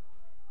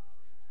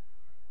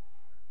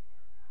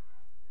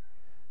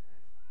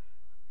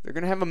 They're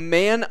going to have a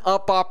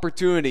man-up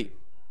opportunity.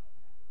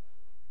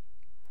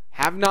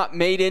 Have not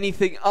made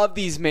anything of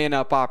these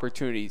man-up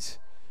opportunities.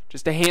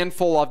 Just a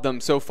handful of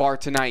them so far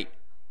tonight.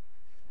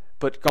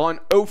 But gone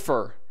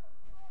over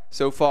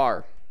so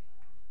far.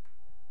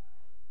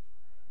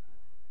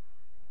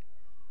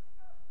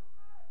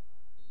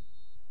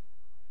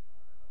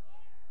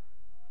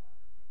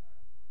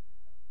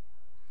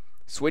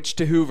 Switch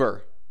to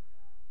Hoover.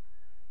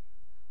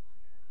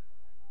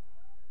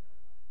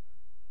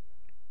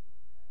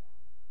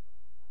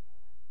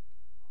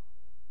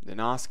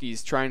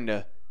 Nanoski's trying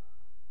to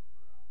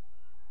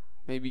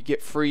maybe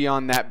get free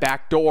on that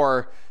back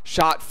door.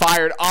 Shot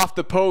fired off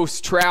the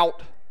post.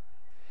 Trout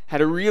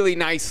had a really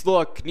nice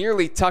look.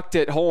 Nearly tucked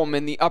it home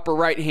in the upper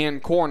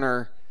right-hand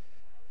corner.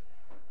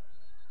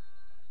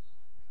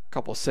 A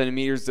couple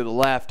centimeters to the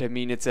left. I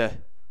mean, it's a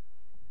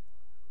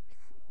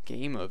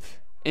Game of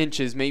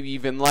inches, maybe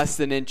even less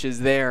than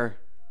inches there.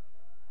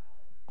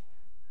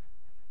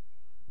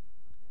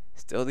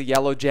 Still the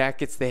Yellow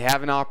Jackets, they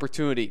have an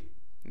opportunity.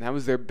 And that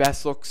was their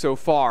best look so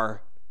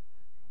far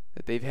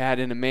that they've had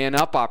in a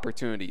man-up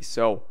opportunity.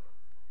 So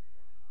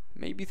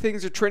maybe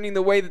things are trending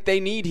the way that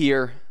they need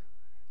here.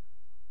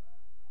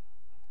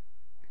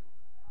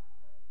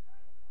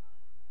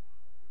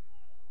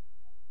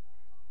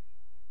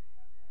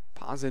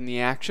 Pause in the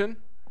action.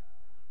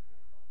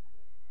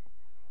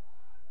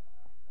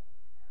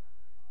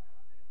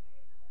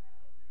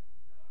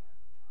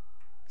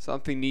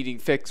 Something needing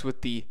fix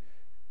with the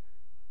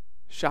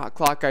shot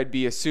clock, I'd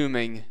be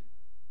assuming.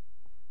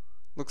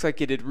 Looks like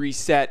it had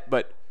reset,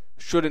 but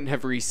shouldn't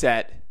have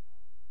reset.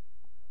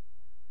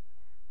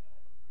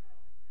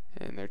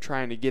 And they're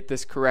trying to get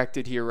this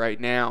corrected here right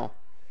now.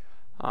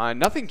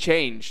 Nothing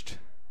changed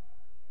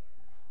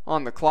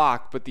on the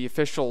clock, but the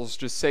officials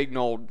just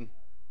signaled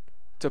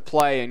to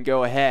play and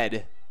go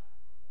ahead.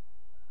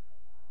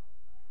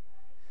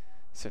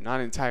 So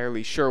not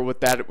entirely sure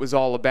what that was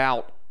all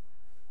about.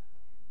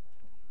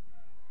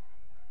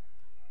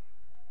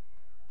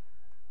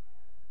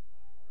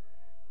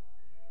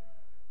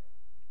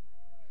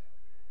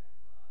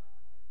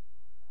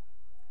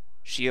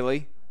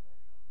 Shealy.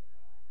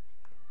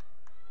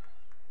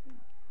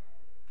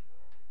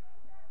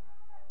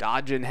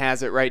 Dodgen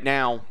has it right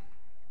now.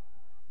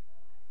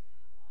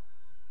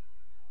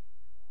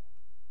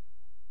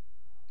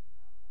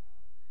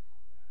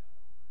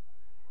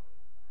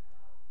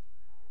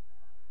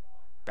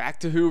 Back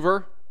to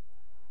Hoover.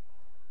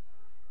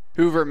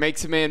 Hoover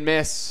makes a man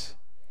miss.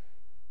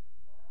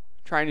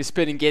 Trying to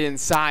spin and get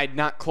inside.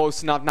 Not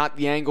close enough, not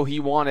the angle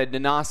he wanted.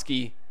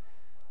 Nanoski.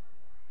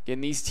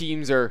 Again, these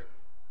teams are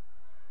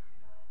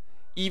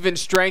even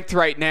strength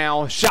right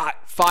now.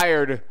 Shot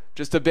fired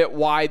just a bit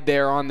wide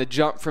there on the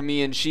jump from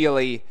Ian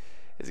Shealy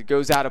as it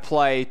goes out of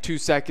play. 2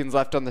 seconds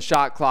left on the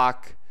shot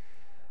clock.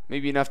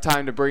 Maybe enough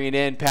time to bring it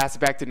in, pass it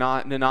back to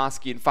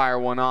Nanoski and fire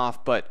one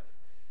off, but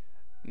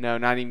no,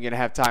 not even going to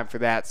have time for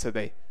that, so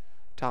they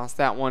toss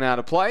that one out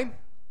of play.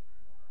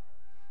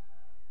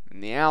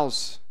 And the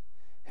Owls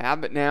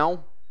have it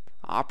now.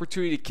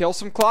 Opportunity to kill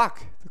some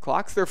clock. The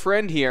clock's their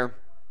friend here.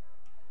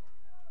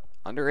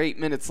 Under 8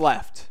 minutes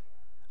left.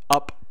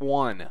 Up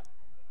 1.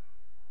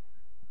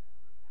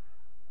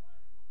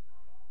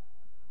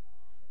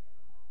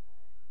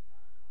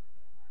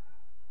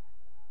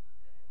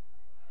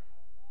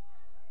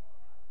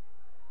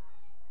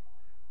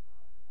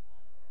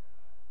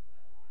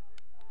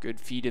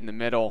 Good feed in the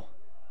middle.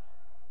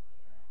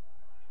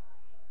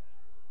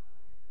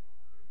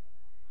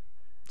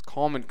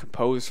 Calm and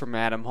composed from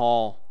Adam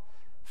Hall.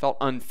 Felt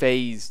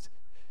unfazed.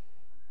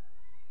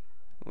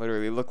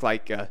 Literally looked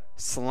like a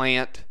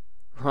slant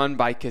run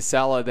by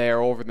Casella there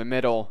over the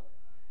middle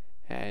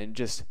and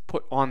just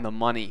put on the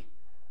money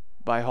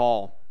by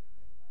Hall.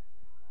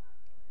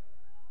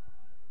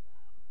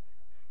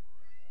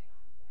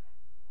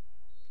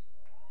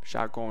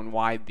 Shot going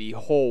wide the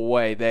whole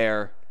way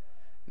there.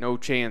 No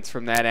chance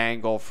from that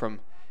angle from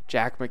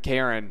Jack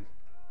McCarron.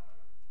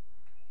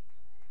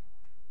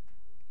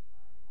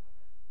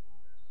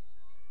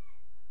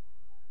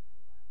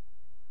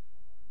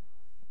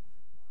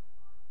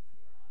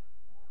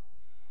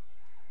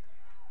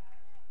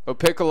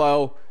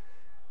 Piccolo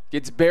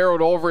gets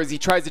barreled over as he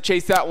tries to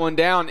chase that one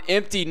down.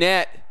 Empty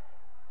net.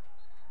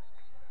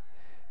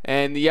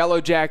 And the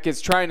Yellow Jackets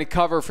trying to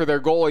cover for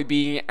their goalie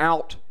being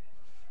out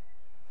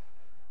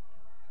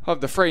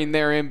of the frame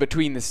there in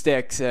between the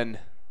sticks. And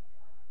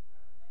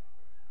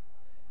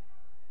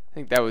I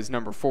think that was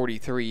number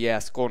 43,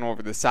 yes, going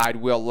over the side.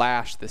 Will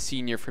Lash, the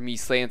senior from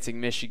East Lansing,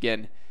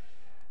 Michigan.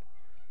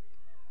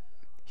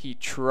 He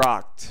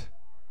trucked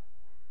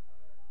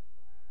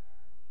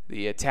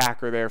the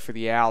attacker there for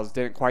the Owls.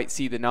 Didn't quite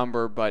see the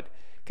number, but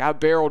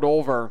got barreled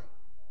over.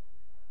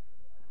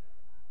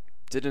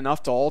 Did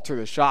enough to alter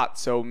the shot,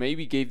 so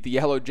maybe gave the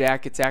Yellow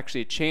Jackets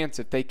actually a chance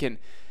if they can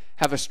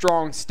have a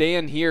strong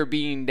stand here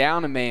being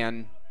down a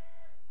man.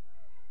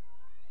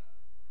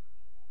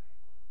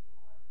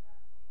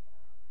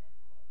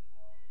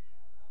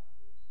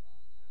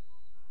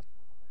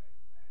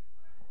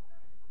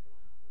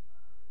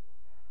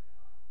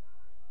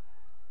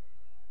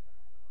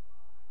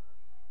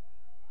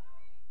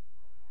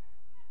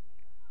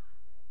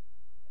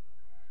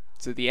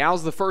 So the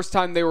Owls, the first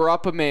time they were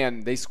up a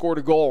man, they scored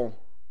a goal.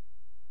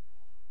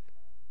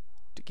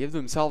 To give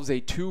themselves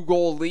a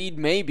 2-goal lead,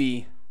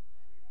 maybe.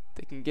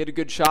 They can get a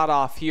good shot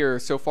off here.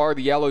 So far,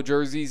 the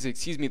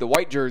the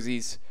white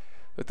jerseys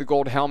with the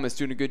gold helmets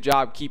doing a good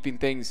job keeping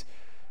things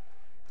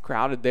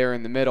crowded there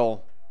in the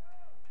middle.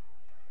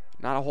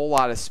 Not a whole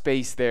lot of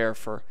space there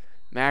for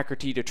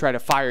McAtee to try to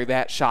fire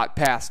that shot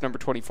past number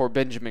 24,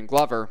 Benjamin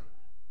Glover.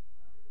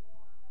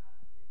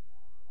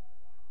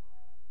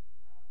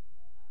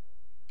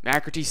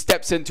 McAtee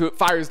steps into it,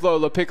 fires low.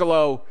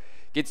 LaPiccolo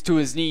gets to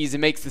his knees and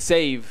makes the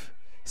save.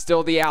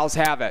 Still the Owls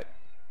have it.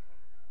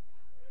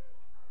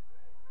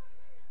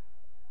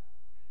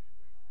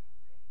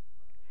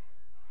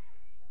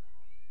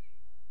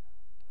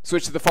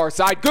 Switch to the far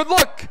side. Good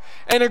look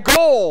and a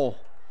goal.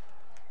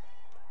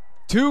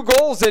 2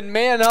 goals and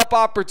man-up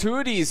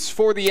opportunities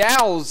for the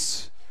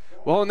Owls.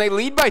 Well, and they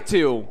lead by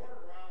 2.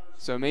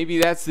 So maybe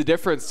that's the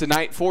difference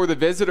tonight for the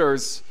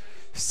visitors.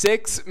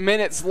 6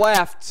 minutes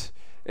left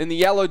in the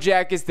Yellow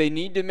Jackets. They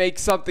need to make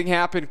something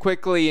happen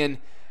quickly. And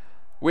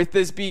with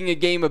this being a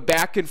game of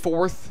back and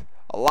forth,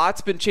 a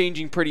lot's been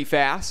changing pretty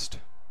fast.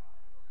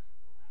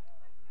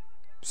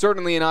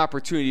 Certainly an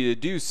opportunity to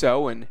do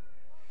so and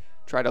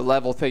try to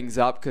level things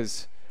up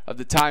because of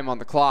the time on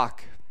the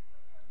clock.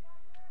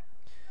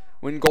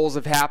 When goals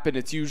have happened,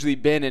 it's usually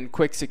been in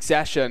quick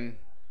succession.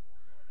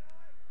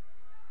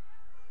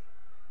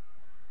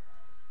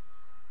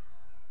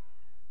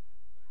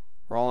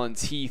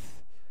 Rollins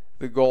Heath,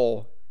 the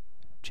goal.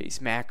 Chase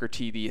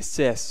McAtee, the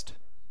assist.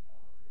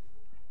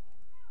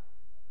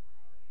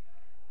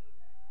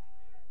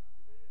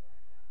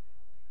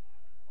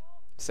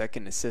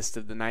 Second assist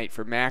of the night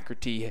for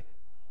McAtee.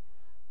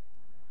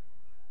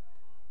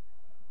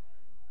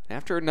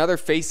 After another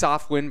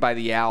face-off win by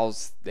the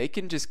Owls, they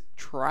can just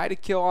try to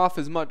kill off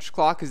as much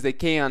clock as they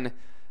can.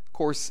 Of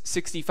course,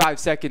 65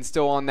 seconds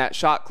still on that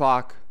shot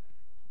clock.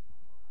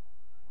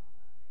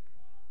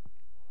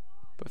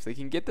 But if they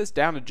can get this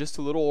down to just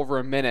a little over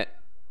a minute,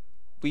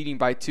 leading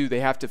by 2, they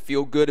have to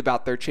feel good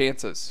about their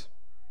chances.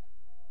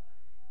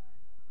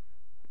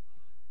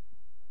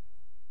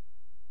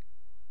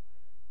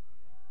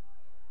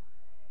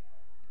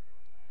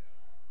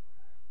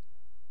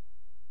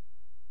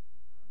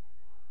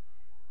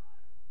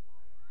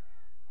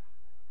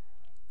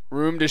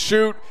 Room to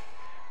shoot,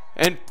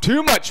 and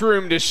too much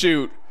room to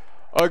shoot.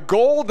 A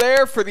goal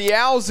there for the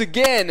Owls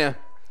again.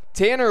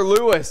 Tanner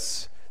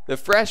Lewis, the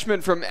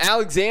freshman from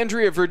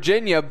Alexandria,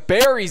 Virginia,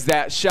 buries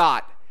that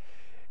shot.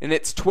 And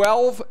it's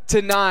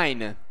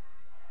 12-9.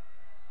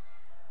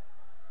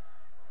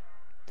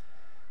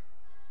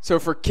 So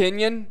for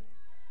Kenyon,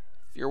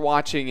 if you're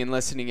watching and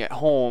listening at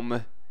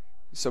home,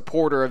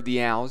 supporter of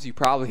the Owls, you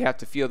probably have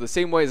to feel the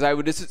same way as I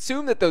would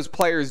assume that those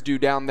players do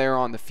down there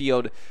on the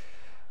field.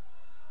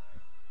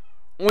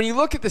 When you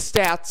look at the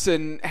stats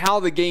and how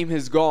the game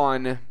has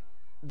gone,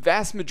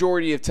 vast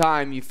majority of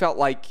time you felt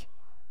like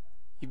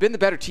you've been the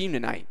better team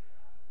tonight.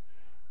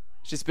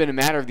 It's just been a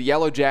matter of the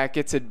Yellow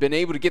Jackets had been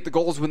able to get the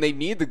goals when they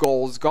need the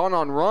goals, gone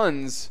on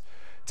runs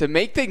to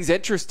make things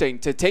interesting,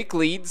 to take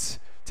leads,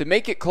 to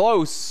make it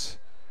close.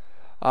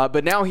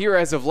 But now here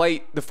as of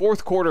late, the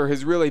fourth quarter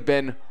has really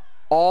been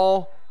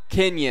all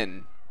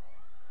Kenyon.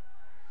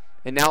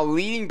 And now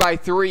leading by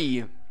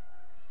 3,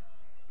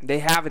 they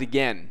have it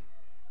again.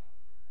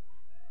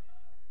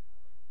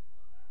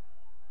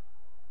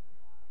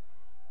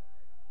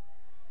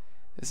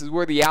 This is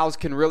where the Owls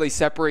can really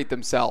separate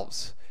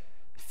themselves.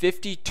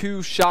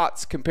 52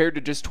 shots compared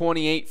to just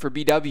 28 for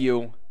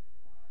BW.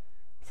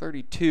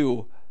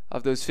 32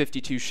 of those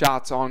 52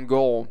 shots on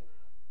goal,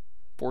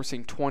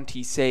 forcing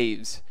 20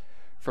 saves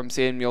from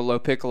Samuel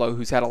Lopiccolo,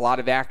 who's had a lot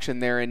of action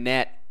there in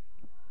net.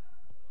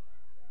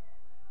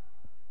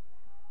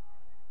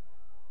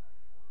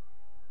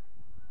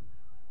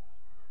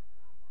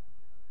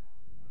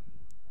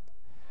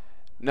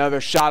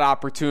 Another shot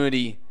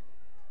opportunity.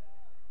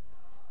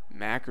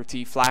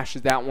 McAtee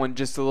flashes that one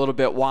just a little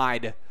bit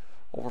wide.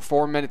 Over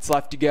 4 minutes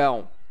left to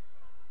go.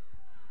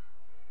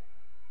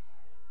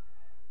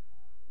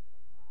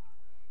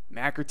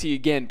 McAtee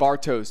again,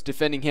 Bartos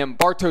defending him.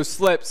 Bartos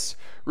slips,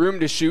 room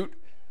to shoot.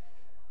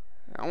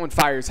 That one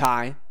fires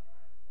high.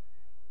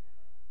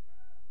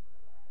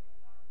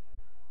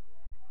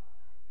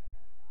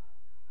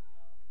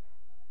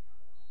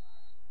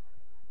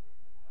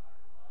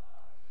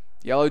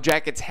 Yellow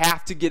Jackets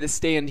have to get a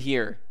stand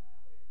here.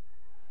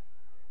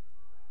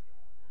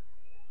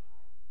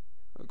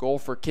 A goal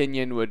for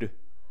Kenyon would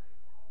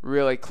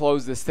really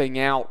close this thing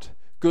out.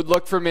 Good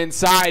look from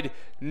inside.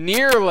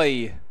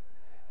 Nearly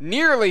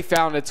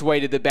found its way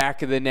to the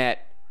back of the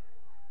net.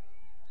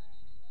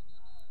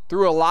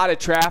 Through a lot of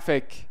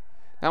traffic.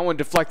 That one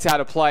deflects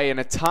out of play, and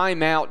a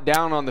timeout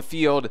down on the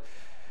field.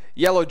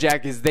 Yellow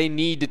Jackets, they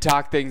need to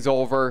talk things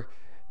over.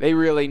 They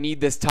really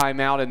need this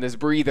timeout and this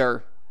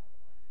breather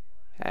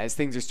as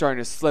things are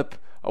starting to slip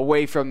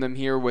away from them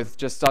here with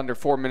just under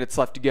 4 minutes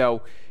left to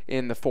go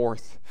in the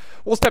fourth.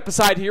 We'll step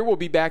aside here. We'll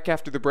be back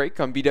after the break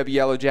on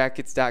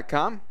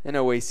BWYellowJackets.com and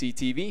OAC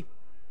TV.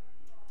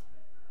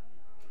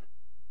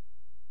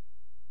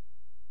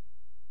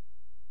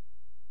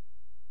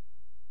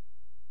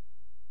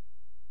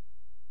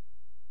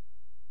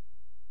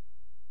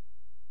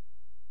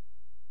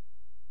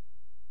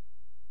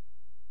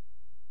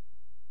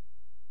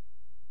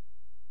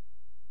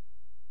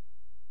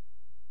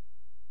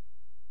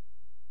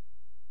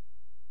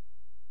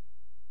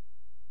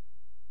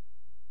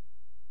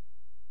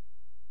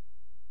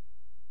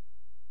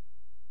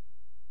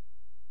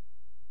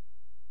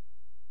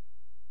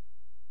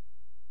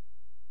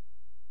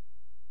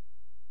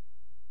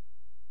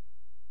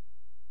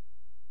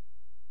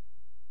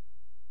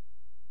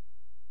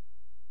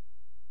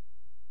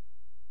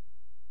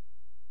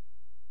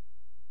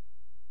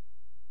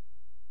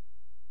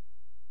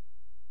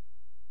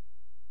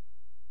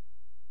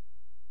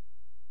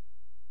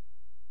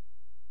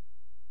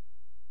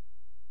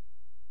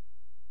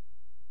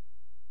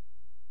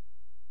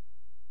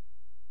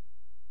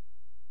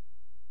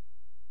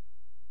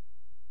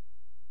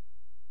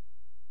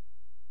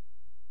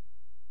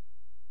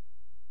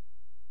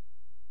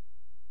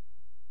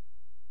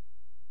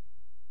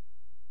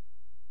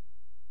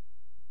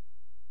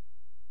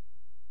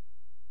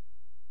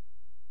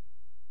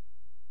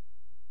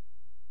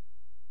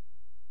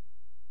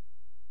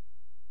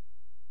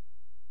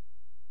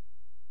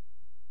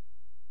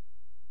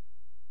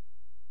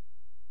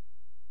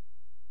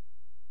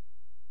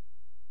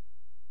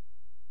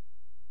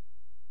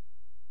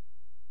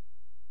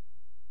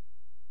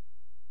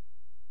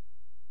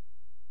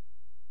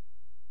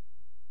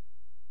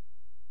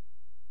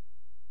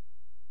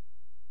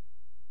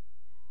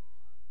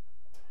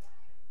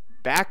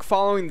 back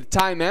following the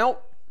timeout.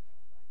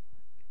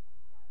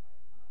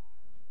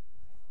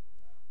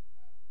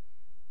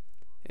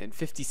 And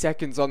 50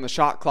 seconds on the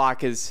shot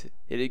clock as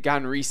it had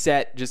gotten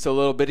reset just a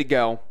little bit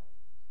ago.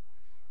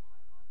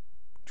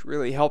 Which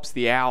really helps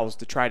the Owls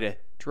to try to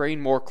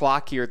drain more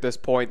clock here at this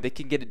point. They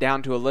can get it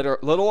down to a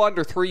little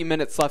under 3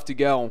 minutes left to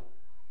go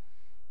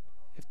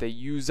if they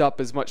use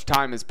up as much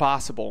time as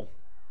possible.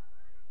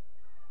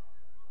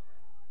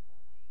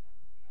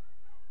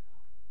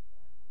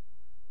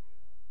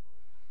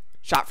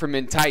 Shot from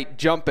in tight,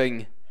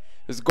 jumping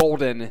is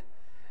Golden.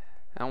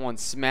 That one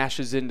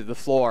smashes into the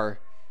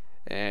floor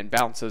and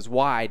bounces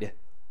wide.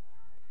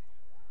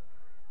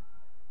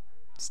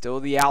 Still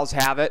the Owls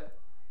have it.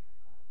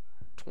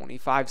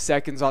 25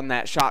 seconds on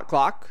that shot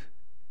clock.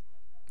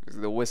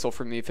 There's the whistle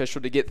from the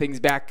official to get things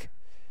back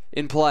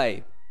in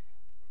play.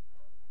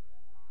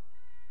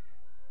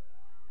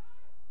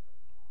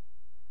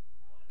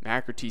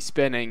 McAtee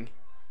spinning.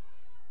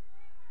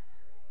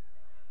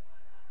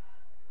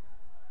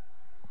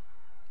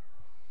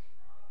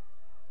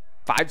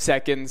 Five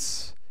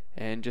seconds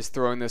and just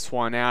throwing this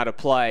one out of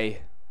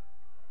play.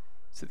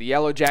 So the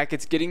Yellow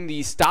Jackets getting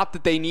the stop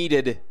that they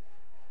needed.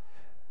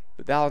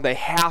 But now they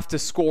have to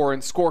score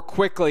and score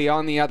quickly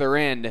on the other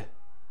end.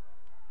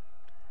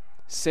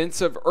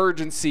 Sense of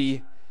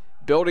urgency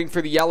building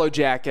for the Yellow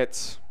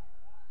Jackets.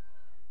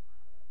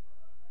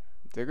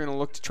 They're going to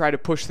look to try to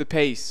push the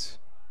pace.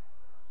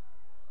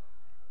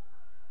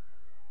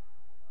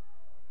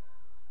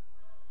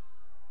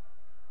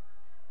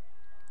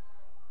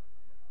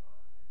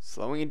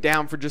 Slowing it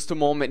down for just a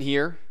moment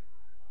here.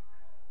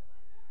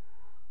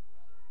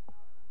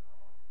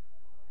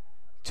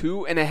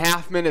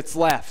 2.5 minutes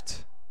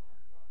left.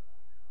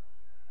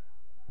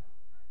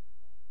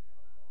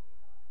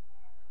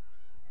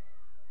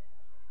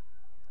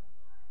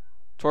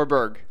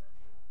 Torberg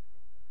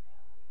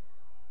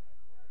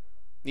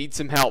needs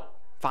some help.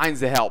 Finds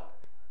the help.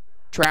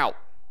 Trout.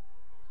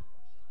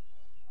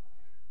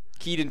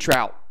 Keaton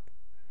Trout.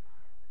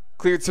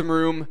 Cleared some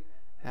room.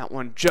 That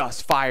one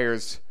just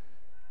fires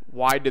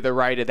wide to the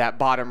right of that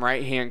bottom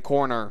right-hand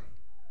corner.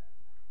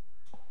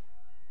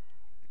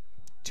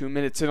 2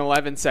 minutes and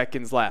 11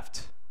 seconds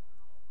left.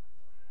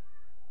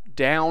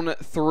 Down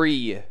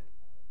 3.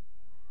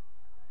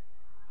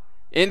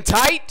 In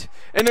tight,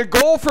 and a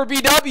goal for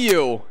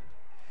BW.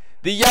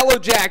 The Yellow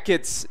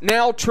Jackets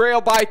now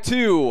trail by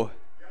 2.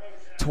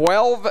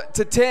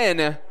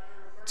 12-10.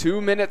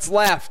 2 minutes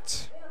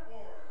left.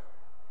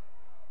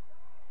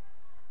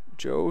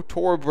 Joe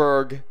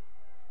Torberg,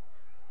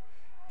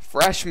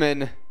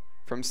 freshman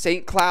from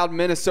St. Cloud,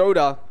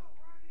 Minnesota.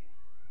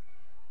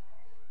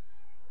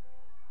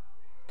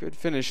 Good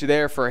finish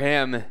there for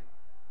him.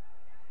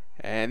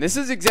 And this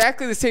is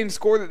exactly the same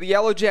score that the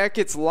Yellow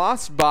Jackets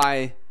lost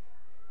by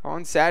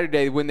on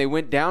Saturday when they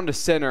went down to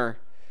Center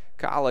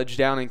College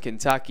down in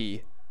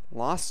Kentucky.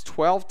 Lost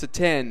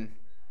 12-10.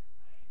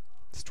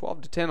 It's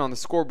 12-10 on the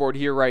scoreboard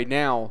here right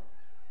now.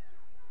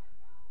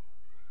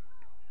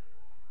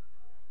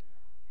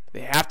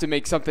 They have to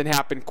make something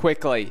happen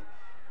quickly.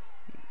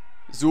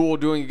 Zool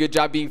doing a good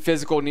job being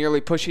physical,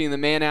 nearly pushing the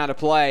man out of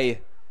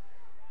play.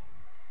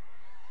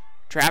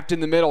 Trapped in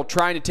the middle,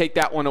 trying to take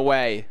that one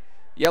away.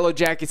 Yellow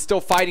Jackets still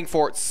fighting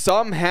for it.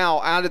 Somehow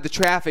out of the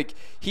traffic.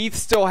 Heath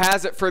still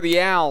has it for the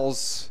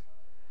Owls.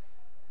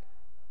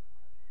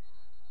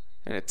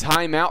 And a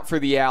timeout for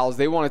the Owls.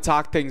 They want to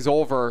talk things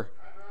over.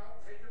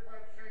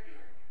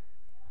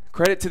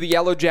 Credit to the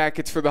Yellow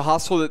Jackets for the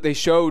hustle that they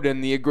showed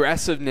and the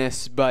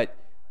aggressiveness, but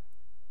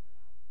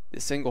the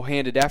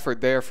single-handed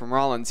effort there from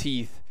Rollins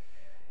Heath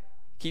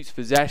keeps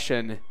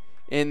possession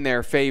in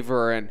their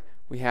favor, and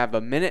we have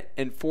 1 minute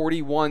and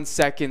 41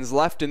 seconds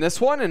left in this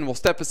one, and we'll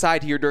step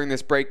aside here during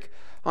this break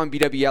on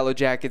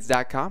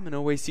BWYellowJackets.com and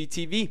OAC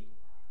TV.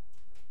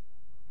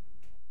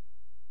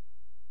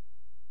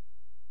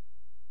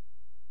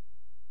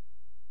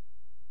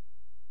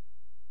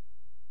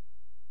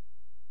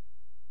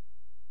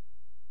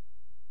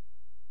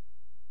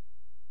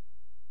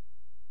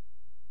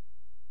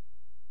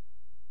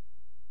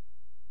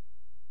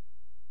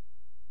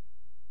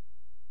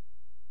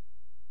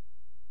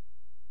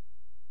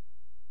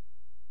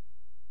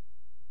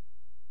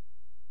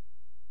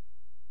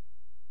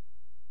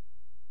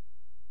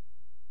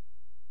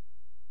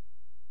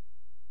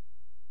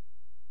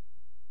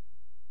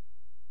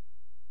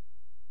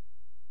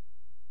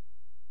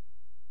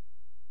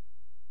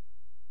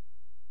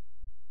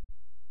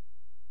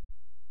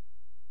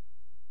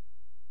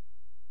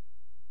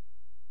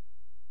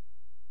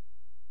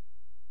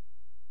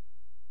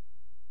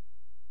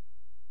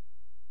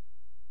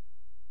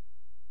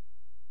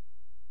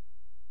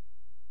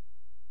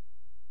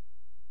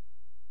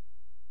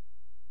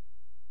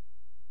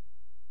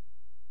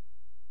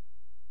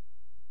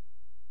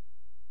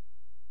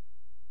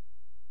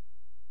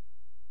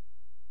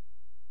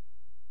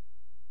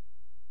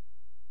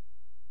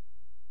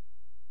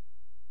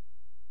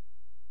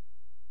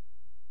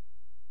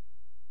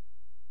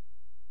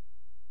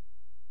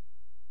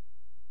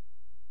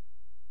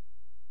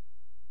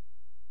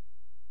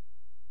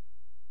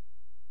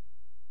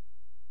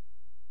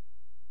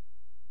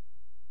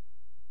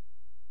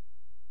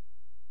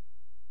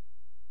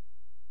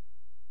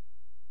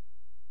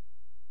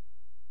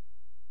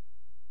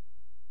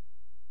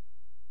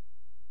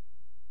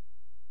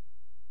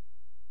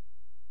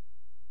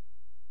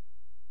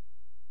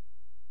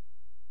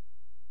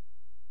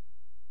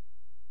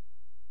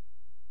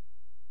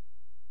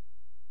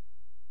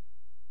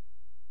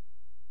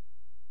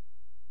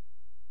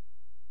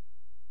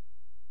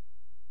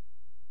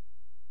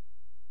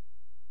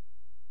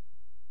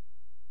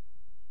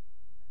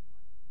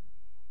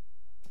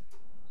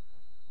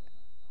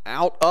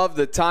 out of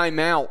the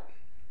timeout.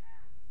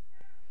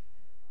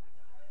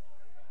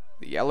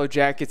 The Yellow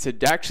Jackets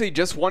had actually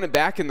just won it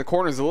back in the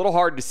corners. A little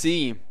hard to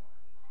see.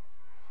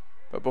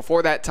 But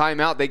before that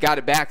timeout, they got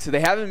it back. So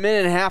they have a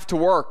minute and a half to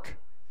work.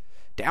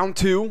 Down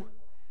 2.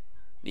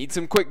 Need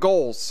some quick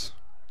goals.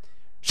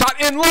 Shot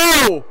in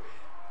low.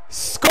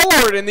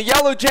 Scored, and the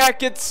Yellow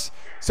Jackets,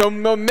 so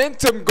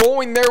momentum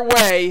going their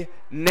way.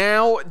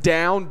 Now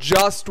down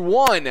just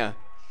 1.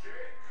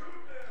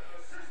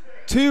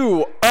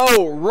 2-0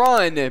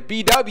 run,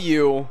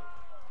 BW.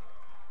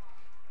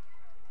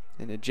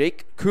 And a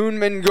Jake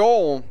Kuhnman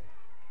goal,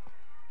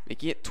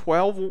 making it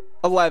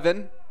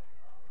 12-11.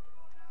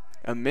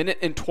 A minute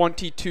and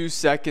 22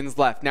 seconds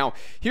left. Now,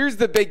 here's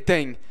the big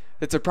thing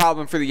that's a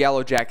problem for the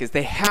Yellow Jackets.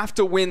 They have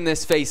to win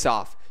this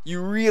face-off.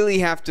 You really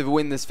have to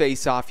win this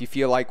face-off, you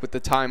feel like, with the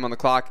time on the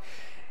clock.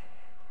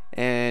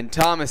 And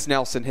Thomas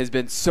Nelson has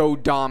been so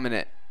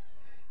dominant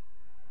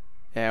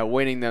at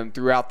winning them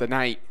throughout the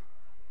night.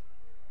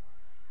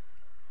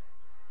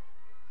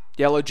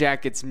 Yellow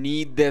Jackets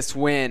need this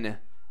win.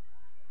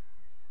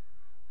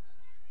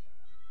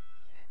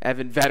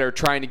 Evan Vetter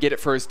trying to get it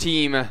for his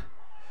team.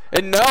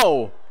 And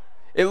no!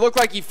 It looked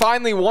like he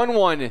finally won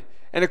one,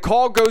 and a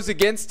call goes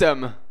against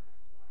him.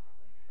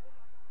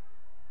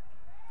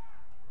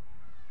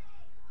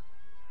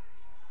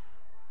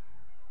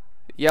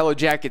 Yellow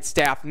Jacket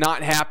staff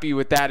not happy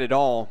with that at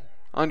all.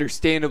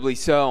 Understandably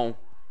so.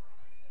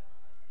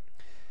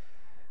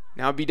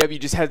 Now BW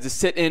just has to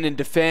sit in and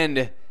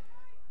defend.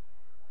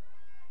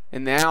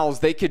 And the Owls,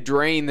 they could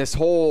drain this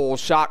whole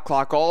shot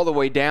clock all the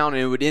way down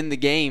and it would end the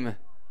game.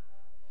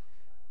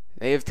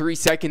 They have 3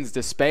 seconds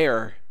to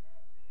spare.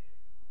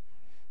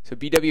 So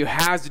BW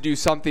has to do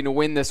something to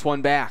win this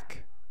one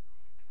back.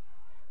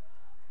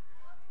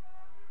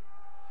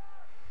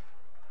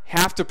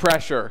 Have to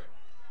pressure.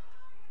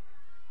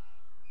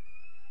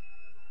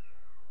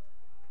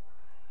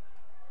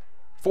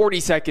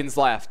 .40 seconds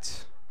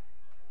left.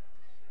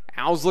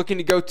 Owls looking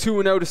to go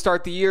 2-0 to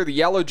start the year. The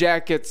Yellow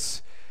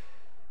Jackets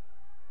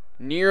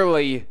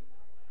nearly,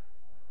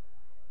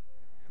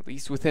 at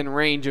least within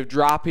range of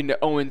dropping to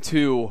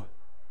 0-2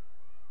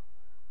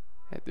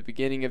 at the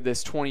beginning of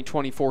this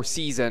 2024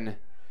 season.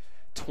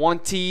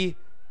 20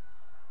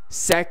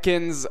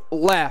 seconds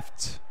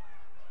left.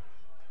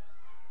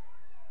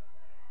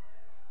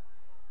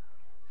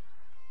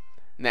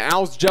 And the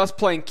Owls just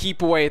playing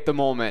keep away at the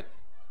moment.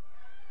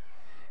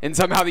 And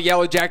somehow the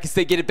Yellow Jackets,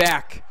 they get it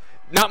back.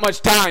 Not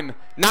much time.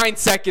 9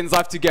 seconds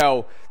left to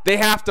go. They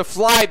have to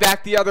fly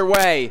back the other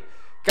way.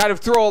 Got to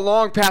throw a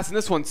long pass, and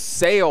this one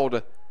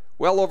sailed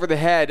well over the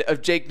head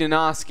of Jake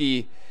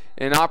Nanoski.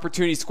 An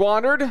opportunity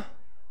squandered.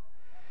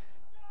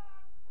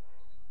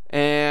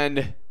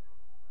 And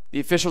the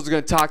officials are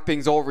going to talk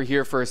things over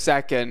here for a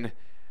second.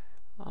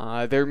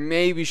 There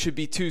maybe should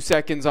be 2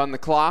 seconds on the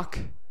clock.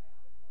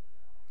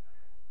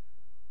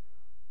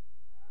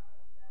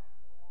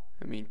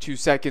 I mean, 2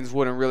 seconds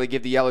wouldn't really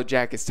give the Yellow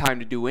Jackets time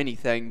to do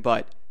anything,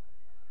 but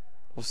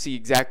we'll see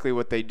exactly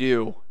what they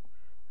do.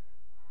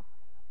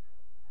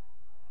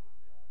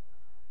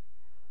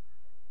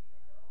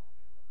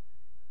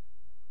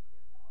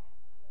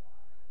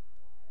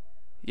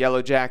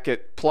 Yellow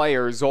Jacket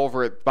players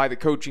over by the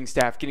coaching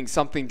staff getting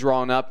something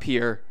drawn up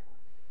here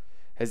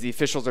as the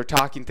officials are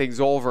talking things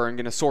over and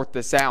going to sort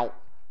this out.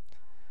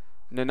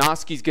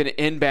 Nanoski's going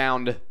to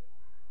inbound.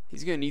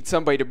 He's going to need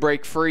somebody to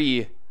break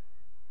free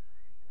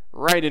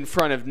right in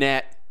front of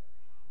net.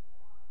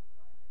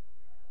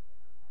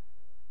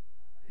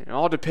 It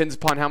all depends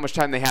upon how much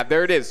time they have.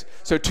 There it is.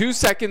 So 2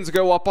 seconds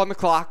go up on the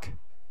clock.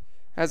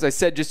 As I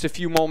said just a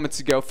few moments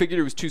ago, figured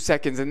it was 2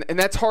 seconds, and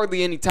that's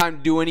hardly any time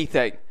to do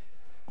anything.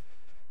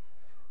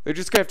 They're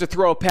just going to have to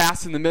throw a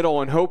pass in the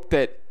middle and hope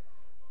that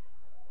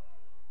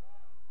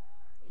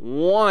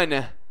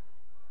one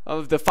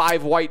of the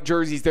 5 white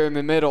jerseys there in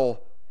the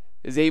middle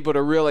is able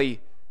to really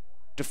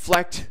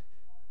deflect,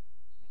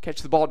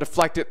 catch the ball,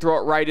 deflect it, throw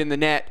it right in the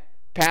net.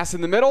 Pass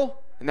in the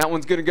middle, and that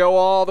one's going to go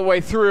all the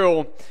way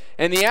through.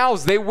 And the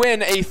Owls, they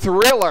win a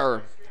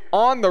thriller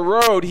on the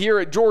road here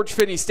at George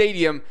Finnie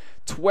Stadium,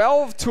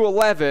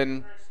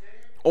 12-11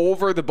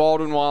 over the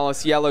Baldwin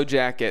Wallace Yellow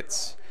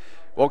Jackets.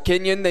 Well,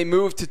 Kenyon, they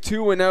moved to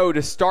 2-0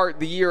 to start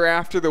the year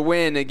after the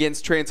win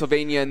against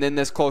Transylvania and then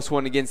this close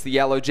one against the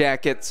Yellow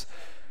Jackets.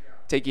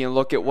 Taking a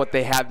look at what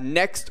they have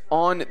next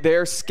on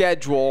their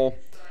schedule.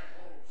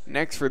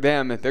 Next for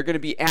them, they're going to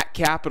be at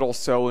Capital,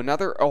 so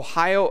another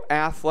Ohio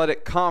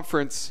Athletic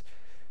Conference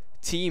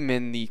team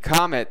in the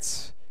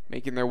Comets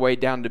making their way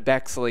down to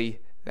Bexley.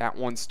 That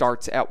one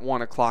starts at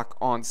 1 o'clock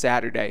on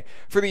Saturday.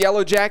 For the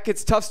Yellow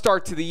Jackets, tough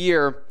start to the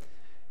year.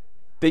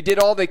 They did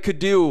all they could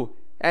do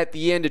at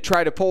the end to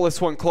try to pull this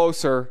one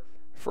closer.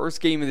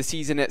 First game of the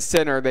season at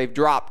center, they've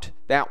dropped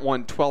that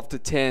one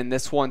 12-10.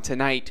 This one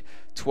tonight,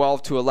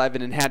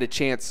 12-11, and had a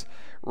chance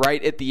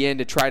right at the end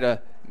to try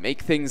to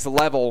make things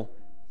level,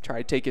 try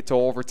to take it to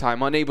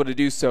overtime. Unable to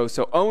do so.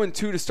 So 0-2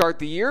 to start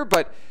the year,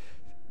 but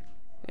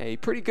a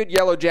pretty good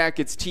Yellow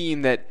Jackets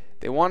team that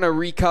they want to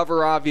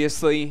recover,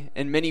 obviously.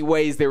 In many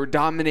ways, they were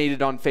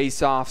dominated on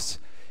faceoffs.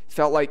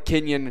 Felt like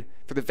Kenyon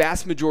for the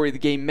vast majority of the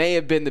game, may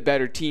have been the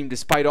better team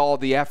despite all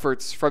the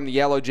efforts from the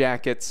Yellow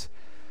Jackets.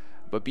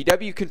 But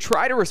BW can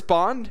try to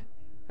respond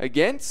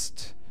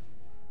against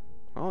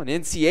an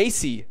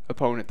NCAC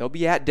opponent. They'll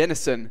be at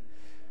Denison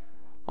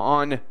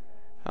on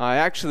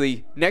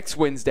actually next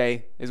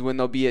Wednesday is when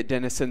they'll be at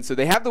Denison. So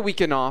they have the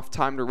weekend off,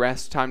 time to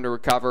rest, time to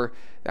recover.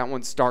 That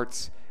one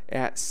starts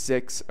at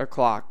 6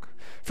 o'clock.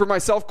 For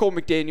myself, Cole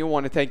McDaniel,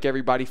 want to thank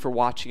everybody for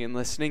watching and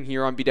listening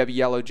here on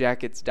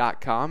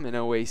BWYellowJackets.com and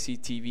OAC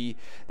TV.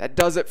 That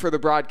does it for the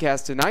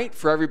broadcast tonight.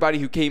 For everybody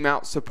who came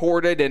out,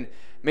 supported, and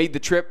made the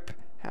trip,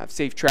 have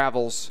safe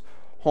travels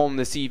home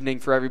this evening.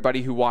 For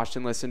everybody who watched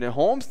and listened at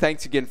home,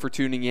 thanks again for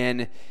tuning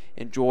in.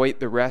 Enjoy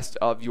the rest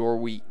of your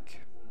week.